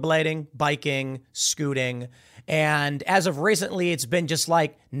 rollerblading, biking, scooting. And as of recently, it's been just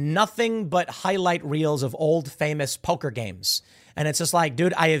like nothing but highlight reels of old famous poker games. And it's just like,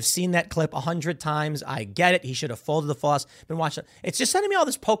 dude, I have seen that clip 100 times. I get it. He should have folded the floss. Been watching it. It's just sending me all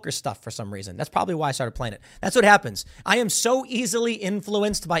this poker stuff for some reason. That's probably why I started playing it. That's what happens. I am so easily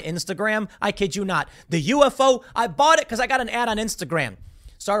influenced by Instagram. I kid you not. The UFO, I bought it because I got an ad on Instagram.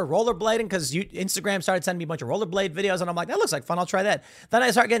 Started rollerblading because Instagram started sending me a bunch of rollerblade videos. And I'm like, that looks like fun. I'll try that. Then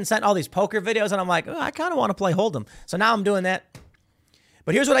I start getting sent all these poker videos. And I'm like, I kind of want to play Hold'em. So now I'm doing that.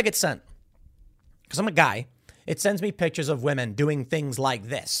 But here's what I get sent. Because I'm a guy. It sends me pictures of women doing things like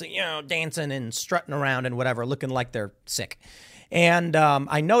this, dancing and strutting around and whatever, looking like they're sick. And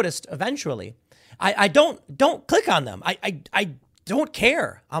I noticed eventually, I don't click on them. I don't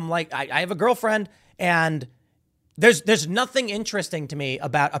care. I'm like, I have a girlfriend and there's nothing interesting to me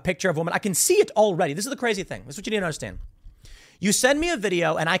about a picture of a woman. I can see it already. This is the crazy thing. This is what you need to understand. You send me a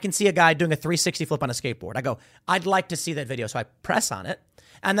video and I can see a guy doing a 360 flip on a skateboard. I go, I'd like to see that video. So I press on it.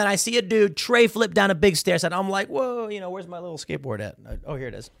 And then I see a dude tray flip down a big stair set. I'm like, whoa, where's my little skateboard at? Oh, here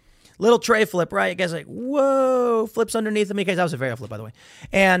it is. Little tray flip, right? You guys are like, whoa, flips underneath of me. Because that was a varial flip, by the way.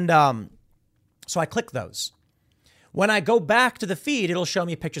 And so I click those. When I go back to the feed, it'll show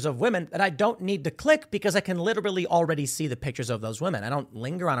me pictures of women that I don't need to click because I can literally already see the pictures of those women. I don't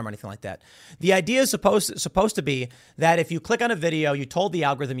linger on them or anything like that. The idea is supposed to be that if you click on a video, you told the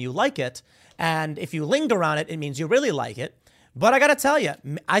algorithm you like it. And if you linger on it, it means you really like it. But I got to tell you,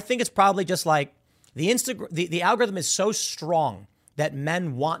 I think it's probably just like the algorithm is so strong that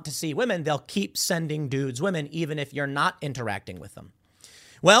men want to see women. They'll keep sending dudes women, even if you're not interacting with them.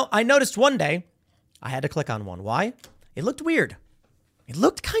 Well, I noticed one day I had to click on one. Why? It looked weird. It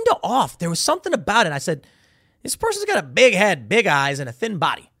looked kind of off. There was something about it. I said, this person's got a big head, big eyes, and a thin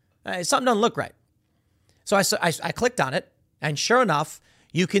body. Something doesn't look right. So I clicked on it, and sure enough,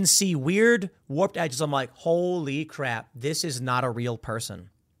 you can see weird warped edges. I'm like, holy crap, this is not a real person.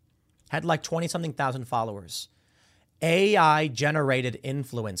 Had like 20-something thousand followers. AI-generated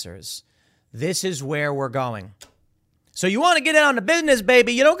influencers. This is where we're going. So you want to get in on the business,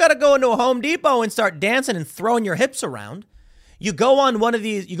 baby. You don't got to go into a Home Depot and start dancing and throwing your hips around. You go on one of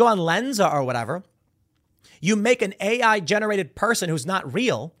these, you go on Lensa or whatever, You make an AI generated person who's not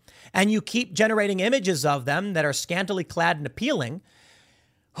real, and you keep generating images of them that are scantily clad and appealing.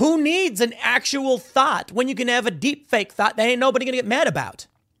 Who needs an actual thought when you can have a deep fake thought that ain't nobody gonna get mad about?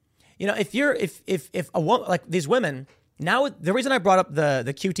 You know, if a woman, like these women, now the reason I brought up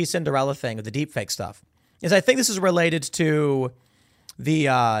the QT Cinderella thing with the deep fake stuff is I think this is related to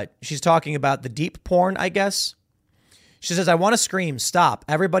she's talking about the deep porn, I guess. She says, I want to scream, stop.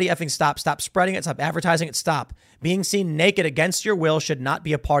 Everybody effing stop. Stop spreading it. Stop advertising it. Stop. Being seen naked against your will should not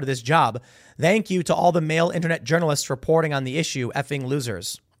be a part of this job. Thank you to all the male internet journalists reporting on the issue, effing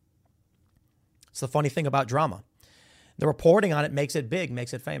losers. It's the funny thing about drama. The reporting on it makes it big,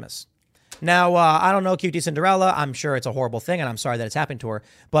 makes it famous. Now, I don't know QT Cinderella. I'm sure it's a horrible thing, and I'm sorry that it's happened to her.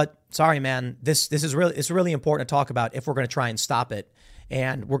 But sorry, man, it's really important to talk about if we're going to try and stop it,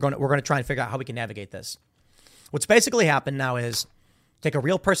 and we're going to try and figure out how we can navigate this. What's basically happened now is take a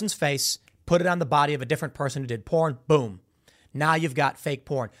real person's face, put it on the body of a different person who did porn. Boom. Now you've got fake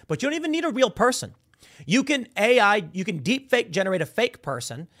porn. But you don't even need a real person. You can deep fake generate a fake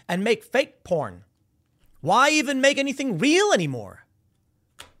person and make fake porn. Why even make anything real anymore?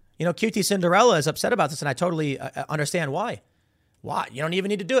 You know, QT Cinderella is upset about this, and I totally understand why. Why? You don't even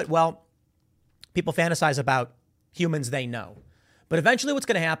need to do it. Well, people fantasize about humans they know. But eventually what's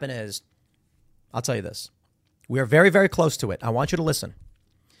going to happen is, I'll tell you this. We are very, very close to it. I want you to listen.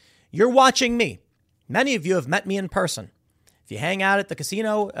 You're watching me. Many of you have met me in person. If you hang out at the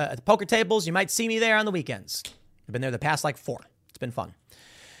casino, at the poker tables, you might see me there on the weekends. I've been there the past 4. It's been fun.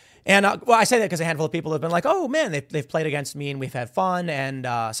 And I say that because a handful of people have been like, oh man, they've played against me and we've had fun. And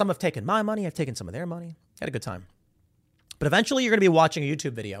some have taken my money. I've taken some of their money. Had a good time. But eventually you're going to be watching a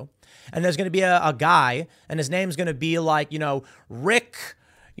YouTube video and there's going to be a guy and his name's going to be like, Rick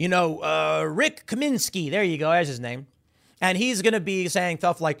Kaminsky. There you go. There's his name. And he's going to be saying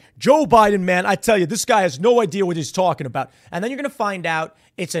stuff like, Joe Biden, man, I tell you, this guy has no idea what he's talking about. And then you're going to find out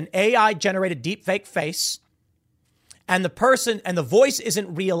it's an AI generated deep fake face. And the person and the voice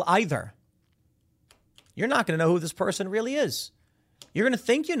isn't real either. You're not going to know who this person really is. You're going to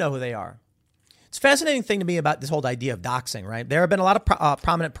think you know who they are. It's a fascinating thing to me about this whole idea of doxing, right? There have been a lot of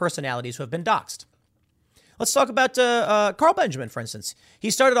prominent personalities who have been doxed. Let's talk about Carl Benjamin, for instance.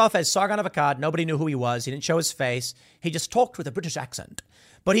 He started off as Sargon of Akkad. Nobody knew who he was. He didn't show his face. He just talked with a British accent.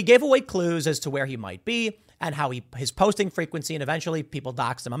 But he gave away clues as to where he might be and how his posting frequency, and eventually people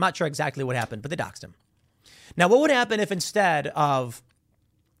doxed him. I'm not sure exactly what happened, but they doxed him. Now, what would happen if instead of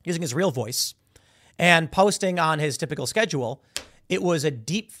using his real voice and posting on his typical schedule, it was a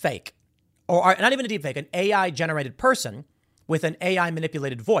deep fake, or not even a deep fake, an AI-generated person with an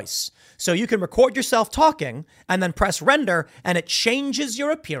AI-manipulated voice. So you can record yourself talking and then press render, and it changes your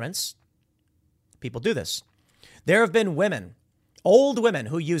appearance. People do this. There have been women, old women,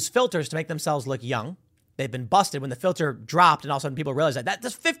 who use filters to make themselves look young. They've been busted when the filter dropped, and all of a sudden people realize that's a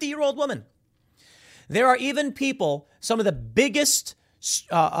 50-year-old woman. There are even people, some of the biggest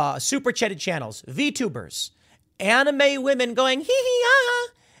super chatted channels, VTubers, anime women going hee hee ha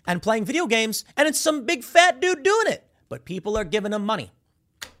ha and playing video games, and it's some big fat dude doing it, but people are giving them money.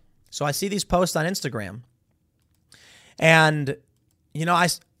 So I see these posts on Instagram, and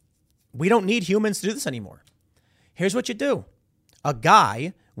we don't need humans to do this anymore. Here's what you do: a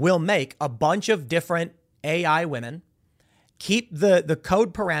guy will make a bunch of different AI women, keep the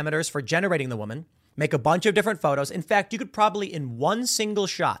code parameters for generating the woman. Make a bunch of different photos. In fact, you could probably, in one single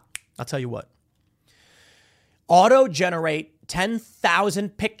shot, I'll tell you what, auto-generate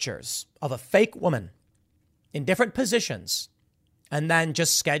 10,000 pictures of a fake woman in different positions, and then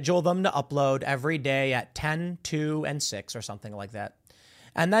just schedule them to upload every day at 10, 2, and 6 or something like that.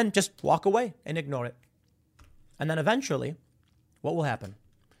 And then just walk away and ignore it. And then eventually, what will happen?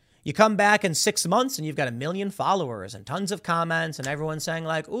 You come back in 6 months and you've got 1 million followers and tons of comments and everyone's saying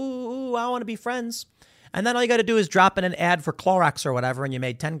like, ooh, I want to be friends. And then all you got to do is drop in an ad for Clorox or whatever and you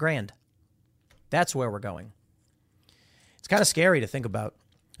made 10 grand. That's where we're going. It's kind of scary to think about,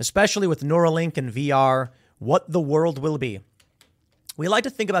 especially with Neuralink and VR, what the world will be. We like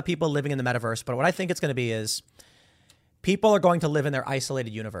to think about people living in the metaverse, but what I think it's going to be is people are going to live in their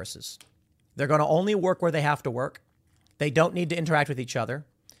isolated universes. They're going to only work where they have to work. They don't need to interact with each other.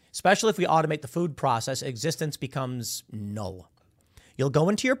 Especially if we automate the food process, existence becomes null. You'll go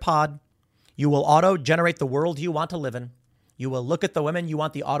into your pod. You will auto-generate the world you want to live in. You will look at the women you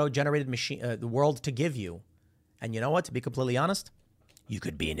want the auto-generated machine, the world to give you. And you know what? To be completely honest, you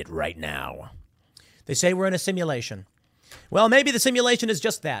could be in it right now. They say we're in a simulation. Well, maybe the simulation is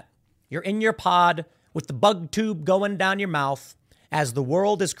just that. You're in your pod with the bug tube going down your mouth as the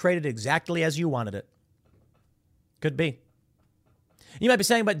world is created exactly as you wanted it. Could be. You might be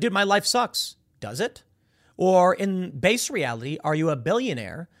saying, but dude, my life sucks. Does it? Or in base reality, are you a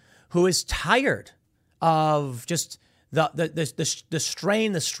billionaire who is tired of just the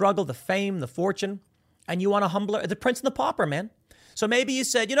strain, the struggle, the fame, the fortune, and you want a humbler, the prince and the pauper, man? So maybe you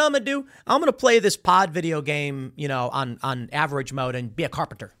said, you know what I'm going to do? I'm going to play this pod video game, on average mode and be a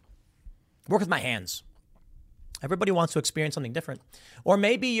carpenter. Work with my hands. Everybody wants to experience something different. Or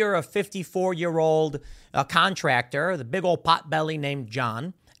maybe you're a 54-year-old contractor, the big old potbelly named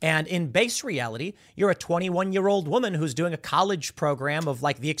John. And in base reality, you're a 21-year-old woman who's doing a college program of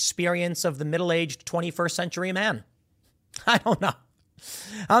like the experience of the middle-aged 21st century man. I don't know.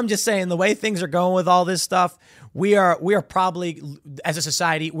 I'm just saying the way things are going with all this stuff, we are probably, as a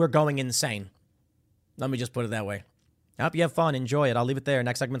society, we're going insane. Let me just put it that way. I hope you have fun. Enjoy it. I'll leave it there.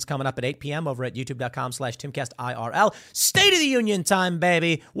 Next segment's coming up at 8 p.m. over at youtube.com/TimcastIRL. State of the Union time,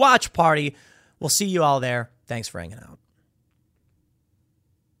 baby. Watch party. We'll see you all there. Thanks for hanging out.